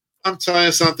 I'm telling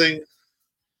you something.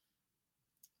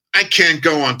 I can't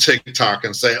go on TikTok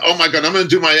and say, oh, my God, I'm going to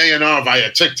do my A&R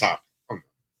via TikTok.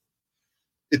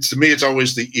 To me, it's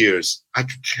always the ears. I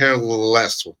could care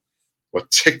less what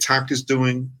TikTok is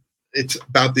doing. It's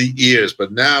about the ears.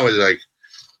 But now it's like,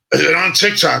 is it on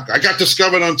TikTok? I got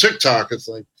discovered on TikTok. It's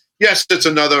like, yes, it's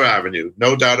another avenue.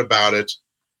 No doubt about it.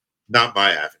 Not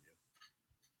my avenue.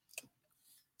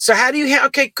 So how do you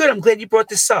okay, good. I'm glad you brought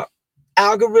this up.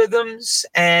 Algorithms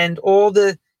and all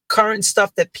the current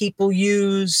stuff that people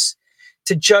use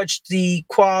to judge the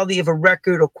quality of a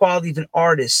record or quality of an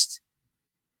artist.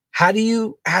 How do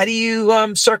you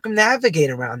circumnavigate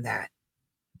around that,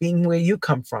 being where you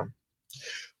come from?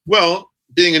 Well,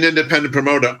 being an independent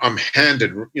promoter, I'm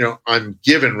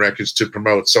given records to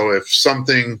promote. So if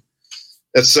something,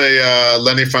 let's say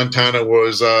Lenny Fontana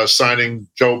was signing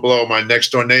Joe Blow, my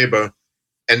next door neighbor,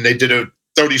 and they did a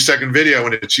 30-second video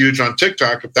and it's huge on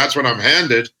TikTok. If that's what I'm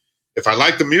handed, if I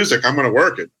like the music, I'm going to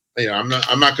work it. I'm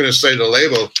not going to say to the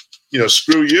label,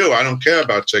 screw you. I don't care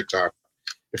about TikTok.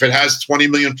 If it has 20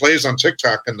 million plays on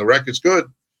TikTok and the record's good,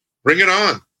 bring it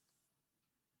on.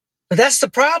 But that's the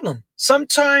problem.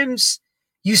 Sometimes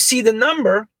you see the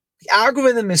number, the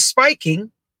algorithm is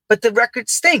spiking, but the record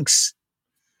stinks.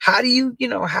 How do you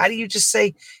just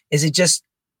say, is it just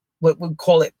what we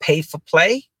call it pay for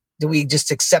play? Do we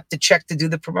just accept the check to do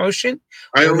the promotion?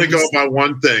 I only go by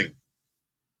one thing.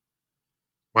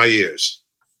 My ears.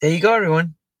 There you go,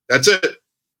 everyone. That's it.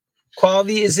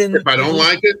 Quality is in. If I don't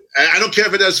like it, I don't care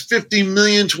if it has 50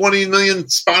 million, 20 million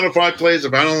Spotify plays.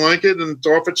 If I don't like it and it's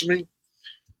offered to me,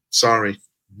 sorry,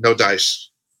 no dice.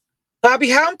 Bobby,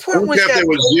 how important was that? If there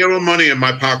was zero money in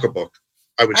my pocketbook,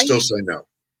 I would still say no.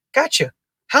 Gotcha.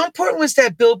 How important was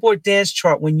that Billboard dance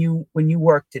chart when you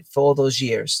worked it for all those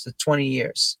years, the 20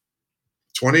 years?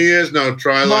 20 years? No,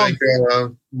 try like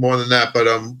more than that, but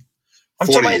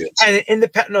 40 years. I'm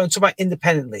talking about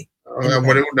independently.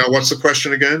 Now, what's the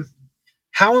question again?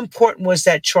 How important was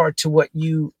that chart to what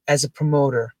you, as a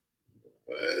promoter?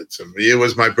 To me, it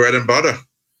was my bread and butter.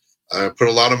 I put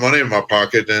a lot of money in my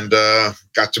pocket and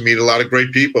got to meet a lot of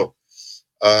great people.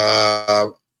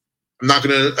 I'm not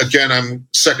going to, again,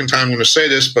 second time I'm going to say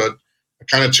this, but I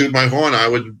kind of toot my horn. I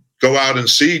would go out and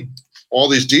see all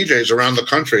these DJs around the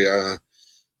country.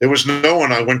 There was no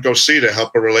one I wouldn't go see to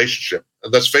help a relationship.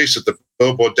 And let's face it, the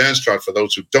Billboard Dance Chart, for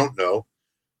those who don't know,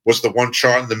 was the one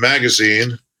chart in the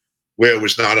magazine where it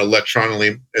was not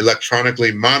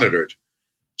electronically monitored.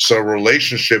 So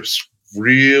relationships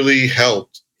really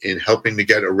helped in helping to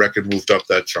get a record moved up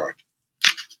that chart.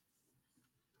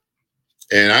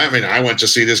 And I went to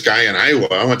see this guy in Iowa.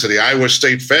 I went to the Iowa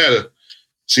State Fair to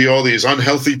see all these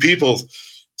unhealthy people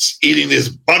eating this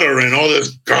butter and all this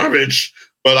garbage.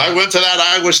 But I went to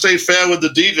that Iowa State Fair with the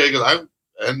DJ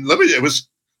it was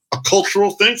a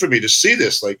cultural thing for me to see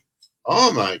this. Like,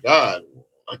 oh my God,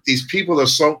 like these people are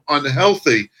so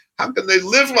unhealthy. How can they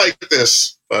live like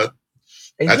this? But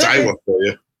that's Iowa for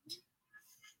you.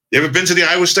 You ever been to the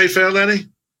Iowa State Fair, Lenny?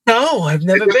 No, I've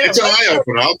never been. It's an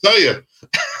eye-opener, I'll tell you.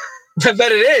 I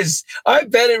bet it is. I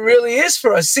bet it really is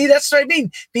for us. See, that's what I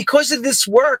mean. Because of this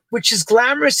work, which is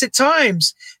glamorous at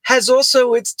times, has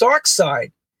also its dark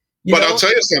side. But I'll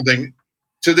tell you something.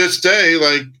 To this day,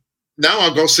 like now,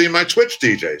 I'll go see my Twitch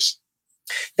DJs.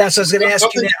 That's what I was going to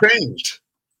ask you now. Nothing's changed.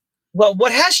 Well,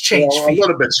 what has changed for you? A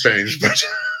little bit's changed, but.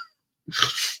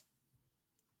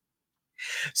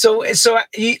 So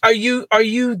are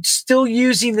you still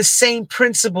using the same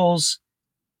principles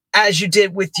as you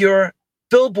did with your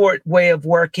Billboard way of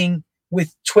working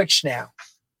with Twitch now?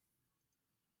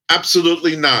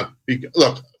 Absolutely not.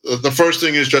 Look, the first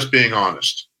thing is just being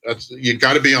honest. You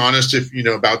got to be honest if you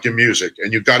know about your music,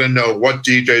 and you got to know what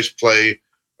DJs play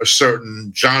a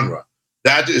certain genre.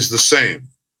 That is the same.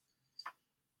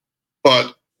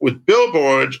 But with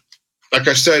Billboard, like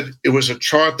I said, it was a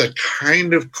chart that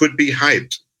kind of could be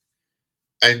hyped.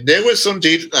 And there was some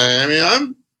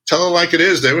I'm telling like it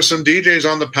is. There were some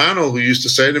DJs on the panel who used to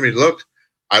say to me, look,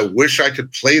 I wish I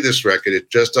could play this record. It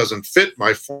just doesn't fit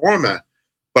my format,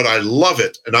 but I love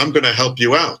it, and I'm going to help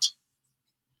you out.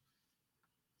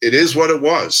 It is what it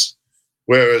was.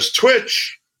 Whereas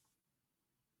Twitch,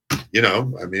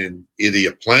 either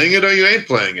you're playing it or you ain't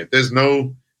playing it. There's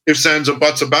no ifs, ands, or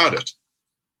buts about it.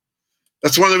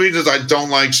 That's one of the reasons I don't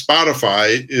like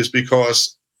Spotify, is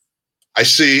because I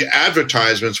see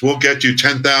advertisements will get you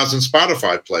 10,000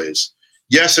 Spotify plays.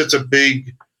 Yes, it's a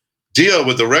big deal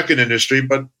with the record industry,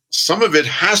 but some of it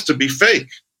has to be fake.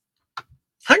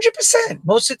 100%.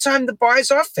 Most of the time, the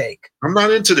buys are fake. I'm not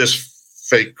into this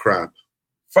fake crap.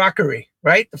 Frockery,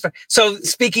 right? So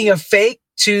speaking of fake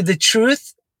to the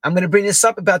truth, I'm going to bring this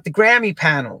up about the Grammy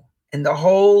panel and the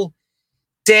whole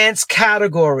dance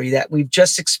category that we've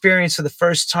just experienced for the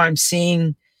first time,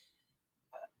 seeing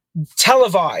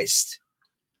televised,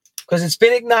 because it's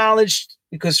been acknowledged,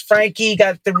 because Frankie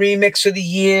got the remix of the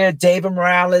year, David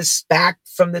Morales back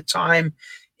from the time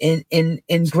in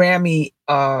Grammy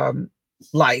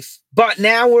life. But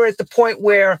now we're at the point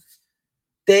where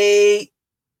they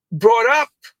brought up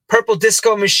Purple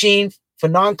Disco Machine for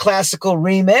non-classical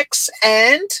remix,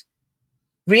 and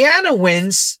Rihanna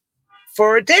wins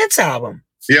for a dance album.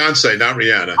 Beyonce, not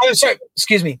Rihanna. I'm sorry.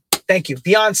 Excuse me. Thank you.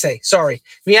 Beyonce. Sorry.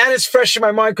 Rihanna's fresh in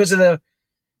my mind because of the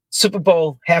Super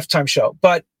Bowl halftime show.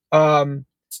 But I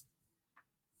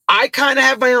kind of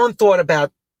have my own thought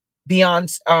about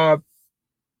Beyonce's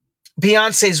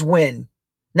win.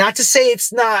 Not to say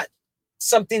it's not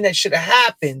something that should have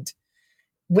happened.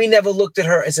 We never looked at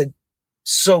her as a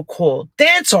so-called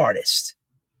dance artist.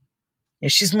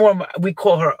 And she's more, we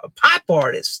call her a pop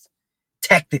artist,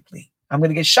 technically. I'm going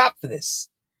to get shot for this.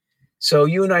 So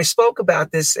you and I spoke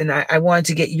about this, and I wanted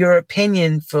to get your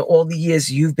opinion for all the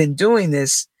years you've been doing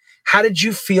this. How did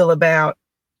you feel about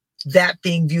that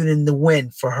being viewed in the win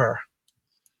for her?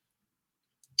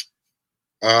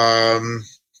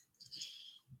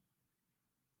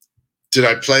 Did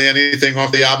I play anything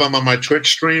off the album on my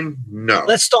Twitch stream? No.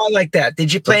 Let's start like that.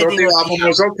 Did you play anything? The album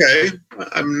was okay.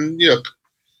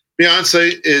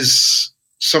 Beyonce is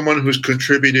someone who's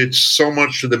contributed so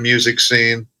much to the music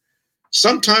scene.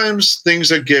 Sometimes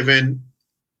things are given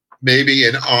maybe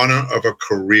in honor of a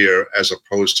career as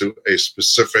opposed to a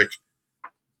specific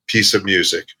piece of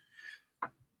music.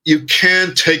 You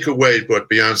can't take away what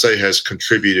Beyonce has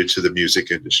contributed to the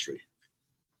music industry.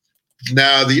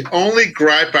 Now, the only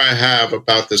gripe I have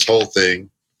about this whole thing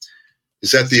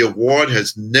is that the award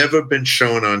has never been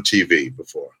shown on TV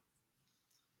before.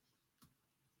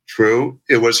 True,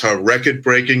 it was her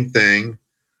record-breaking thing.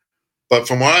 But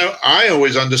from what I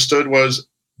always understood was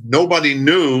nobody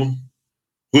knew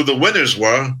who the winners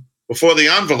were before the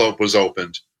envelope was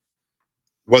opened.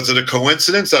 Was it a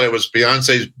coincidence that it was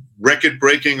Beyonce's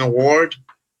record-breaking award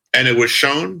and it was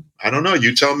shown? I don't know.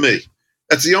 You tell me.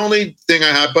 That's the only thing I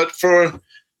have. But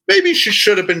maybe she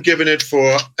should have been given it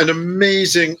for an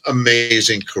amazing,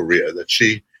 amazing career that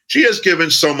she has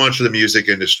given so much to the music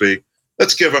industry.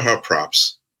 Let's give her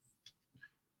props.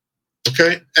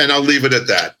 Okay? And I'll leave it at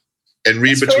that. And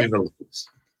read that's between fair. The lines.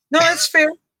 No, that's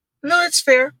fair. No, it's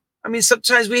fair. I mean,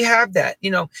 sometimes we have that,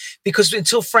 because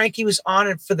until Frankie was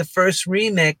honored for the first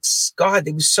remix, God,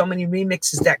 there was so many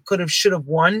remixes that should have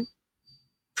won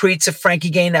pre to Frankie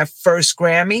getting that first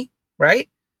Grammy, right?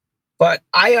 But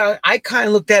I kind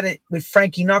of looked at it with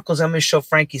Frankie Knuckles. I'm going to show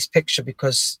Frankie's picture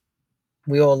because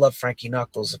we all love Frankie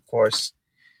Knuckles, of course.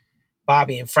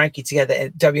 Bobby and Frankie together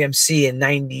at WMC in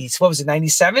 90s. What was it,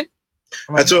 97?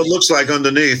 That's what it looks like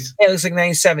underneath. Yeah, it looks like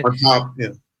 97. On top, yeah.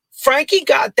 Frankie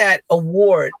got that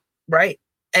award, right?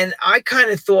 And I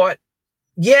kind of thought,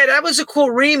 yeah, that was a cool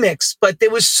remix, but there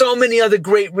was so many other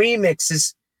great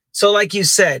remixes. So like you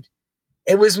said,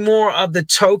 it was more of the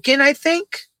token, I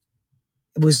think.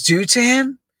 It was due to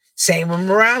him. Same with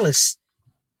Morales.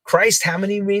 Christ, how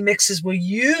many remixes were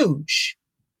huge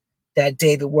that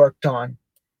David worked on?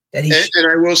 That he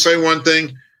and I will say one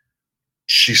thing.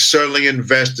 She certainly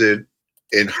invested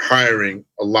in hiring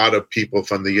a lot of people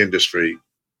from the industry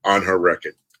on her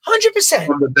record. 100%.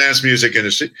 From the dance music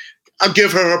industry. I'll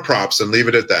give her her props and leave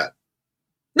it at that.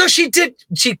 No, she did.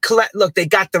 Look, they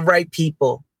got the right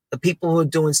people. The people who are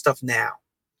doing stuff now.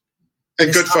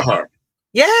 And good for her.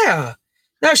 Yeah.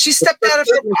 No, she stepped out of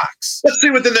her box. Let's see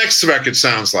what the next record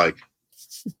sounds like.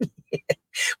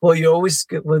 Well, you're always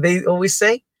good. Well, they always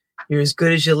say you're as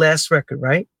good as your last record,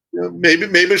 right? You know,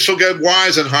 maybe she'll get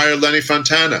wise and hire Lenny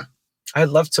Fontana. I'd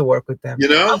love to work with them. You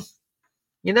know?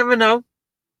 You never know.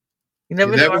 You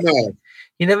never know.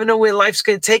 You never know where life's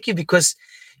going to take you because,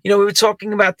 we were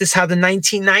talking about this, how the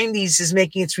 1990s is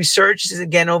making its resurgence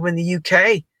again over in the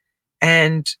UK.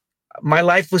 And my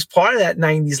life was part of that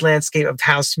 90s landscape of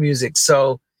house music.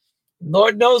 So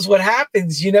Lord knows what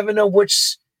happens. You never know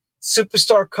which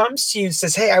superstar comes to you and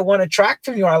says, hey, I want a track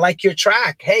from you. I like your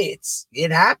track. Hey,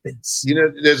 it happens.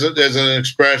 There's an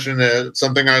expression,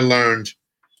 something I learned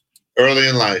early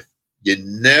in life. You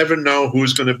never know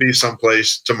who's going to be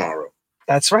someplace tomorrow.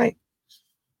 That's right.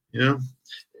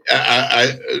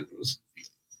 I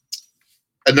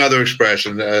another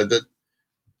expression that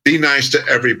be nice to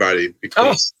everybody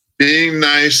because being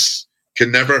nice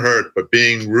can never hurt, but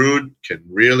being rude can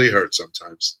really hurt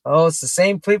sometimes. Oh, it's the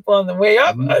same people on the way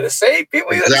up, the same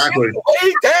people exactly on the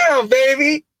way down,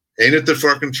 baby. Ain't it the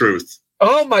fucking truth?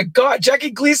 Oh my God,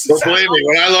 Jackie Gleason. Don't blame me.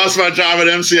 When I lost my job at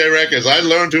MCA Records, I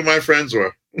learned who my friends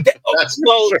were.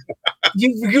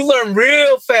 You learn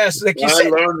real fast. Like you said, I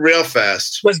learned real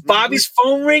fast. Was Bobby's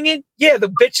phone ringing? Yeah, the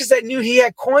bitches that knew he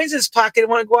had coins in his pocket and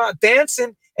want to go out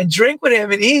dancing and drink with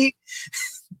him and eat.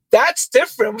 That's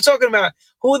different. We're talking about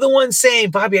who are the ones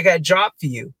saying, Bobby, I got a job for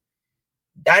you.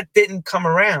 That didn't come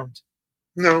around.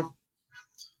 No,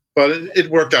 but it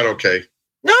worked out okay.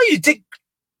 No, you did.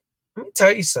 Let me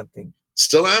tell you something.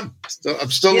 Still am.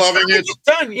 I'm still loving it.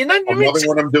 Done. You're not. I'm loving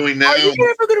what I'm doing now. Are you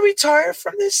ever going to retire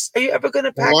from this? Are you ever going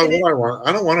to pack it in?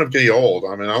 I don't want to get old.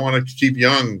 I mean, I want to keep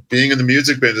young. Being in the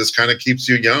music business kind of keeps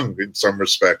you young in some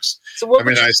respects. So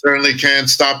I certainly can't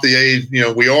stop the age.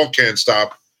 We all can't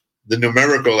stop the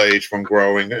numerical age from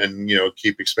growing and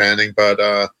keep expanding. But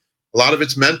a lot of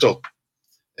it's mental,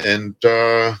 and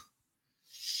I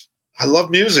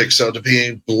love music. So to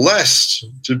be blessed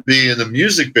to be in the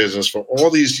music business for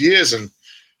all these years, and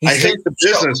I hate the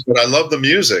business, but I love the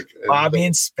music. Bobby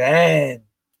and Spen,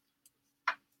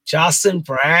 Jocelyn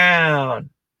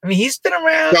Brown. I mean, he's been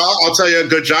around. I'll tell you a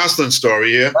good Jocelyn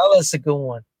story here. Oh, that's a good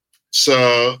one.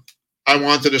 So I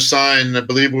wanted to sign, I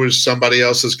believe it was somebody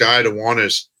else's guy to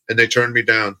Warner's, and they turned me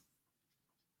down.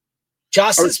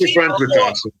 Jocelyn's I was friends with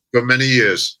Jocelyn for many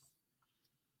years.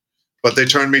 But they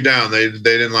turned me down. They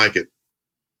didn't like it.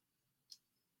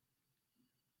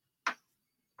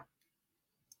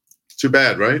 Too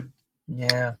bad, right?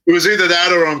 Yeah. It was either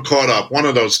that or I'm Caught Up. One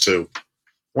of those two.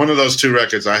 One of those two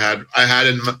records I had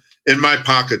in my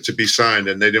pocket to be signed,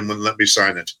 and they didn't let me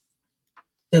sign it.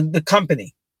 The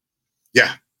company.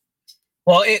 Yeah.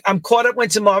 Well, I'm Caught Up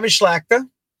went to Marvin Schlachter,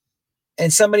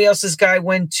 and somebody else's guy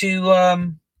went to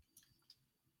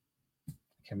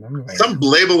right some now.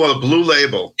 Label or a Blue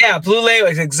Label. Yeah, Blue Label.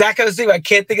 It's exactly what I was thinking. I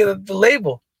can't think of the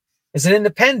label. It's an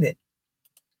independent.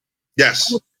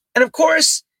 Yes. And of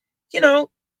course,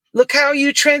 look how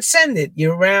you transcended.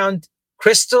 You're around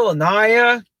Crystal,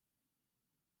 Anaya,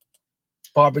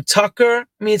 Barbara Tucker.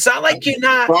 I mean, it's not like you're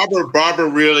not. Barbara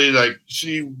really,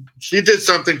 she did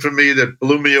something for me that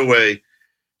blew me away.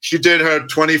 She did her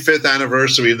 25th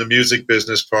anniversary in the music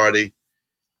business party.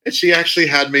 And she actually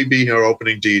had me be her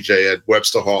opening DJ at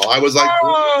Webster Hall. I was like,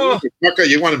 Tucker,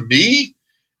 you wanted me?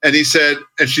 And she said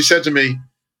to me,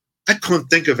 I couldn't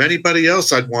think of anybody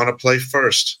else I'd want to play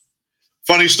first.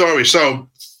 Funny story. So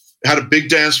had a big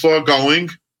dance floor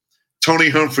going. Tony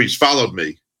Humphries followed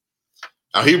me.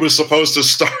 Now he was supposed to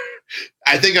start.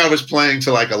 I think I was playing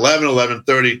till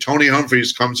 11:30. Tony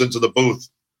Humphries comes into the booth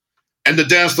and the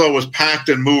dance floor was packed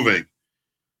and moving.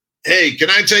 Hey, can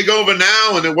I take over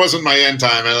now? And it wasn't my end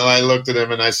time. And I looked at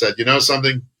him and I said, you know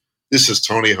something? This is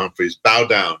Tony Humphries. Bow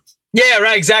down. Yeah,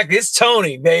 right. Exactly. It's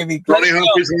Tony, baby. Tony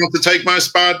Humphries wants to take my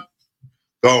spot.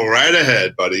 Go right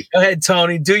ahead, buddy. Go ahead,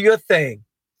 Tony. Do your thing.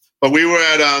 But we were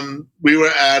at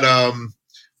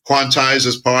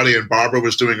Quantize's party, and Barbara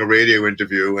was doing a radio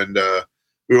interview, and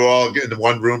we were all getting in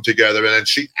one room together. And then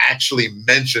she actually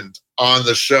mentioned on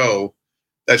the show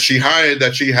that she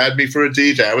had me for a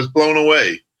DJ. I was blown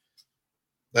away.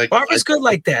 Barbara's good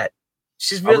like that.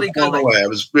 She's really good. I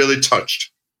was really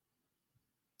touched.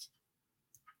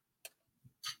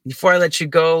 Before I let you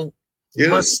go,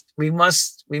 we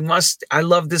must. I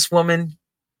love this woman,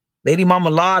 Lady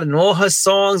Marmalade, and all her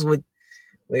songs with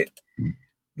Wait.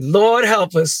 Lord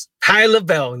help us. Patti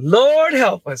LaBelle. Lord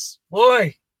help us.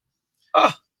 Boy.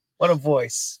 Oh, what a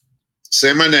voice.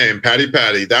 Say my name, Patty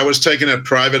Patty. That was taken at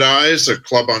Private Eyes, a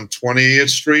club on 20th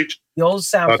Street. The old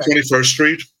Sound Factory. 21st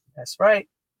Street. That's right.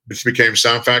 Which became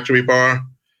Sound Factory Bar.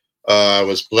 I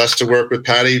was blessed to work with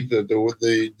Patty.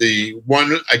 The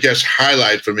one, I guess,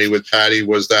 highlight for me with Patty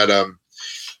was that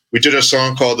we did a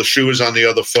song called "The Shoe Is on the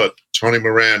Other Foot." Tony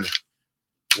Moran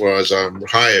was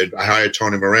hired. I hired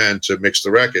Tony Moran to mix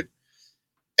the record,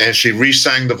 and she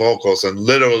re-sang the vocals. And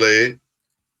literally,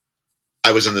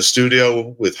 I was in the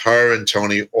studio with her and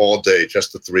Tony all day,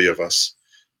 just the three of us,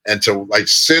 and to like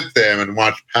sit there and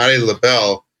watch Patti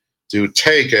LaBelle do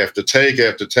take after take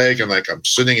after take, and like I'm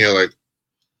sitting here like,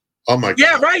 oh my god!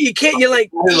 Yeah, right. You can't. You're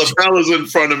like, Patti LaBelle is in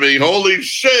front of me. Holy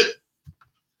shit!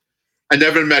 I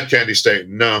never met Candy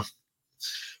Staten, no.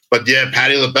 But yeah,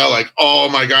 Patti LaBelle, like, oh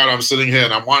my God, I'm sitting here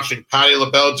and I'm watching Patti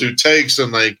LaBelle do takes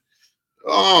and like,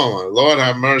 oh my Lord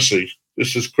have mercy.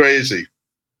 This is crazy.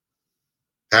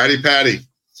 Patty.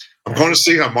 I'm going to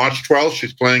see her March 12th.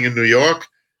 She's playing in New York.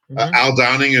 Mm-hmm. Al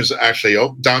Downing is actually,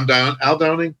 Al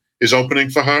Downing is opening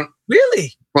for her.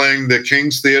 Really? Playing the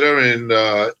King's Theater in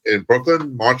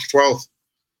Brooklyn, March 12th.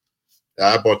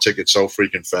 I bought tickets so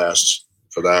freaking fast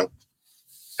for that.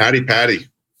 Patty.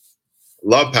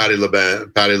 Love Patti LaBelle.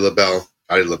 Patti LaBelle,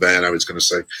 I was going to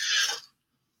say.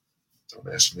 Don't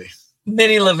ask me.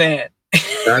 Minnie LeVan.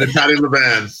 Patty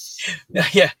LaBelle.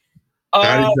 Yeah.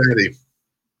 Patty.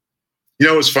 You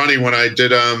know, it was funny when I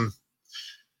did that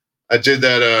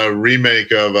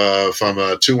remake of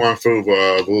from Tu Wong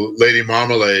Fu, Lady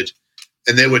Marmalade,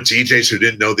 and there were DJs who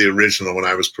didn't know the original when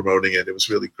I was promoting it. It was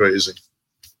really crazy.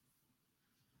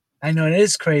 I know, it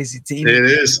is crazy. It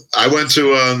is. I went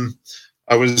to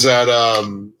I was at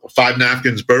Five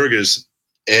Napkins Burgers,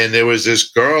 and there was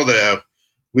this girl there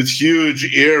with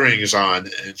huge earrings on,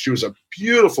 and she was a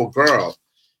beautiful girl.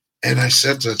 And I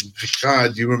said to her,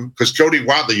 God, because Jody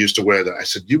Watley used to wear that. I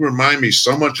said, you remind me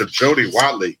so much of Jody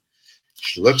Watley.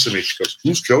 She looks at me, she goes,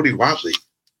 who's Jody Watley?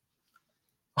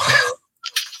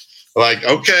 Like,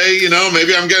 okay, you know,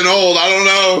 maybe I'm getting old. I don't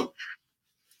know.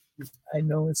 I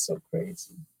know, it's so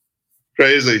crazy.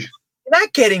 Crazy. You're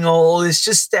not getting old. It's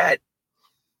just that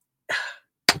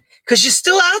because you're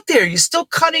still out there. You're still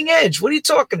cutting edge. What are you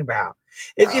talking about?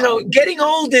 If you know, getting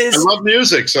old is. I love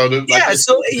music, so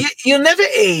so you'll never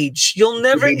age. You'll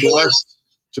never age.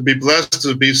 To be blessed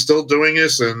to be still doing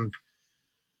this, and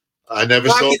I never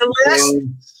Bobby, saw.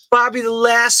 Bobby, the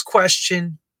last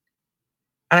question,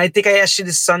 and I think I asked you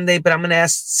this Sunday, but I'm going to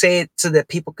say it so that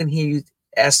people can hear you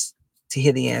ask to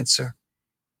hear the answer.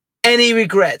 Any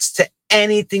regrets to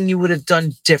anything you would have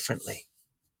done differently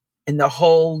in the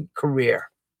whole career?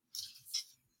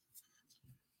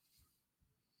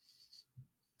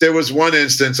 There was one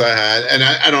instance I had, and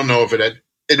I don't know if it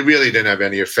really didn't have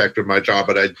any effect on my job,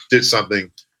 but I did something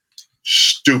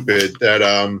stupid that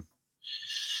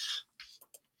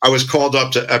I was called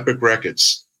up to Epic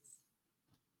Records.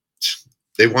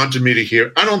 They wanted me to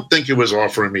hear. I don't think it was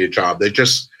offering me a job.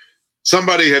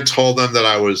 Somebody had told them that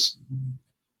I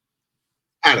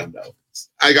don't know.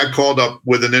 I got called up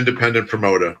with an independent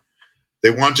promoter.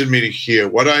 They wanted me to hear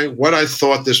what I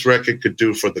thought this record could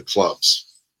do for the clubs.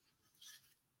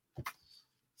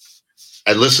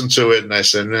 I listened to it and I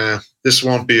said, nah, this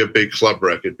won't be a big club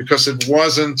record because it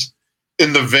wasn't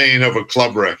in the vein of a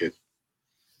club record.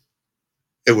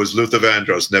 It was Luther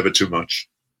Vandross, Never Too Much.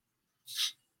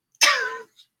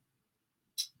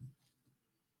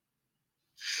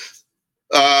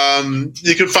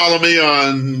 You can follow me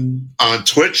on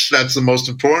Twitch. That's the most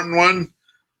important one.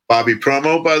 Bobby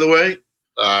Promo, by the way.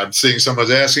 I'm seeing someone's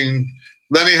asking.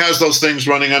 Lenny has those things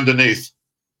running underneath.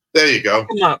 There you go.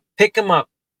 Pick them up.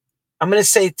 I'm going to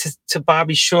say to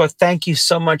Bobby Shore, thank you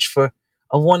so much for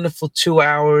a wonderful 2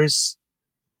 hours.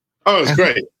 Oh, it was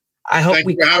great. I hope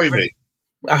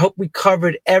we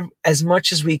covered as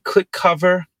much as we could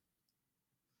cover.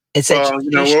 We're always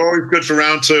good for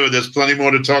round two. There's plenty more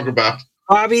to talk about.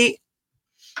 Bobby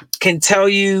can tell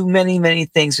you many, many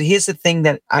things. So here's the thing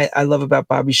that I love about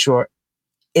Bobby Shore.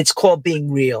 It's called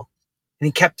being real. And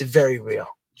he kept it very real.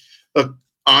 Look,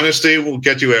 honesty will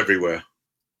get you everywhere.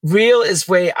 Real is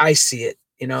the way I see it.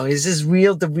 You know, is this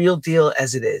real, the real deal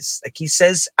as it is? Like he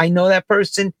says, I know that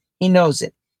person. He knows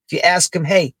it. If you ask him,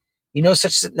 hey, you know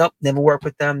such a, nope, never work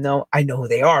with them. No, I know who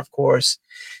they are, of course.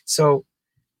 So,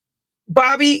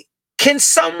 Bobby, can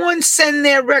someone send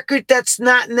their record that's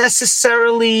not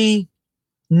necessarily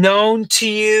known to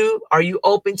you? Are you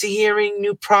open to hearing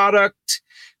new product?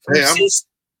 Hey,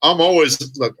 I'm always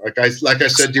like I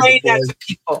said to you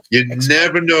before, you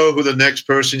never know who the next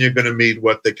person you're going to meet,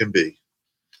 what they can be.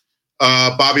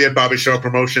 Bobby at Bobby Show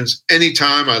Promotions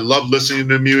anytime. I love listening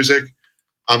to music.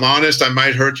 I'm honest. I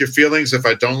might hurt your feelings if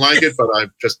I don't like it, but I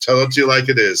just tell it to you like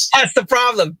it is. That's the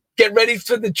problem. Get ready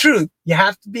for the truth. You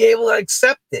have to be able to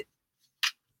accept it.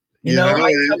 You know,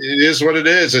 it is what it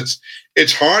is.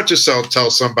 It's hard to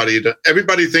tell somebody that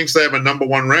everybody thinks they have a number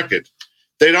one record.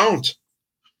 They don't.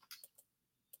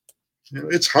 You know,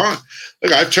 it's hard.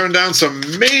 Look, I've turned down some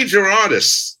major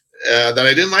artists that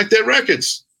I didn't like their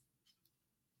records.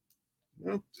 You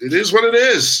know, it is what it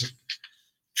is.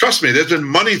 Trust me, there's been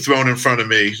money thrown in front of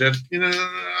me that, you know,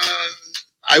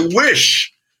 I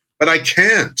wish, but I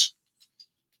can't.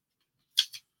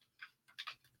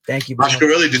 Thank you. Oscar,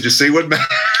 really, did you see what Matt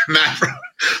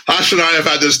Hosh and I have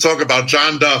had this talk about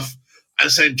John Duff? I'm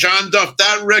saying, John Duff,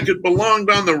 that record belonged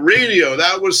on the radio.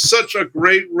 That was such a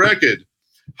great record.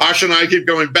 Hosh and I keep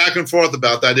going back and forth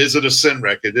about that. Is it a sin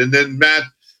record? And then Matt,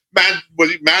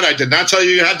 I did not tell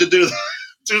you had to do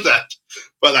that.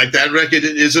 But like that record,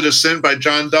 Is It a Sin by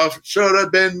John Duff, should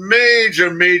have been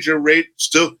major rate.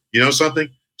 Still, you know something?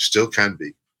 Still can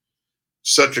be.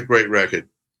 Such a great record.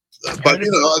 But,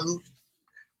 you know,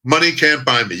 money can't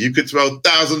buy me. You could throw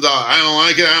 $1,000. I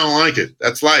don't like it.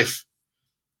 That's life.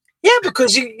 Yeah,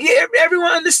 because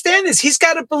everyone understands this. He's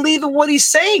got to believe in what he's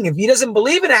saying. If he doesn't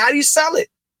believe in it, how do you sell it?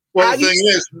 Well,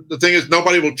 the thing is,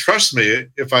 nobody will trust me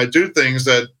if I do things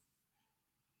that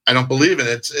I don't believe in.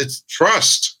 It's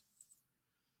trust.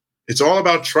 It's all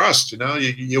about trust. You know,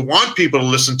 you want people to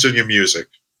listen to your music.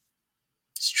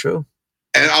 It's true.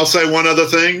 And I'll say one other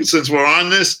thing since we're on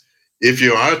this. If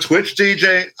you are a Twitch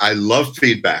DJ, I love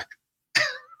feedback.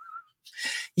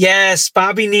 Yes,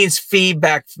 Bobby needs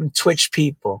feedback from Twitch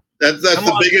people. That's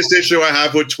the biggest issue I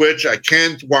have with Twitch. I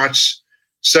can't watch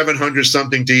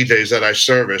 700-something DJs that I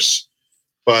service,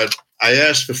 but I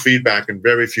ask for feedback, and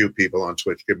very few people on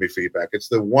Twitch give me feedback. It's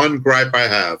the one gripe I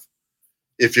have.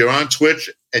 If you're on Twitch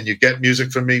and you get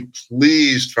music from me,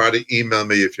 please try to email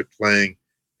me if you're playing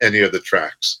any of the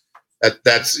tracks.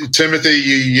 That's Timothy.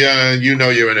 You know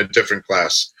you're in a different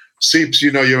class. Seeps,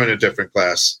 you know you're in a different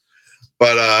class.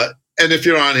 But and if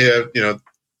you're on here, you know,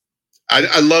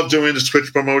 I love doing this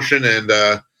Twitch promotion,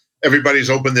 and everybody's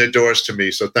opened their doors to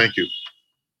me. So thank you.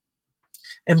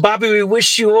 And Bobby, we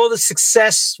wish you all the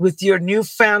success with your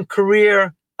newfound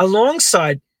career,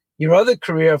 alongside your other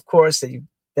career, of course,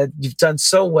 that you've done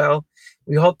so well.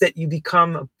 We hope that you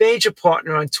become a major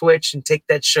partner on Twitch and take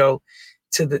that show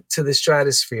to the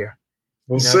stratosphere.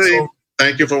 We'll see.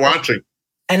 Thank you for watching.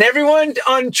 And everyone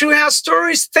on True House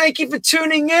Stories, thank you for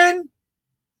tuning in.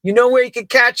 You know where you can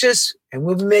catch us, and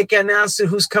we'll be making an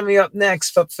announcement who's coming up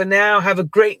next. But for now, have a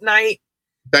great night.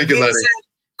 Thank you, Lenny.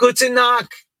 Good to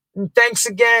knock. And thanks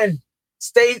again.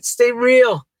 Stay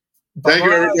real. Thank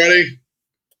you, everybody.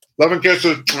 Love and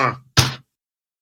kisses.